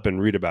look this up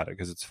and read about it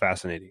because it's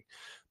fascinating.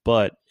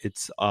 But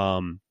it's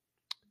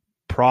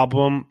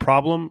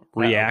problem,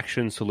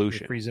 reaction,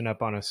 solution. You're freezing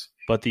up on us.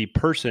 But the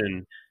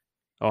person,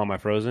 oh, am I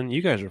frozen?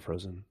 You guys are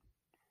frozen.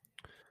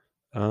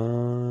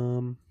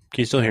 Can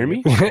you still hear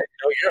me? No,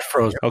 you're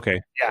frozen. Okay.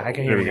 Yeah, I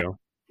can There hear we you.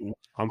 go.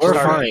 I'm We're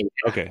sorry. fine.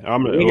 Okay.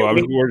 We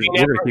we're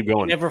gonna keep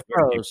going. Never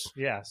froze.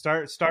 Yeah,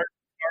 start.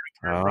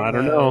 I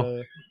don't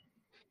know.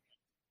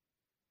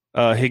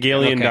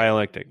 Hegelian Okay.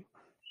 dialectic.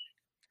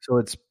 So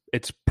it's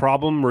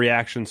problem,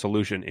 reaction,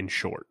 solution in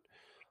short.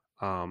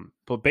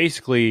 But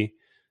basically,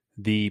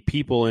 the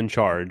people in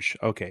charge.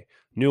 Okay,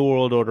 New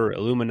World Order,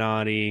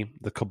 Illuminati,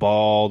 the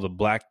Cabal, the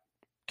Black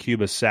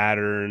Cube of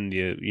Saturn,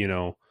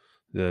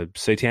 the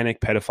satanic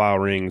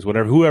pedophile rings,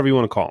 whoever you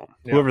want to call them,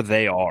 whoever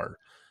they are.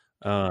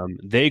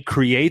 They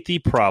create the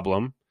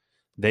problem,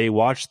 they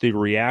watch the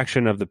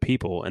reaction of the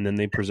people, and then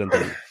they present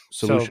the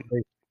solution. So,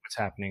 what's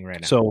happening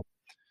right now? So,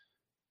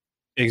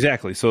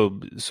 exactly.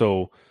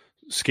 So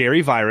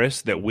scary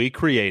virus that we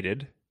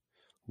created,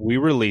 we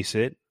release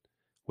it,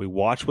 we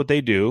watch what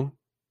they do,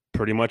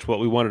 pretty much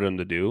what we wanted them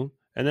to do,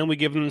 and then we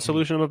give them the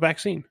solution of a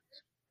vaccine.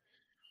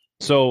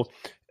 So,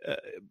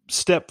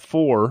 step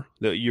 4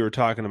 that you were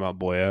talking about,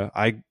 Boya,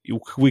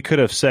 we could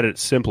have said it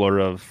simpler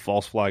of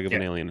false flag of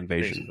an alien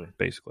invasion,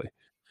 basically.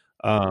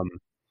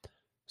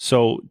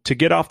 So to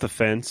get off the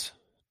fence,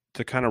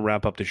 to kind of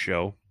wrap up the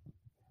show,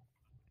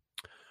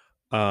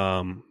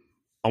 I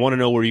want to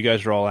know where you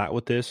guys are all at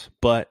with this,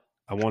 but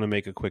I want to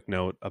make a quick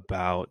note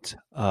about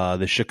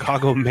the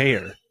Chicago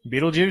mayor.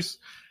 Beetlejuice?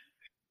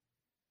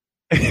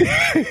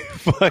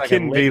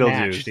 Fucking Beetlejuice.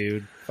 Match,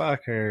 dude.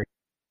 Fuck her.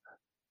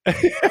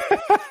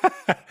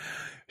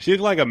 She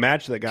looked like a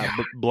match that got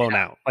blown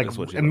out. Like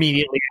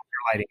immediately after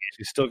lighting it.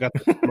 She's still got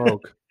the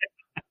smoke.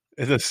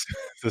 the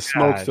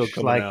smoke's still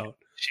coming out.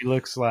 She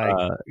looks like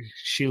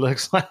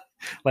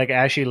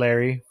Ashy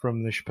Larry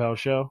from the Chappelle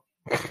Show.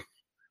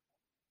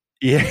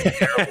 Yeah.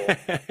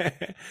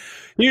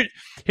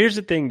 Here's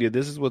the thing, dude.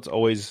 This is what's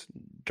always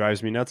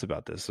drives me nuts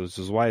about this. This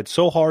is why it's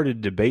so hard to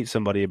debate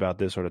somebody about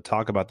this or to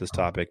talk about this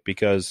topic,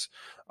 because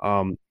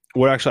I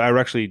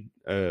actually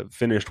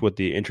finished with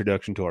the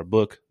introduction to our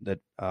book that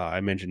I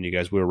mentioned you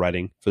guys we were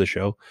writing for the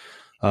show.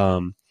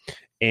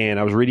 And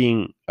I was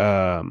reading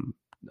a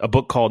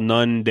book called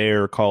None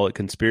Dare Call It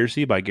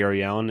Conspiracy by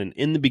Gary Allen. And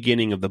in the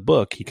beginning of the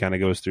book, he kind of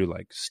goes through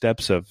like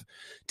steps of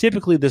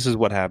typically this is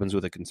what happens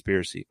with a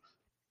conspiracy.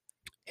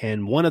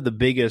 And one of the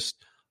biggest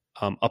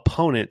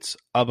opponents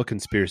of a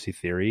conspiracy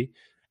theory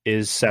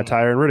is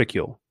satire and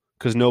ridicule,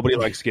 because nobody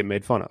likes to get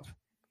made fun of,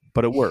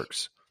 but it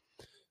works.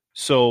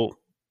 So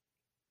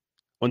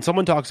when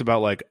someone talks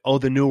about like, oh,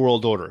 the New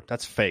World Order,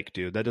 that's fake,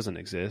 dude. That doesn't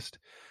exist.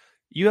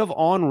 You have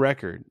on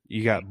record,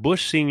 you got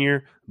Bush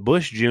Sr.,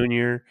 Bush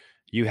Jr.,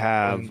 you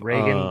have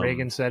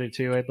Reagan said it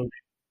too, I believe.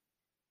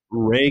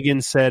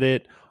 Reagan said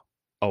it.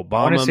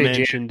 Obama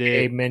mentioned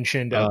it.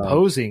 Mentioned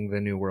opposing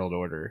the New World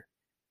Order.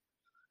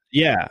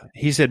 Yeah,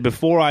 he said,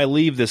 before I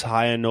leave this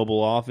high and noble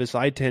office,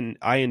 I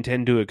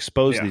intend to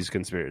expose these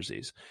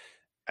conspiracies.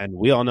 And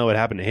we all know what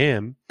happened to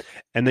him.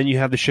 And then you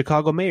have the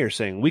Chicago mayor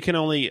saying, we can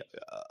only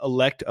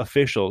elect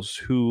officials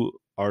who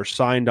are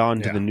signed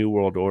on to the New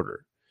World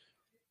Order.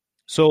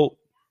 So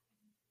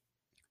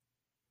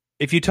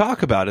if you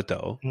talk about it,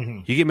 though,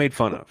 you get made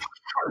fun of.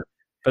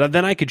 But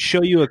then I could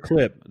show you a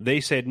clip.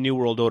 They said New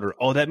World Order.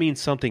 Oh, that means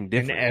something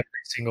different. In every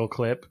single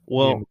clip.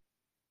 Well,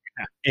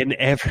 in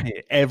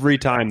every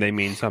time they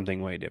mean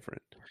something way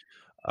different.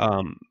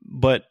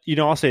 But,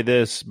 I'll say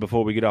this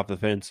before we get off the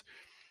fence,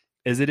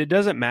 is that it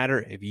doesn't matter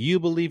if you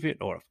believe it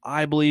or if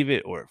I believe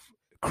it or if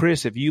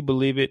Chris, if you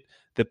believe it,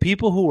 the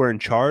people who are in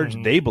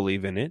charge, they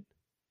believe in it,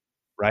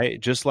 right?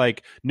 Just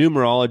like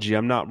numerology,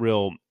 I'm not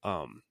real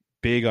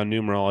big on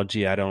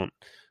numerology. I don't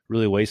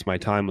really waste my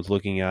time with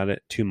looking at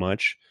it too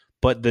much.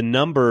 But the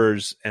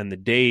numbers and the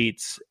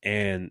dates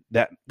and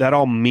that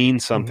all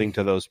means something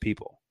to those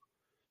people.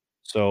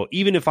 So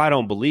even if I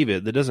don't believe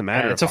it, that doesn't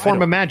matter. It's a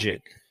form of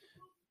magic.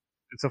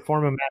 It's a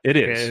form of magic.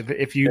 It is.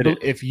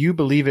 If you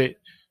believe it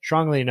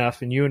strongly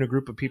enough, and you and a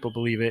group of people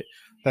believe it,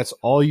 that's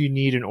all you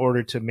need in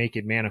order to make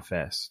it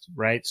manifest,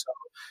 right? So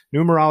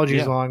numerology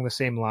is along the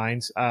same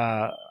lines.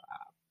 I'm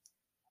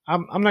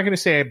not going to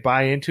say I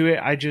buy into it.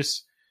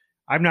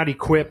 I'm not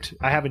equipped.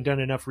 I haven't done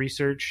enough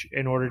research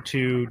in order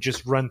to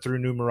just run through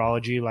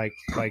numerology like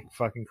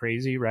fucking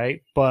crazy,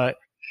 right? But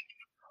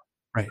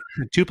right,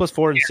 2 +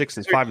 4 and 6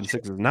 is 5 and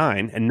 6 is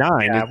 9 and 9.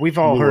 Yeah, we've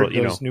all heard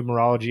those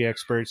numerology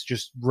experts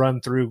just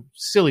run through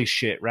silly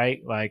shit, right?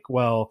 Like,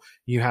 well,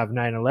 you have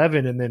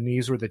 9/11, and then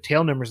these were the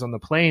tail numbers on the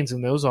planes,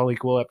 and those all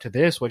equal up to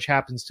this, which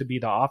happens to be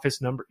the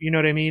office number. You know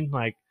what I mean?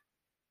 Like,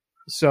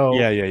 so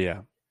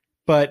yeah.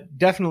 But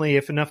definitely,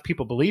 if enough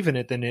people believe in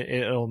it, then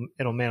it'll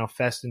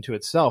manifest into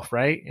itself,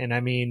 right? And I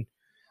mean,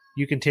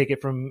 you can take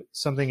it from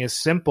something as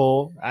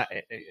simple,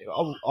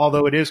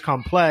 although it is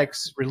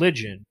complex,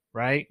 religion,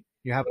 right?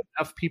 You have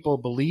enough people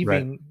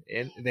believing,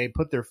 and they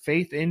put their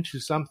faith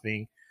into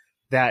something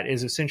that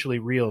is essentially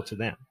real to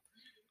them.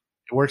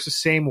 It works the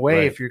same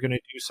way if you're going to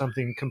do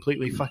something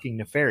completely fucking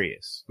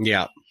nefarious.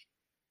 Yeah.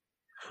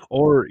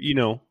 Or,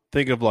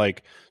 think of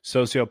like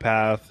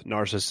sociopath,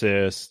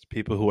 narcissists,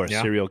 people who are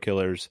serial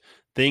killers.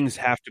 Things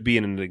have to be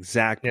in an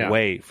exact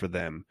way for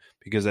them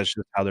because that's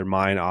just how their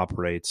mind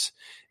operates,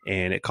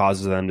 and it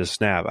causes them to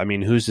snap. I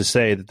mean, who's to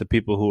say that the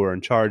people who are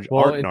in charge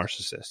aren't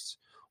narcissists?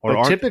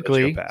 Or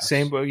typically,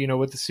 same,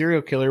 with the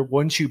serial killer,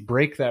 once you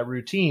break that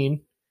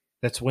routine,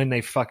 that's when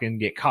they fucking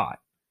get caught.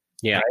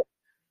 Yeah. Right?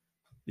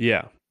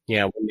 Yeah.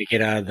 Yeah, when they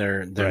get out of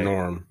their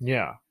norm.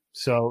 Yeah.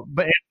 So,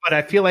 but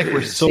I feel like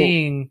we're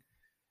seeing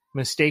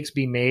mistakes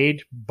be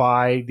made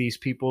by these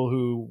people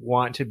who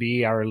want to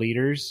be our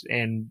leaders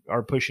and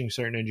are pushing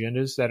certain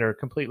agendas that are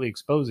completely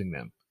exposing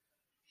them.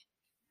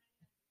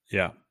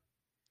 Yeah.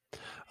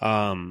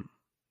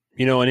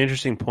 An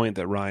interesting point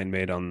that Ryan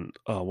made on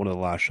one of the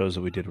last shows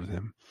that we did with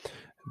him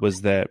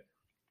was that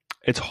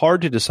it's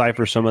hard to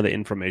decipher some of the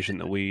information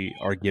that we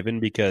are given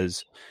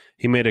because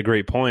he made a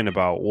great point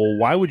about, well,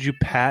 why would you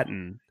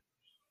patent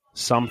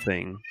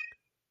something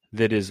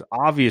that is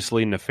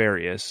obviously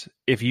nefarious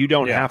if you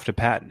don't have to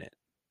patent it?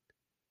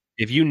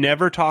 If you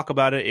never talk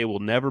about it, it will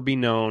never be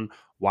known.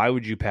 Why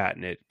would you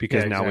patent it?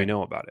 Because now we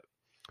know about it.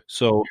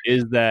 So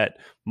is that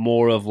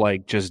more of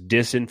like just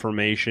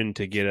disinformation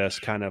to get us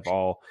kind of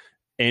all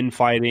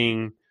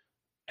infighting,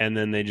 and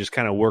then they just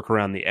kind of work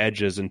around the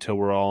edges until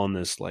we're all in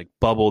this like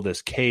bubble,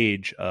 this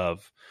cage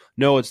of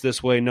no, it's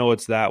this way, no,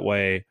 it's that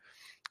way.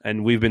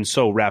 And we've been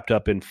so wrapped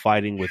up in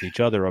fighting with each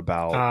other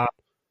about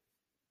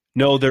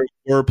no, there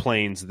were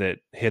planes that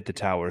hit the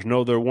towers.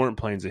 No, there weren't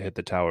planes that hit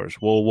the towers.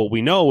 Well, what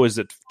we know is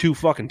that 2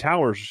 fucking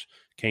towers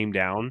came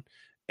down,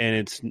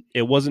 and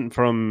it wasn't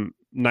from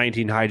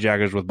 19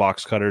 hijackers with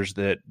box cutters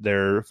that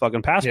their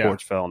fucking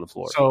passports fell on the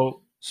floor.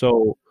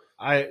 So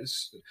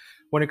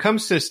when it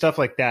comes to stuff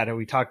like that, and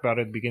we talked about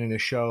at the beginning of the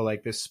show,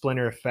 like this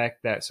splinter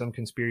effect that some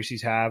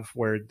conspiracies have,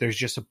 where there's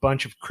just a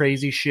bunch of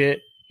crazy shit,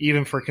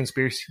 even for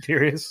conspiracy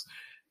theorists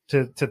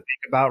to think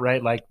about,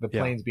 right? Like the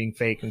planes being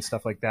fake and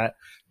stuff like that.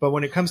 But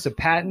when it comes to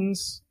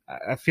patents,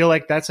 I feel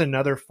like that's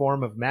another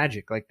form of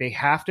magic. Like they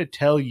have to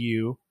tell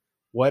you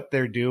what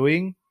they're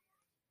doing.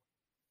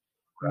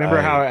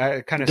 Remember how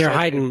I kind of they're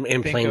hiding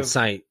in plain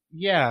sight.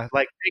 Yeah,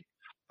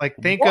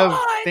 think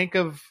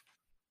of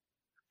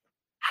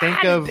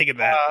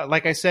that.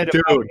 Like I said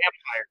about vampires.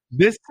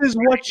 This is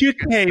what you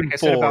came I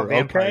said for. About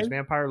vampires,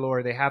 vampire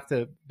lore. They have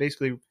to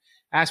basically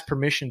ask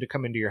permission to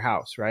come into your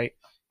house, right?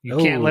 You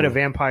can't let a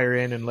vampire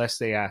in unless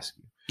they ask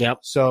you. Yep.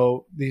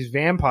 So these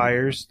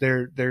vampires,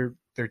 they're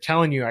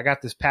telling you, I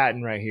got this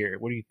patent right here.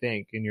 What do you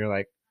think? And you're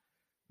like,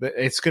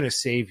 it's going to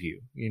save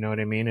you. You know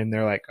what I mean? And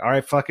they're like, all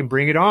right, fucking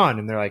bring it on.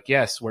 And they're like,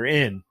 yes, we're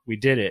in. We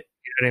did it.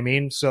 You know what I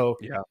mean? So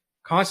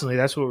constantly,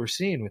 that's what we're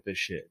seeing with this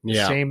shit.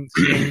 Yeah. Same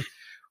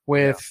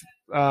with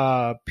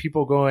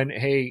people going,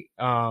 hey,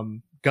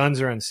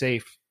 guns are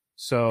unsafe.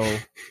 So,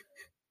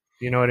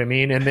 you know what I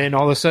mean? And then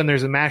all of a sudden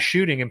there's a mass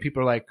shooting and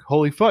people are like,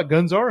 holy fuck,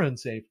 guns are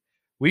unsafe.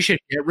 We should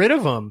get rid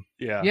of them.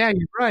 Yeah,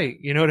 you're right.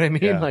 You know what I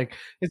mean? Yeah. Like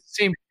it's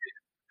the same.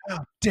 Oh,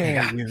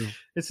 damn you.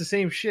 It's the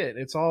same shit.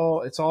 It's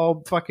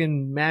all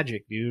fucking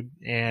magic, dude.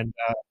 And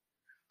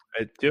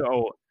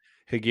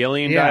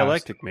Hegelian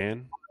dialectic,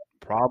 man.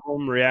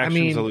 Problem,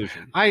 reaction,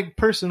 solution. I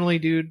personally,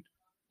 dude,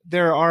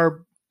 there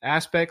are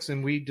aspects,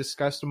 and we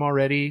discussed them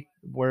already,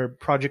 where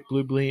Project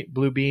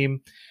Blue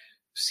Beam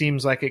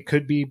seems like it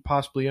could be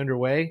possibly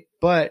underway,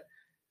 but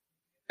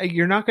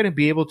you're not going to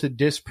be able to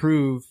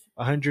disprove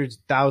hundreds,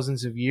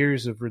 thousands of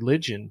years of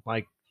religion.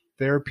 Like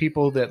there are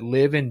people that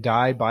live and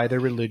die by their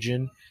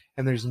religion,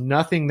 and there's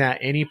nothing that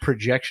any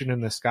projection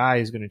in the sky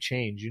is going to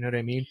change. You know what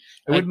I mean?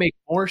 It would make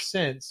more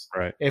sense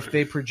if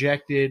they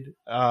projected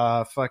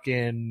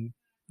fucking,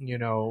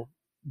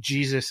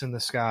 Jesus in the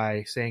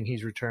sky saying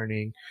he's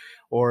returning,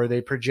 or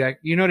they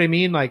project, you know what I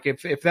mean? Like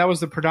if that was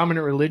the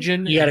predominant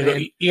religion, you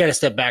gotta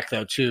step back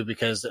though too,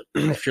 because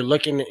if you're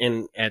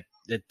looking at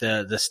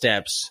the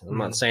steps, I'm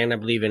not saying I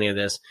believe any of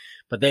this,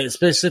 but it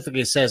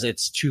specifically says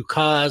it's to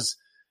cause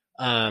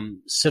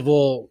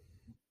civil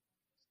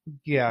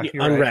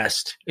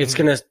unrest. Right. It's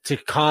going to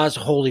cause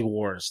holy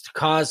wars, to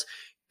cause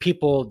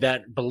people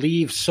that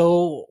believe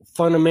so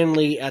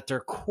fundamentally at their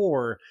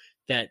core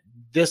that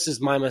this is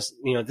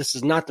this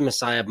is not the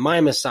Messiah.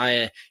 My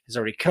Messiah has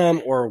already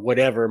come, or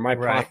whatever. My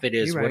prophet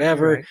is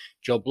whatever. Right.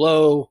 Joe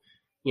Blow,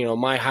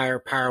 my higher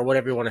power,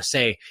 whatever you want to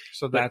say.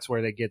 So that's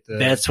where they get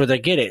that's where they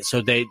get it.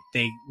 So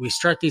we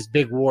start these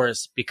big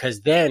wars,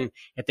 because then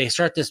if they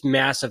start this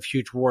massive,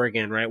 huge war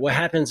again, right? What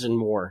happens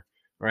in war,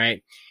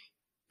 right?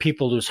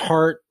 People lose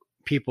heart.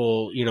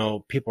 People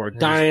are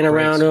dying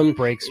around them.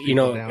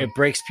 It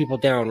breaks people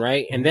down,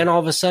 right? And then all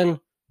of a sudden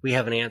we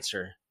have an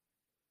answer.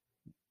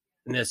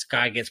 And this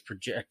guy gets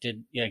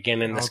projected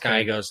again, and this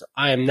guy goes,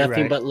 I am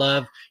nothing but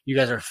love. You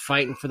guys are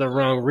fighting for the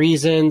wrong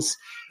reasons.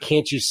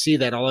 Can't you see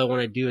that all I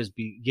want to do is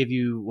give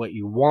you what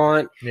you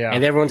want? Yeah.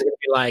 And everyone's going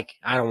to be like,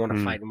 I don't want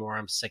to fight anymore.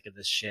 I'm sick of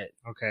this shit.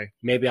 Okay.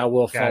 Maybe I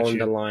will fall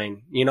into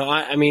line.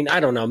 I mean, I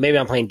don't know. Maybe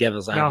I'm playing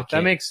devil's advocate.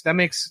 No,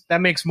 that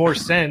makes more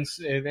sense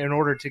in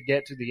order to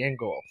get to the end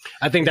goal.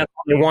 I think that's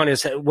what they want,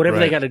 is whatever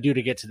they got to do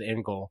to get to the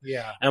end goal.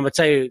 Yeah. And I'm going to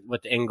tell you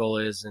what the end goal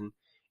is. And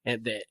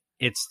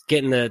it's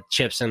getting the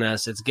chips in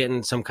us. It's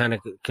getting some kind of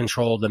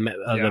control of the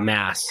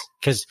mass,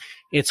 because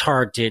it's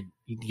hard to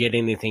get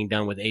anything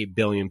done with 8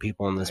 billion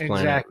people on this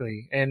planet.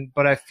 Exactly.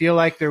 But I feel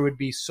like there would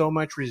be so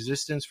much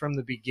resistance from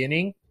the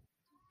beginning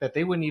that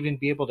they wouldn't even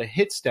be able to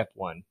hit step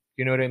 1.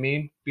 You know what I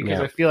mean? Because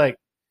I feel like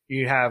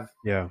you have,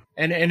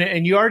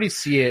 and you already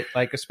see it,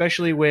 like,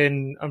 especially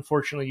when,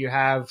 unfortunately, you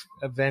have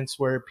events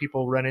where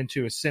people run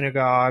into a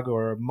synagogue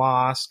or a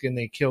mosque and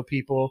they kill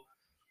people.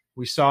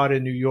 We saw it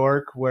in New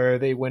York where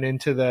they went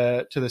into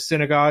the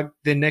synagogue.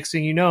 Then next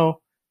thing you know,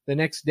 the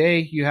next day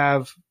you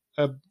have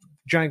a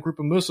giant group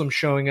of Muslims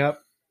showing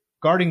up,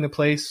 guarding the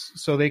place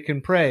so they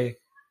can pray.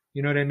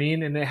 You know what I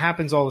mean? And it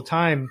happens all the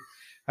time.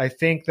 I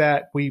think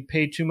that we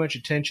pay too much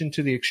attention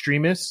to the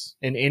extremists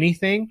in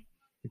anything.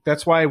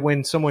 That's why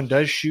when someone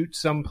does shoot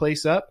some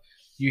place up,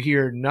 you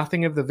hear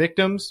nothing of the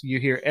victims. You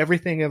hear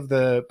everything of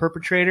the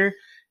perpetrator,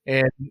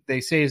 and they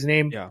say his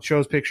name, show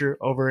his picture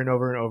over and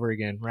over and over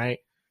again, right?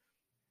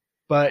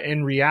 But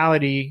in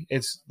reality,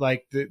 it's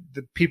like the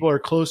people are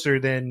closer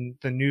than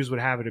the news would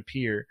have it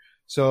appear.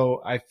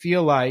 So I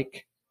feel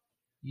like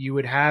you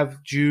would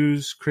have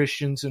Jews,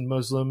 Christians, and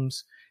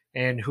Muslims,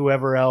 and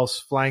whoever else,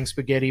 flying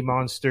spaghetti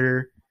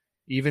monster,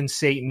 even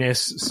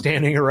Satanists,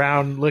 standing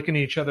around looking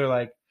at each other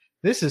like,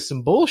 this is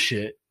some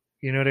bullshit.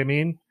 You know what I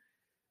mean?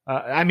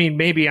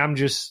 Maybe I'm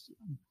just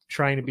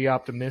trying to be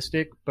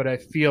optimistic, but I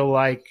feel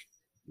like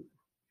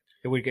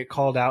it would get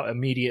called out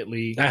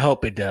immediately. I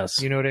hope it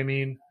does. You know what I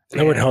mean?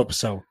 I would hope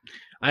so.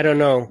 I don't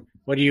know.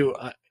 What do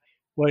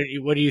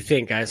you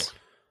think, guys?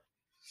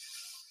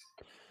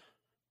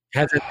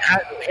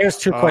 Here's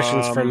 2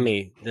 questions from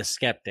me, the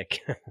skeptic.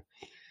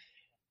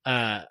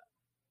 Do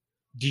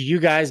you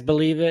guys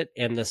believe it?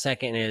 And the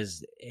second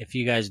is, if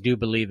you guys do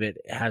believe it,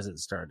 has it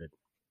started?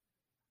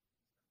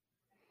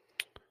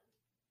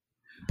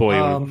 Boy,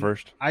 you want to go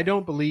first? I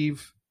don't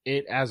believe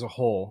it as a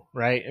whole,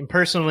 right? And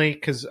personally,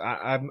 because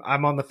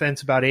I'm on the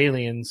fence about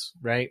aliens,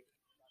 right?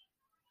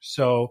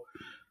 So,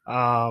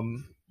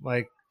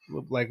 like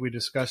we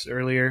discussed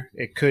earlier,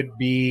 it could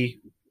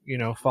be,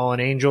 fallen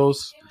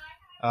angels.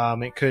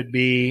 It could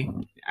be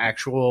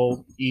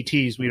actual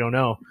ETs. We don't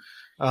know.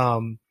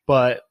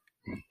 But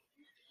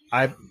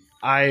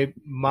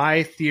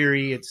my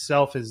theory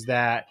itself is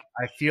that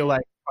I feel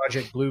like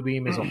Project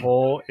Bluebeam as a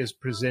whole is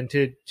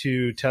presented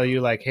to tell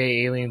you, like,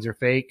 hey, aliens are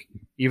fake,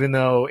 even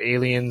though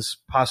aliens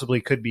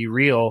possibly could be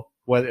real,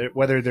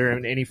 whether they're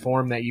in any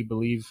form that you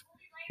believe,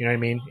 you know what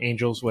I mean?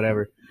 Angels,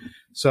 whatever.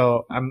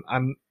 So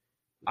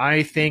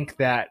I think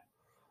that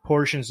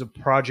portions of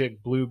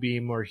Project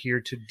Bluebeam are here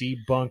to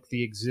debunk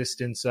the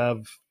existence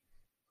of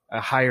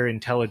a higher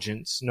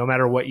intelligence, no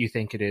matter what you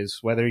think it is,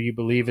 whether you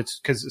believe it's,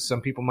 because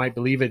some people might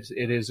believe it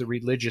is a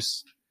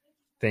religious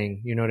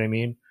thing. You know what I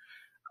mean?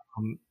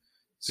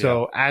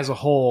 As a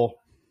whole,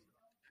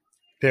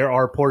 there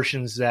are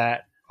portions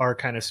that are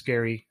kind of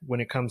scary when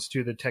it comes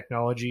to the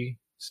technology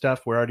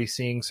stuff. We're already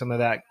seeing some of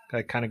that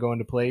kind of go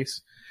into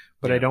place,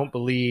 but I don't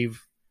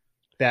believe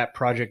that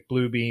Project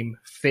Bluebeam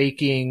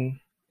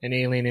faking an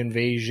alien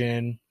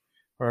invasion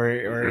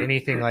or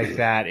anything like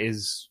that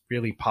is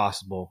really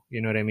possible.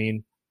 You know what I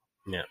mean?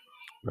 Yeah.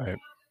 Right.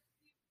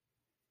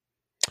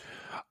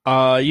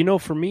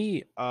 For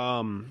me,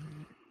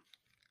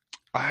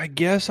 I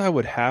guess I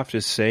would have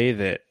to say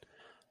that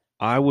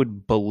I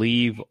would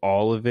believe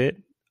all of it,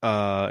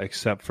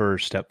 except for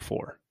step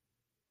 4.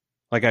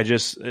 Like, I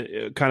just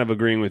kind of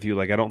agreeing with you.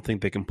 Like, I don't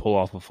think they can pull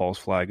off a false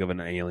flag of an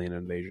alien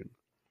invasion.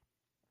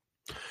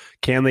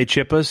 Can they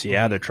chip us?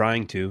 Yeah, they're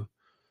trying to.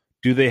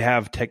 Do they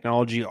have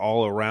technology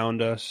all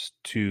around us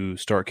to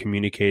start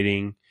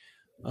communicating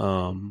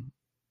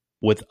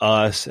with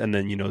us, and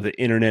then the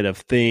Internet of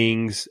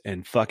Things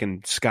and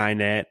fucking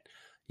Skynet.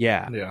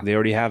 Yeah. They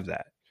already have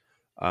that.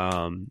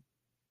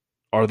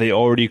 Are they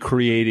already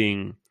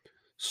creating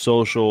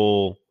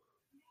social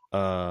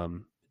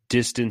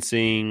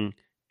distancing,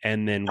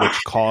 and then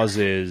which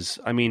causes?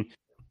 I mean,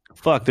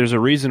 fuck. There's a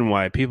reason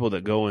why people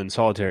that go in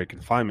solitary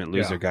confinement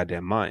lose their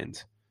goddamn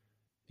minds.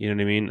 You know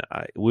what I mean?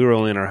 We were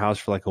only in our house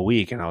for like a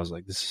week, and I was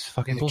like, "This is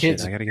fucking bullshit.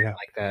 Kids I gotta get out."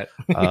 like that.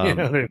 You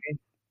know what I mean?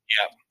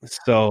 Yeah.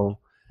 So,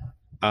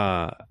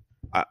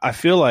 I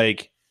feel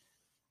like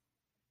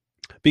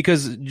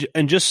because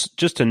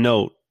just to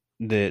note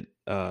that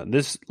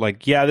this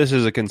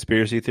is a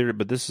conspiracy theory,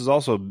 but this has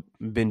also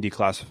been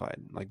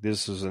declassified. Like,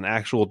 this is an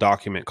actual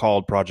document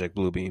called Project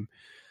Bluebeam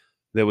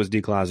that was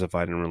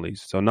declassified and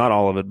released. So not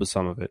all of it, but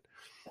some of it.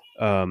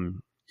 I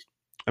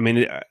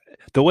mean,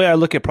 the way I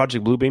look at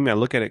Project Bluebeam, I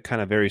look at it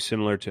kind of very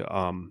similar to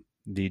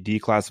the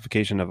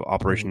declassification of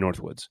Operation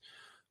Northwoods,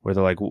 where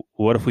they're like,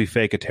 what if we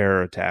fake a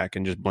terror attack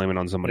and just blame it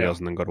on somebody else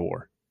and then go to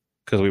war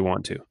because we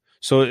want to?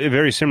 So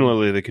very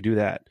similarly, they could do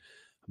that,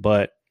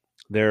 but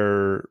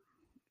they're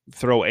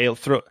throw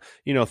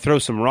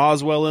some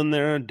Roswell in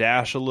there,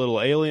 dash a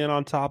little alien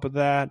on top of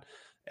that,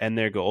 and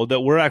there go.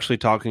 That we're actually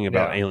talking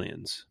about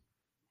aliens.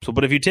 So,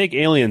 but if you take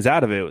aliens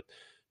out of it,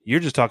 you're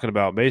just talking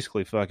about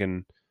basically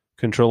fucking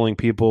controlling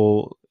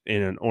people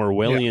in an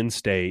Orwellian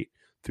state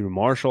through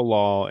martial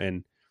law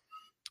and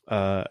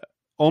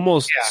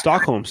almost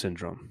Stockholm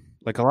syndrome.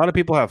 Like, a lot of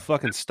people have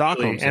fucking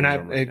Stockholm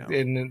syndrome.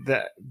 And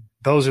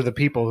those are the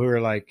people who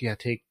are like, yeah,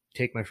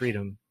 take my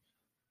freedom.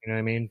 You know what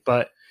I mean?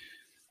 But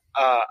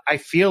I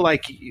feel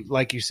like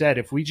you said,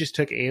 if we just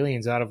took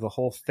aliens out of the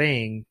whole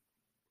thing,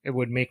 it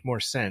would make more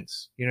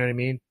sense. You know what I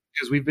mean?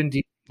 Because we've been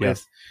dealing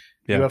with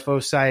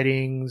UFO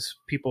sightings,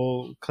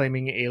 people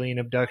claiming alien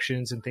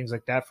abductions and things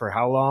like that for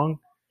how long?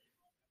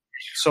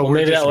 So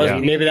maybe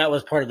that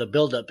was part of the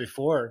buildup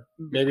before.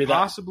 Maybe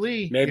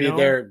possibly.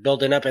 They're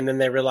building up, and then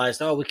they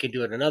realized, we could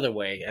do it another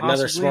way.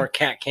 Another smart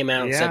cat came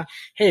out and said,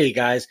 "Hey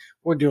guys,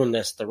 we're doing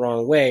this the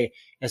wrong way."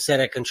 Instead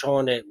of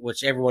controlling it,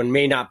 which everyone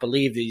may not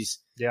believe these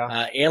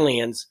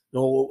aliens.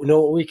 Know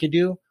what we could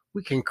do?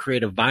 We can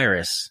create a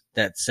virus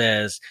that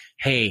says,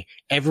 "Hey,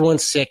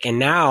 everyone's sick, and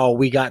now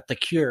we got the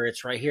cure.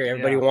 It's right here.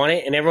 Everybody want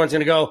it," and everyone's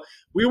gonna go,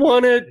 "We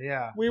want it.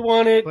 Yeah, we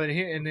want it." But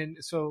here and then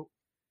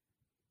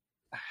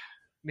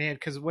man,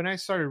 because when I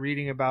started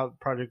reading about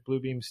Project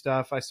Bluebeam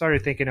stuff, I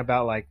started thinking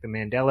about like the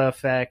Mandela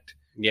effect,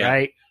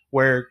 right?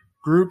 Where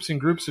groups and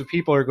groups of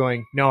people are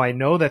going, no, I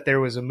know that there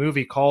was a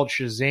movie called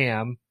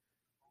Shazam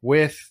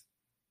with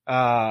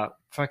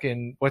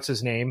fucking, what's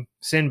his name?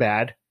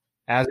 Sinbad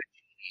as a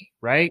genie,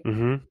 right?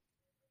 Mm-hmm.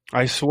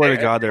 I swear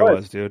to God there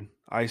was, dude.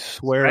 I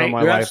swear on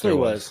my life there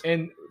was.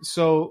 And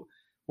so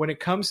when it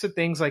comes to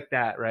things like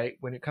that, right?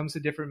 When it comes to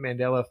different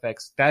Mandela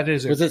effects, that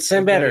is... Was it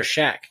Sinbad or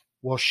Shaq?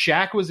 Well,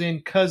 Shaq was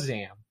in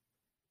Kazam.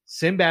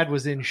 Sinbad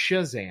was in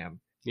Shazam.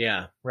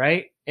 Yeah.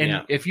 Right?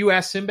 And if you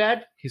ask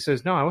Sinbad, he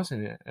says, no, I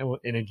wasn't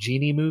in a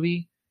genie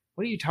movie.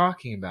 What are you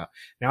talking about?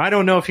 Now, I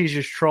don't know if he's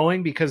just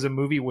trolling because the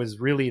movie was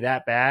really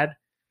that bad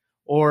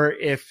or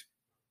if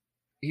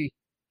he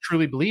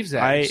truly believes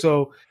that.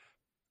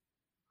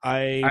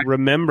 I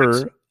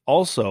remember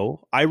Nelson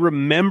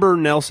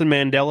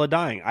Mandela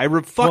dying. I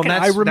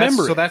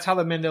remember. So that's how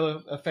the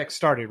Mandela effect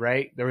started,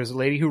 right? There was a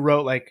lady who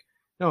wrote like,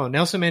 no,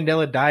 Nelson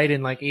Mandela died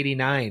in like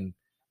 89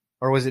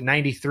 or was it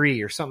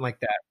 93 or something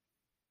like that.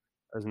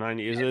 It was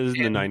 90. It was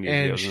in the 90s.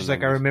 And she's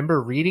like, I remember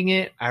reading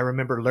it. I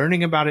remember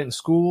learning about it in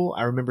school.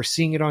 I remember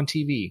seeing it on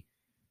TV.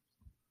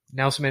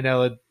 Nelson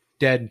Mandela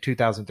dead in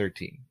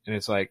 2013. And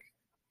it's like,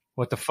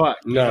 what the fuck?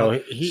 No,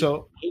 he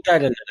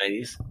died in the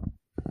 90s.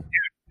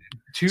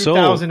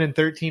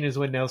 2013 is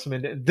when Nelson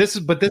Mandela. This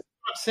is what I'm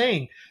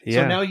saying.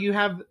 Yeah. So now you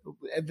have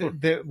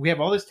we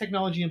have all this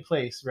technology in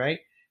place,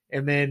 right?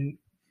 And then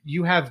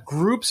you have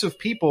groups of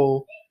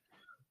people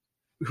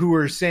who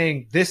are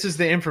saying this is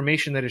the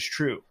information that is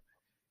true,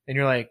 and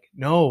you're like,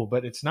 no,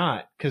 but it's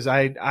not, because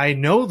I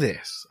know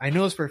this. I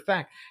know this for a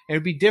fact. And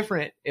it'd be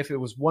different if it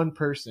was one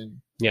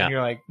person. Yeah, and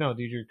you're like, no,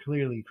 dude, you're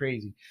clearly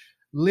crazy.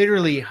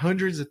 Literally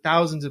hundreds of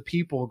thousands of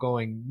people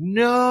going,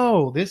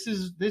 no, this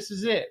is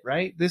it,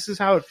 right? This is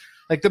how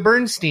like the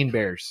Bernstein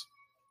Bears.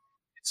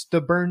 It's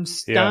the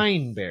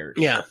Bernstein Bears.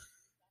 Yeah.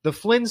 The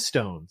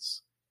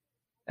Flintstones.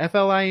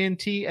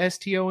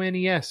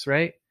 FLINTSTONES,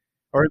 right?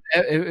 Or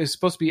it's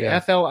supposed to be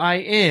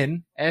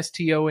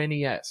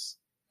FLINSTONES.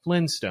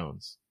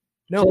 Flintstones.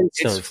 No,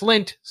 it's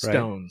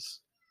Flintstones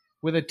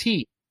with a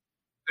T.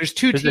 There's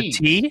two T's. A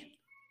T?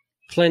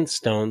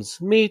 Flintstones.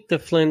 Meet the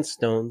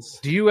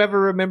Flintstones. Do you ever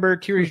remember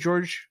Curious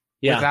George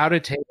without a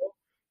tail?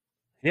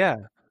 Yeah.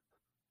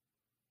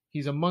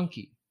 He's a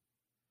monkey.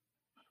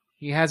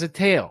 He has a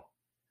tail.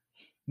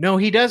 No,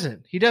 he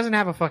doesn't. He doesn't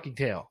have a fucking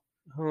tail.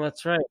 Oh,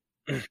 that's right.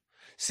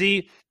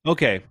 See,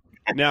 okay.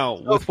 Now,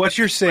 with what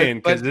you're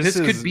saying, but this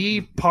could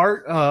be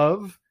part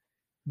of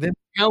them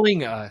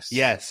telling us.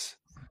 Yes.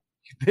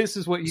 This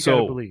is what you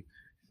gotta believe.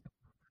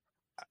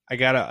 I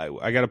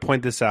gotta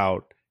point this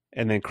out,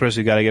 and then Chris,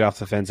 you gotta get off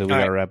the fence, and we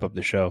gotta wrap up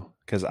the show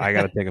because I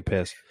gotta take a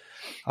piss.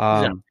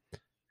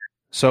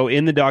 So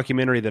in the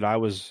documentary that I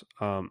was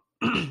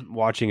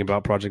watching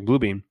about Project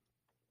Bluebeam,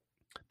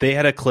 they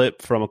had a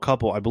clip from a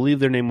couple. I believe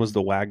their name was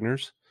the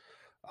Wagners,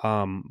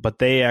 but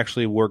they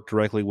actually worked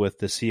directly with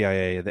the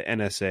CIA, the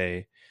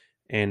NSA,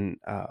 and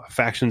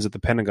factions at the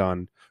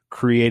Pentagon,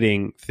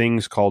 creating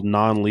things called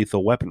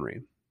non-lethal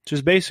weaponry, which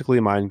is basically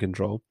mind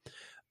control.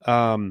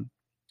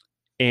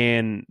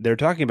 And they're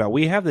talking about,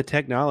 we have the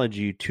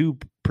technology to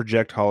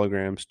project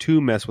holograms,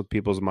 to mess with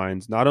people's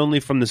minds, not only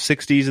from the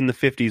 60s and the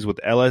 50s with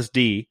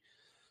LSD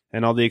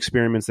and all the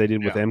experiments they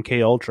did with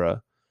MK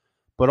Ultra,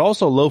 but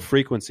also low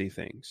frequency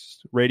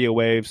things, radio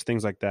waves,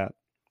 things like that.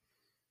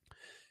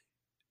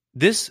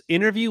 This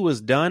interview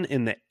was done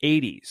in the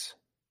 80s.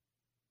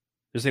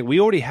 They're saying we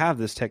already have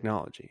this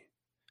technology.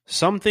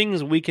 Some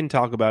things we can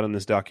talk about in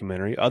this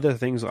documentary, other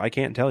things I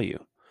can't tell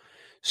you.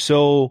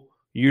 So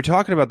you're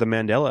talking about the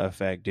Mandela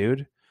effect,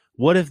 dude.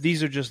 What if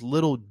these are just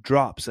little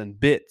drops and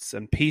bits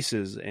and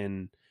pieces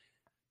and,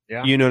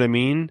 you know what I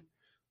mean?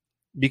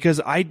 Because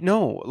I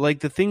know,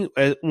 like, the thing,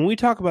 when we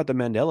talk about the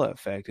Mandela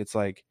effect, it's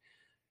like,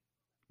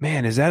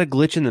 man, is that a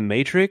glitch in the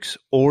Matrix,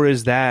 or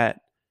is that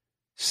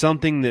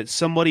something that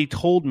somebody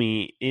told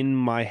me in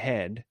my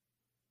head?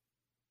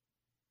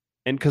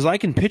 And because I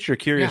can picture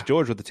Curious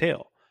George with the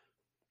tail.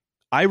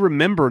 I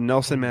remember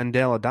Nelson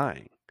Mandela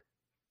dying.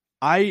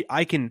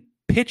 I can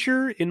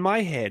picture in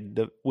my head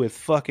with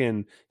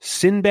fucking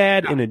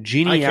Sinbad in a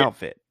genie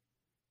outfit.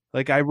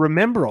 Like, I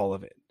remember all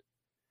of it.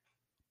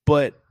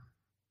 But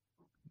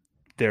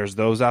there's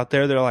those out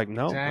there that are like,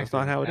 no, that's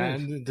not how it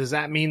is. Does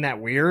that mean that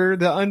we're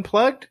the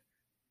unplugged?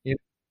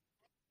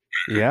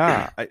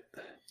 Yeah.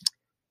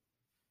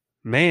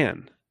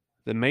 Man,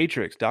 the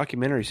Matrix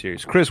documentary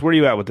series. Chris, where are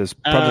you at with this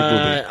Project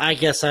Bluebeam? I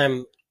guess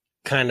I'm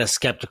kind of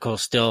skeptical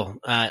still.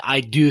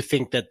 I do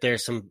think that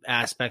there's some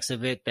aspects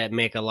of it that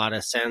make a lot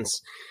of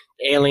sense.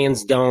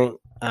 Aliens don't.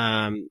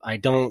 I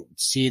don't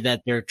see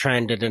that they're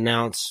trying to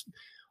denounce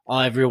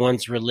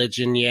everyone's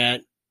religion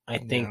yet. I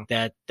think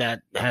that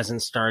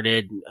hasn't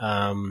started.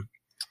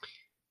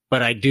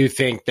 But I do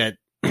think that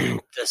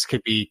this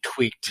could be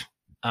tweaked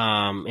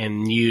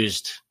and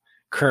used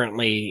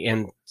currently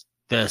in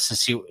the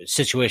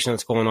situation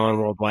that's going on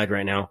worldwide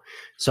right now.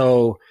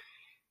 So,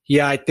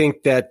 yeah, I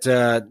think that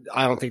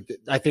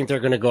I think they're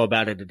going to go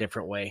about it a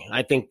different way.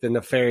 I think the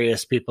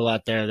nefarious people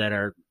out there that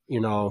are,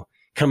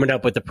 coming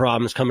up with the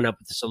problems, coming up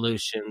with the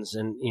solutions,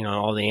 and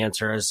all the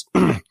answers,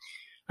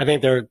 I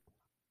think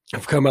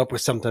have come up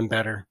with something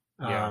better.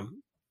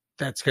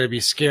 That's going to be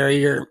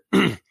scarier,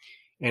 and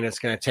it's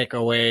going to take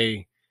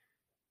away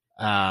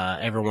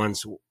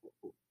everyone's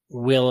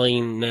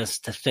willingness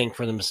to think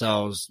for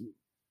themselves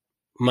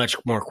much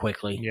more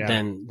quickly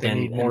than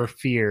need more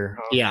fear.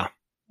 Yeah.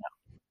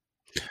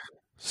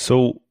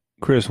 So,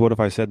 Chris, what if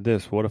I said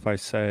this? What if I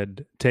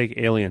said take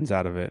aliens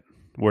out of it?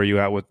 Where are you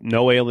at with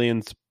no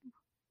aliens?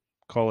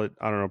 Call it,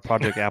 I don't know,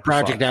 Project Applesauce.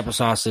 Project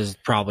Applesauce is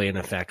probably in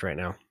effect right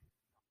now.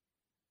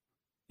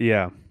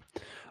 Yeah.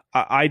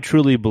 I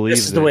truly believe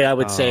this is the way I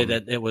would say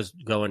that it was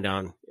going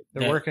down.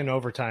 They're working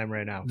overtime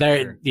right now.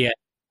 Yeah.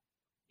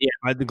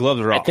 The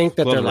gloves are off. I think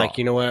that gloves they're like,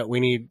 you know what? We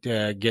need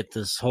to get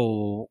this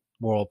whole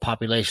world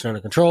population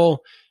under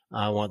control.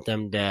 I want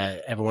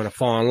everyone to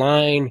fall in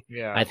line.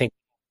 Yeah. I think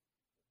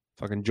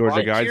fucking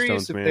Georgia Guidestones,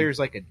 curious if there's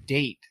like a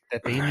date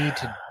that they need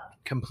to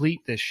complete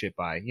this shit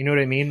by. You know what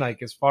I mean?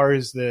 Like, as far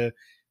as the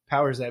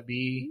powers that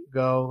be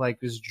go, like,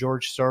 does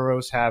George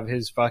Soros have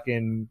his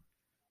fucking,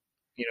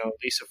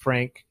 Lisa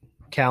Frank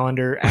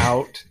calendar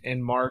out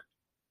and marked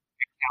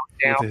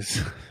countdown?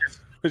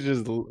 With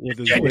his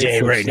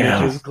day right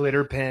now. His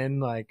glitter pen,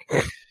 like,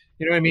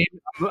 you know what I mean?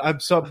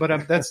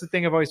 That's the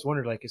thing I've always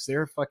wondered. Like, is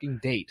there a fucking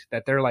date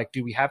that they're like,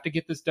 do we have to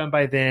get this done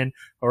by then,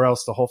 or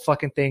else the whole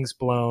fucking thing's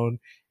blown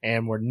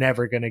and we're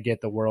never gonna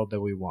get the world that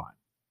we want?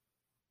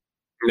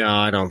 No,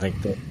 I don't think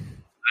that.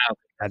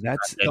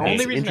 That's the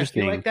only reason I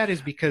feel like that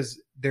is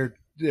because they're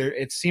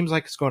it seems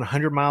like it's going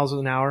 100 miles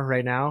an hour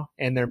right now,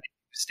 and they're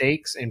making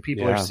mistakes, and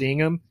people are seeing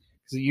them.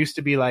 Because it used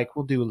to be like,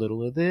 we'll do a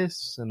little of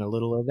this and a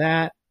little of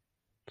that.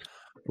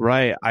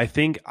 Right. I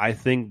think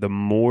the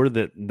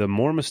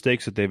more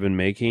mistakes that they've been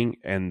making,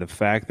 and the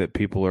fact that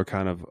people are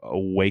kind of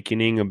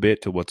awakening a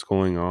bit to what's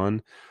going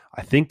on,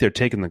 I think they're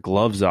taking the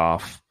gloves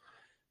off,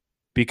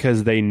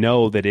 because they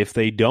know that if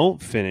they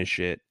don't finish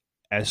it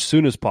as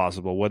soon as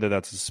possible, whether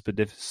that's a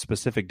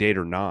specific date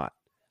or not,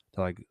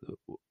 like,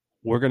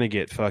 we're going to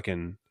get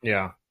fucking,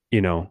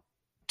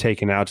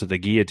 taken out to the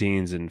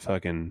guillotines and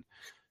fucking,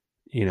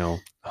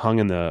 hung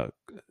in the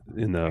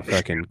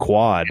fucking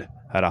quad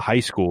at a high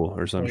school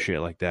or some shit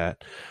like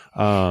that.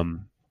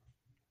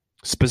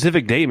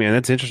 Specific date, man,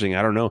 that's interesting.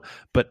 I don't know,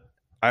 but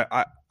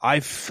I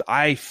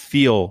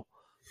feel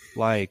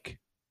like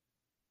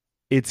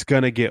it's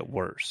gonna get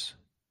worse,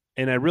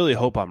 and I really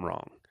hope I'm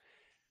wrong,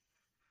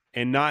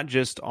 and not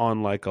just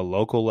on like a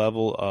local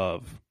level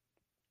of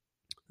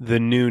the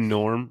new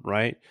norm,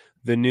 right?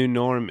 The new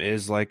norm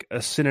is like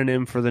a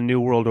synonym for the new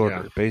world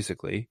order,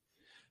 basically,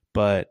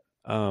 but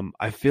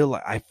I feel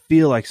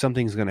like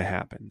something's going to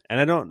happen,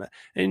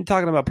 and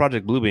talking about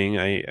Project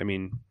Bluebeam, I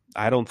mean,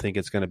 I don't think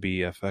it's going to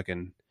be a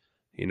fucking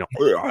in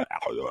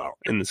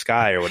the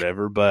sky or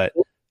whatever. But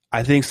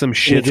I think some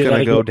shit's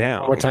gonna go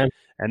down. One more time.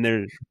 And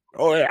there's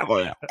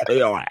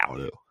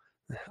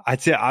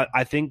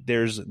I think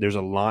there's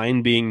a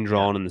line being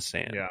drawn in the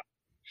sand. Yeah.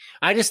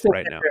 I just think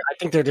right now. I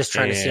think they're just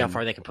trying to see how And-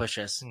 far they can push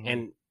us,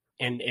 Mhm.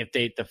 and if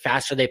the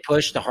faster they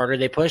push, the harder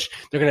they push,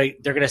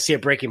 they're gonna see a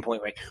breaking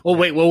point. Like, oh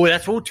wait, well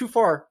that's a little too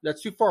far.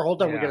 That's too far.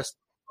 Hold on, we Yeah. gotta stop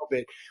a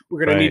little bit.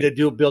 We're gonna need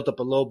to build up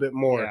a little bit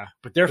more. Yeah.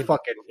 But they're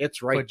fucking.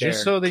 It's right But there.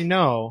 just so they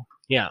know,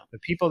 yeah, the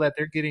people that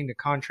they're getting to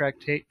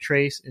contract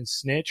trace and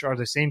snitch are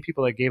the same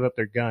people that gave up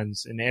their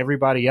guns, and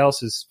everybody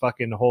else is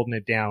fucking holding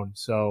it down.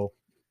 So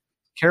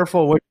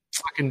careful what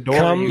fucking door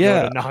Come- you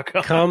yeah. go to knock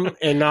on. come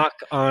and knock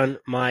on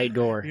my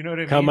door. You know what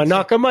I mean? Come and So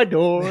knock on my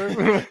door.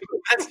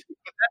 that's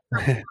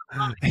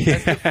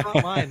the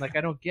front line. Like,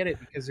 I don't get it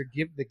because they're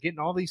getting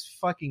all these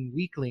fucking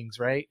weaklings,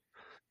 right?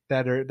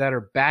 That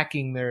are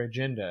backing their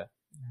agenda.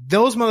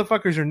 Those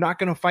motherfuckers are not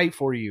going to fight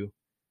for you.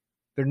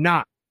 They're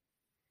not.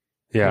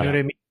 Yeah. You know what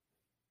I mean?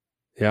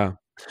 Yeah.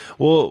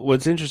 Well,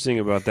 what's interesting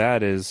about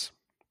that is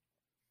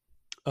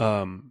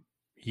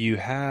you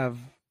have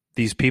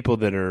these people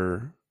that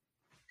are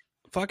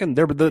fucking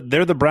they're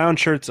the brown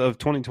shirts of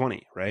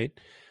 2020, right?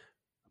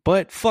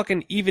 But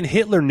fucking even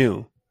Hitler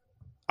knew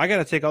I got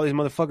to take all these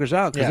motherfuckers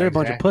out because Yeah, they're a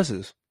bunch of exactly.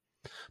 pussies.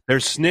 They're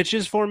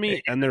snitches for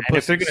me and they're And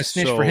pussies. if they're going to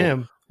snitch So- for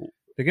him,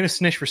 they're going to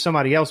snitch for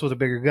somebody else with a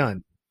bigger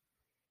gun.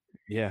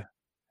 Yeah.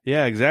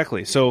 Yeah,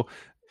 exactly. So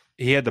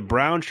he had the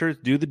brown shirts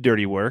do the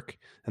dirty work,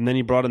 and then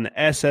he brought in the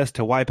SS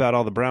to wipe out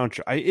all the brown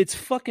shirts. It's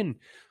fucking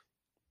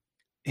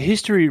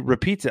history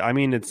repeats it. I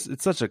mean, it's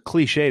such a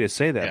cliche to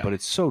say that, Yeah. but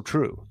it's so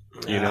true.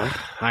 You know?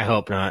 I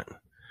hope not.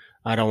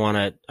 I don't want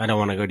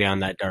to go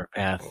down that dark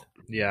path.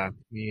 Yeah,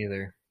 me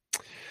either.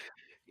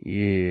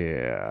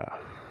 Yeah.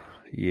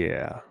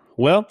 Yeah.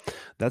 Well,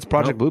 that's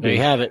Project Nope, there Bluebeam.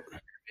 you have it.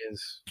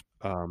 Is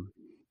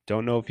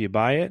Don't know if you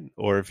buy it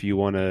or if you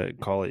want to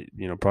call it,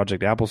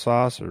 Project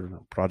Applesauce or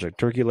Project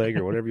Turkey Leg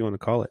or whatever you want to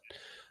call it.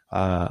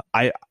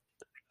 I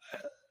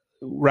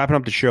wrapping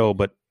up the show,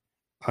 but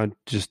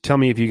just tell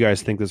me if you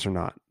guys think this or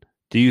not.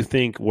 Do you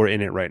think we're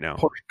in it right now?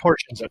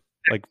 portions of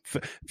Like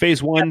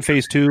phase 1,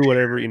 phase 2,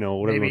 whatever whatever you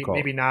want maybe to call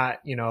maybe it. not,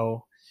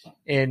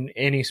 in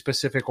any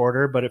specific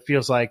order, but it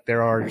feels like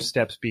there are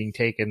steps being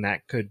taken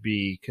that could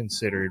be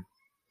considered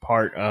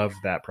part of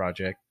that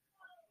project.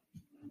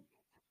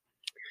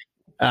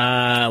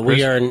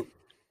 We are.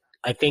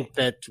 I think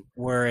that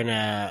we're in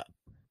a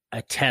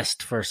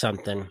test for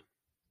something.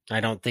 I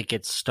don't think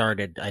it's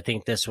started. I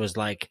think this was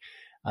like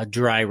a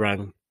dry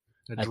run.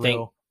 A I drill.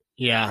 think-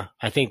 Yeah,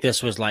 I think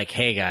this was like,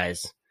 hey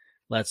guys,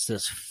 let's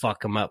just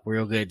fuck them up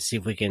real good. See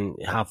if we can,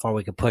 how far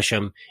we can push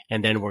them,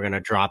 and then we're gonna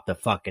drop the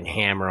fucking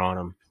hammer on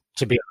them.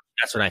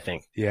 That's what I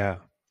think. Yeah.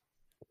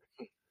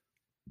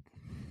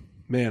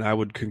 Man, I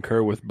would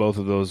concur with both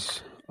of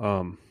those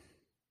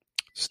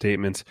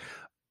statements.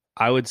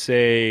 I would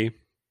say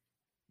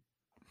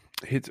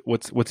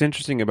what's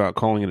interesting about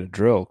calling it a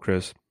drill,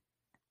 Chris,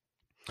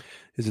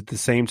 is at the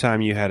same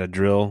time you had a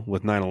drill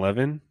with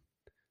 9/11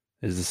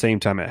 is the same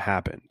time it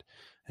happened.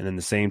 And then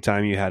the same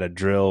time you had a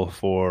drill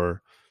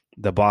for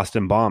the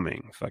Boston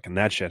bombing, fucking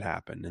that shit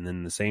happened. And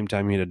then the same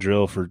time you had a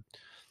drill for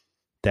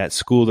that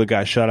school that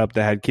got shut up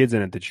that had kids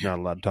in it that you're not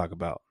allowed to talk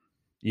about.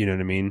 You know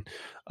what I mean?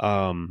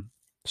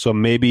 So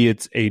maybe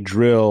it's a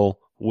drill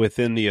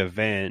within the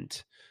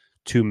event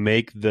to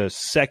make the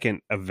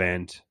second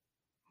event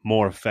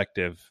more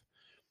effective,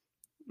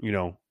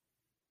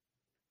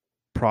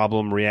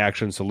 problem,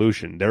 reaction,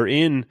 solution. They're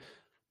in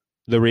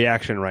the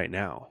reaction right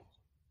now.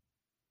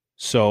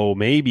 So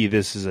maybe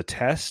this is a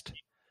test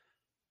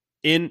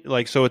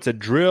so it's a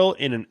drill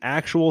in an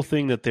actual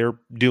thing that they're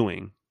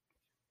doing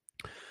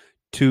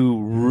to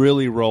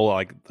really roll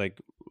like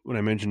when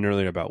I mentioned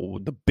earlier about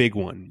the big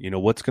one,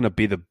 what's going to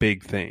be the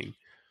big thing.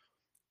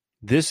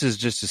 This is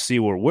just to see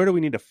where do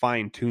we need to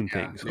fine tune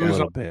things a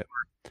little bit.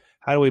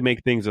 How do we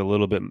make things a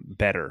little bit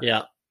better?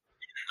 Yeah,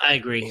 I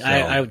agree. So-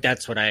 I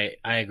that's what I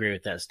agree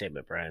with that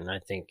statement, Brian. I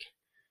think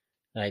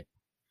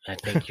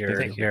you're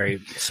Thank you. very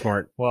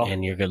smart Well,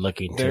 and you're good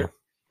looking too.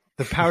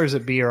 The powers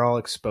that be are all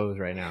exposed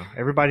right now.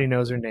 Everybody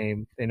knows their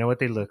name. They know what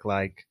they look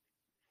like.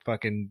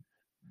 Fucking,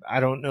 I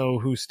don't know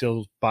who's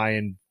still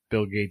buying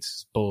Bill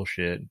Gates'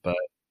 bullshit, but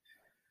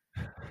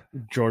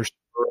George,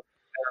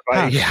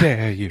 everybody, How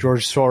dare you?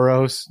 George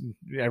Soros,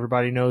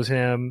 everybody knows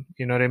him.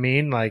 You know what I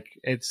mean? Like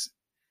it's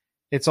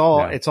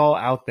all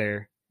out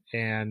there,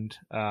 and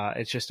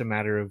it's just a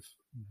matter of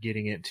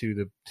getting it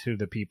to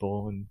the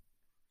people and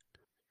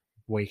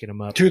waking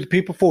them up. To the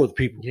people, for the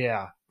people.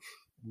 Yeah,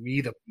 we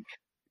the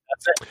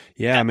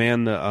Yeah,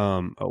 man. The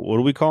what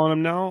are we calling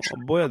them now?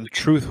 Oh, boy, the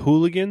Truth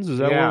Hooligans. Is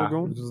that where we're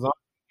going? As long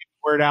as we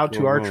get word out to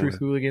Going our on Truth with-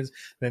 Hooligans,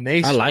 then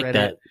they I like spread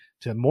that. it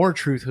to more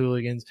Truth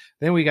Hooligans.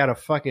 Then we got a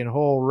fucking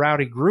whole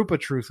rowdy group of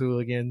Truth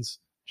Hooligans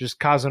just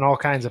causing all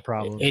kinds of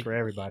problems It- for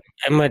everybody.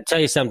 I'm going to tell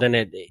you something.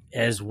 That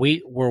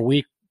we're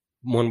weak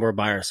when we're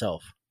by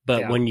ourselves,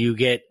 but Yeah. when you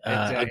get a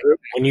Exactly.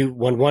 group,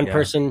 when one Yeah.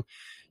 person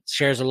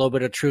shares a little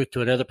bit of truth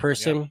to another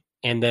person,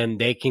 and then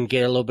they can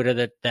get a little bit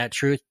of that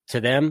truth to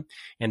them,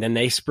 and then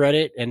they spread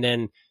it, and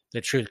then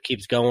the truth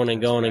keeps going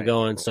and going and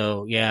going.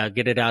 So yeah,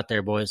 get it out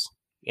there, boys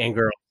and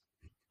girls.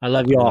 I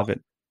love you all. Love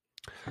it.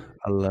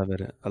 I love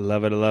it. I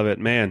love it. I love it,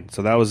 man.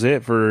 So that was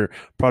it for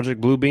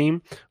Project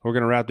Bluebeam. We're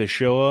gonna wrap this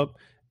show up.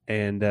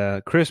 And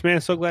Chris,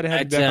 man, so glad to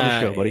have you back on the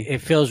show, buddy.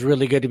 It feels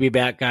really good to be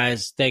back,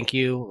 guys. Thank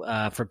you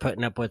for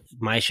putting up with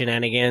my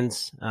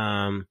shenanigans.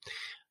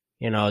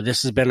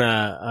 This has been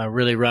a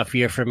really rough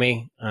year for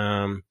me.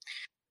 Yeah,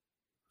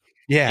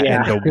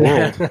 in the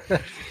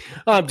world.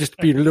 I'm just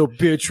being a little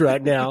bitch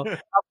right now.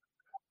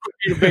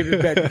 I'm a baby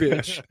back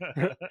bitch.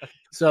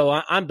 So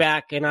I'm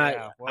back, and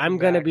I'm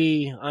gonna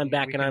be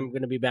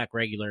back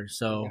regular.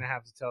 So I'm gonna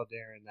have to tell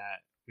Darren that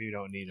we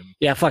don't need him.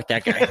 Yeah, fuck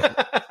that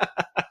guy.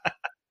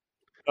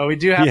 Oh, we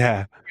do have.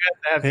 Yeah.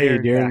 To have Hey,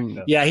 Darren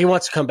back, yeah, he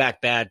wants to come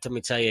back bad. Let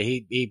me tell you,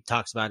 he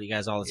talks about you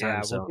guys all the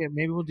time. So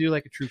maybe we'll do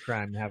like a true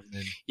crime and have him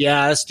in.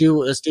 Yeah, let's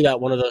do that.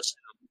 One of those.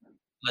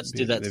 Let's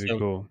do that. That'd soon. be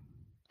cool.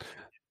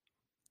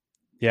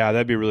 Yeah,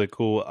 that'd be really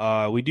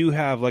cool. We do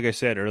have, like I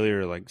said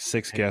earlier, like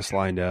 6 guests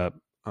lined up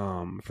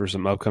for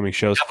some upcoming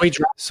shows. Have we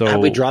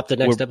dropped the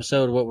next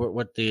episode?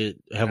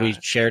 Have we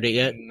shared it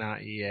yet?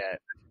 Not yet.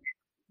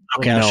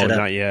 Okay, no,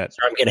 not yet.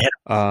 Sorry, I'm getting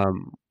ahead.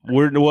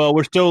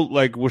 We're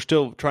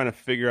still trying to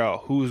figure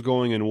out who's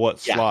going in what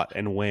slot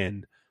and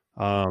when.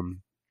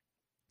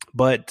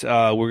 But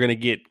we're gonna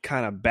get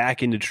kind of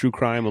back into true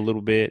crime a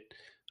little bit,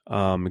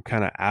 kind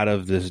of out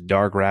of this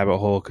dark rabbit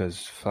hole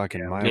because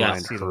fucking my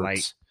mind see hurts. the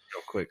light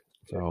real quick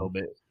So, a little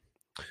bit.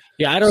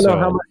 Yeah, I don't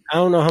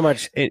know how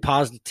much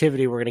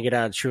positivity we're gonna get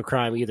out of true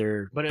crime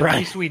either. But at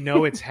least we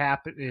know it's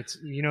happened. It's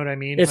you know what I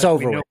mean. It's like,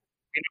 over.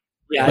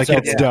 Yeah, like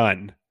it's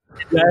done.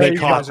 Yeah, they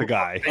caught the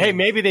guy. Hey,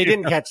 maybe they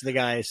didn't catch the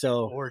guy,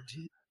 so or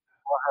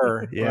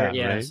her. Yeah,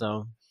 right?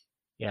 So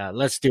yeah,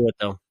 let's do it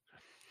though.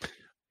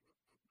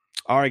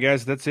 All right,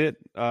 guys, that's it.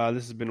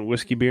 This has been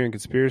Whiskey, Beer, and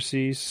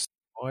Conspiracies.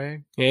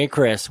 Boy. Hey,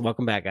 Chris,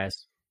 welcome back,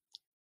 guys.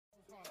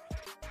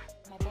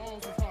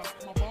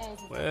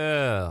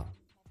 Well,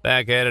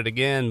 back at it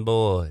again,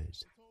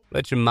 boys.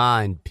 Let your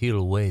mind peel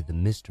away the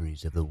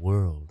mysteries of the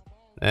world.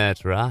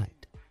 That's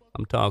right.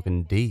 I'm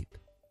talking deep.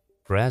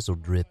 Frazzle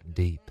drip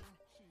deep.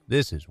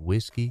 This is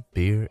Whiskey,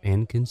 Beer,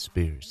 and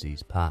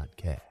Conspiracies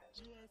podcast.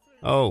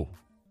 Oh,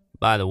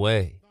 by the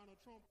way,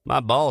 my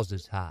balls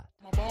is hot.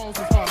 My balls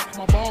is hot.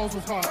 My balls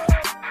is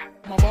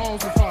hot. My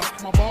balls is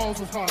hot. My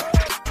balls is hot.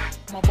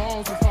 My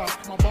balls is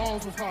hot. My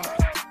balls is hot.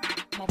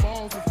 My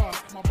balls is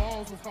hot. My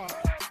balls is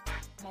hot.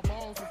 My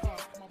balls is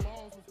hot.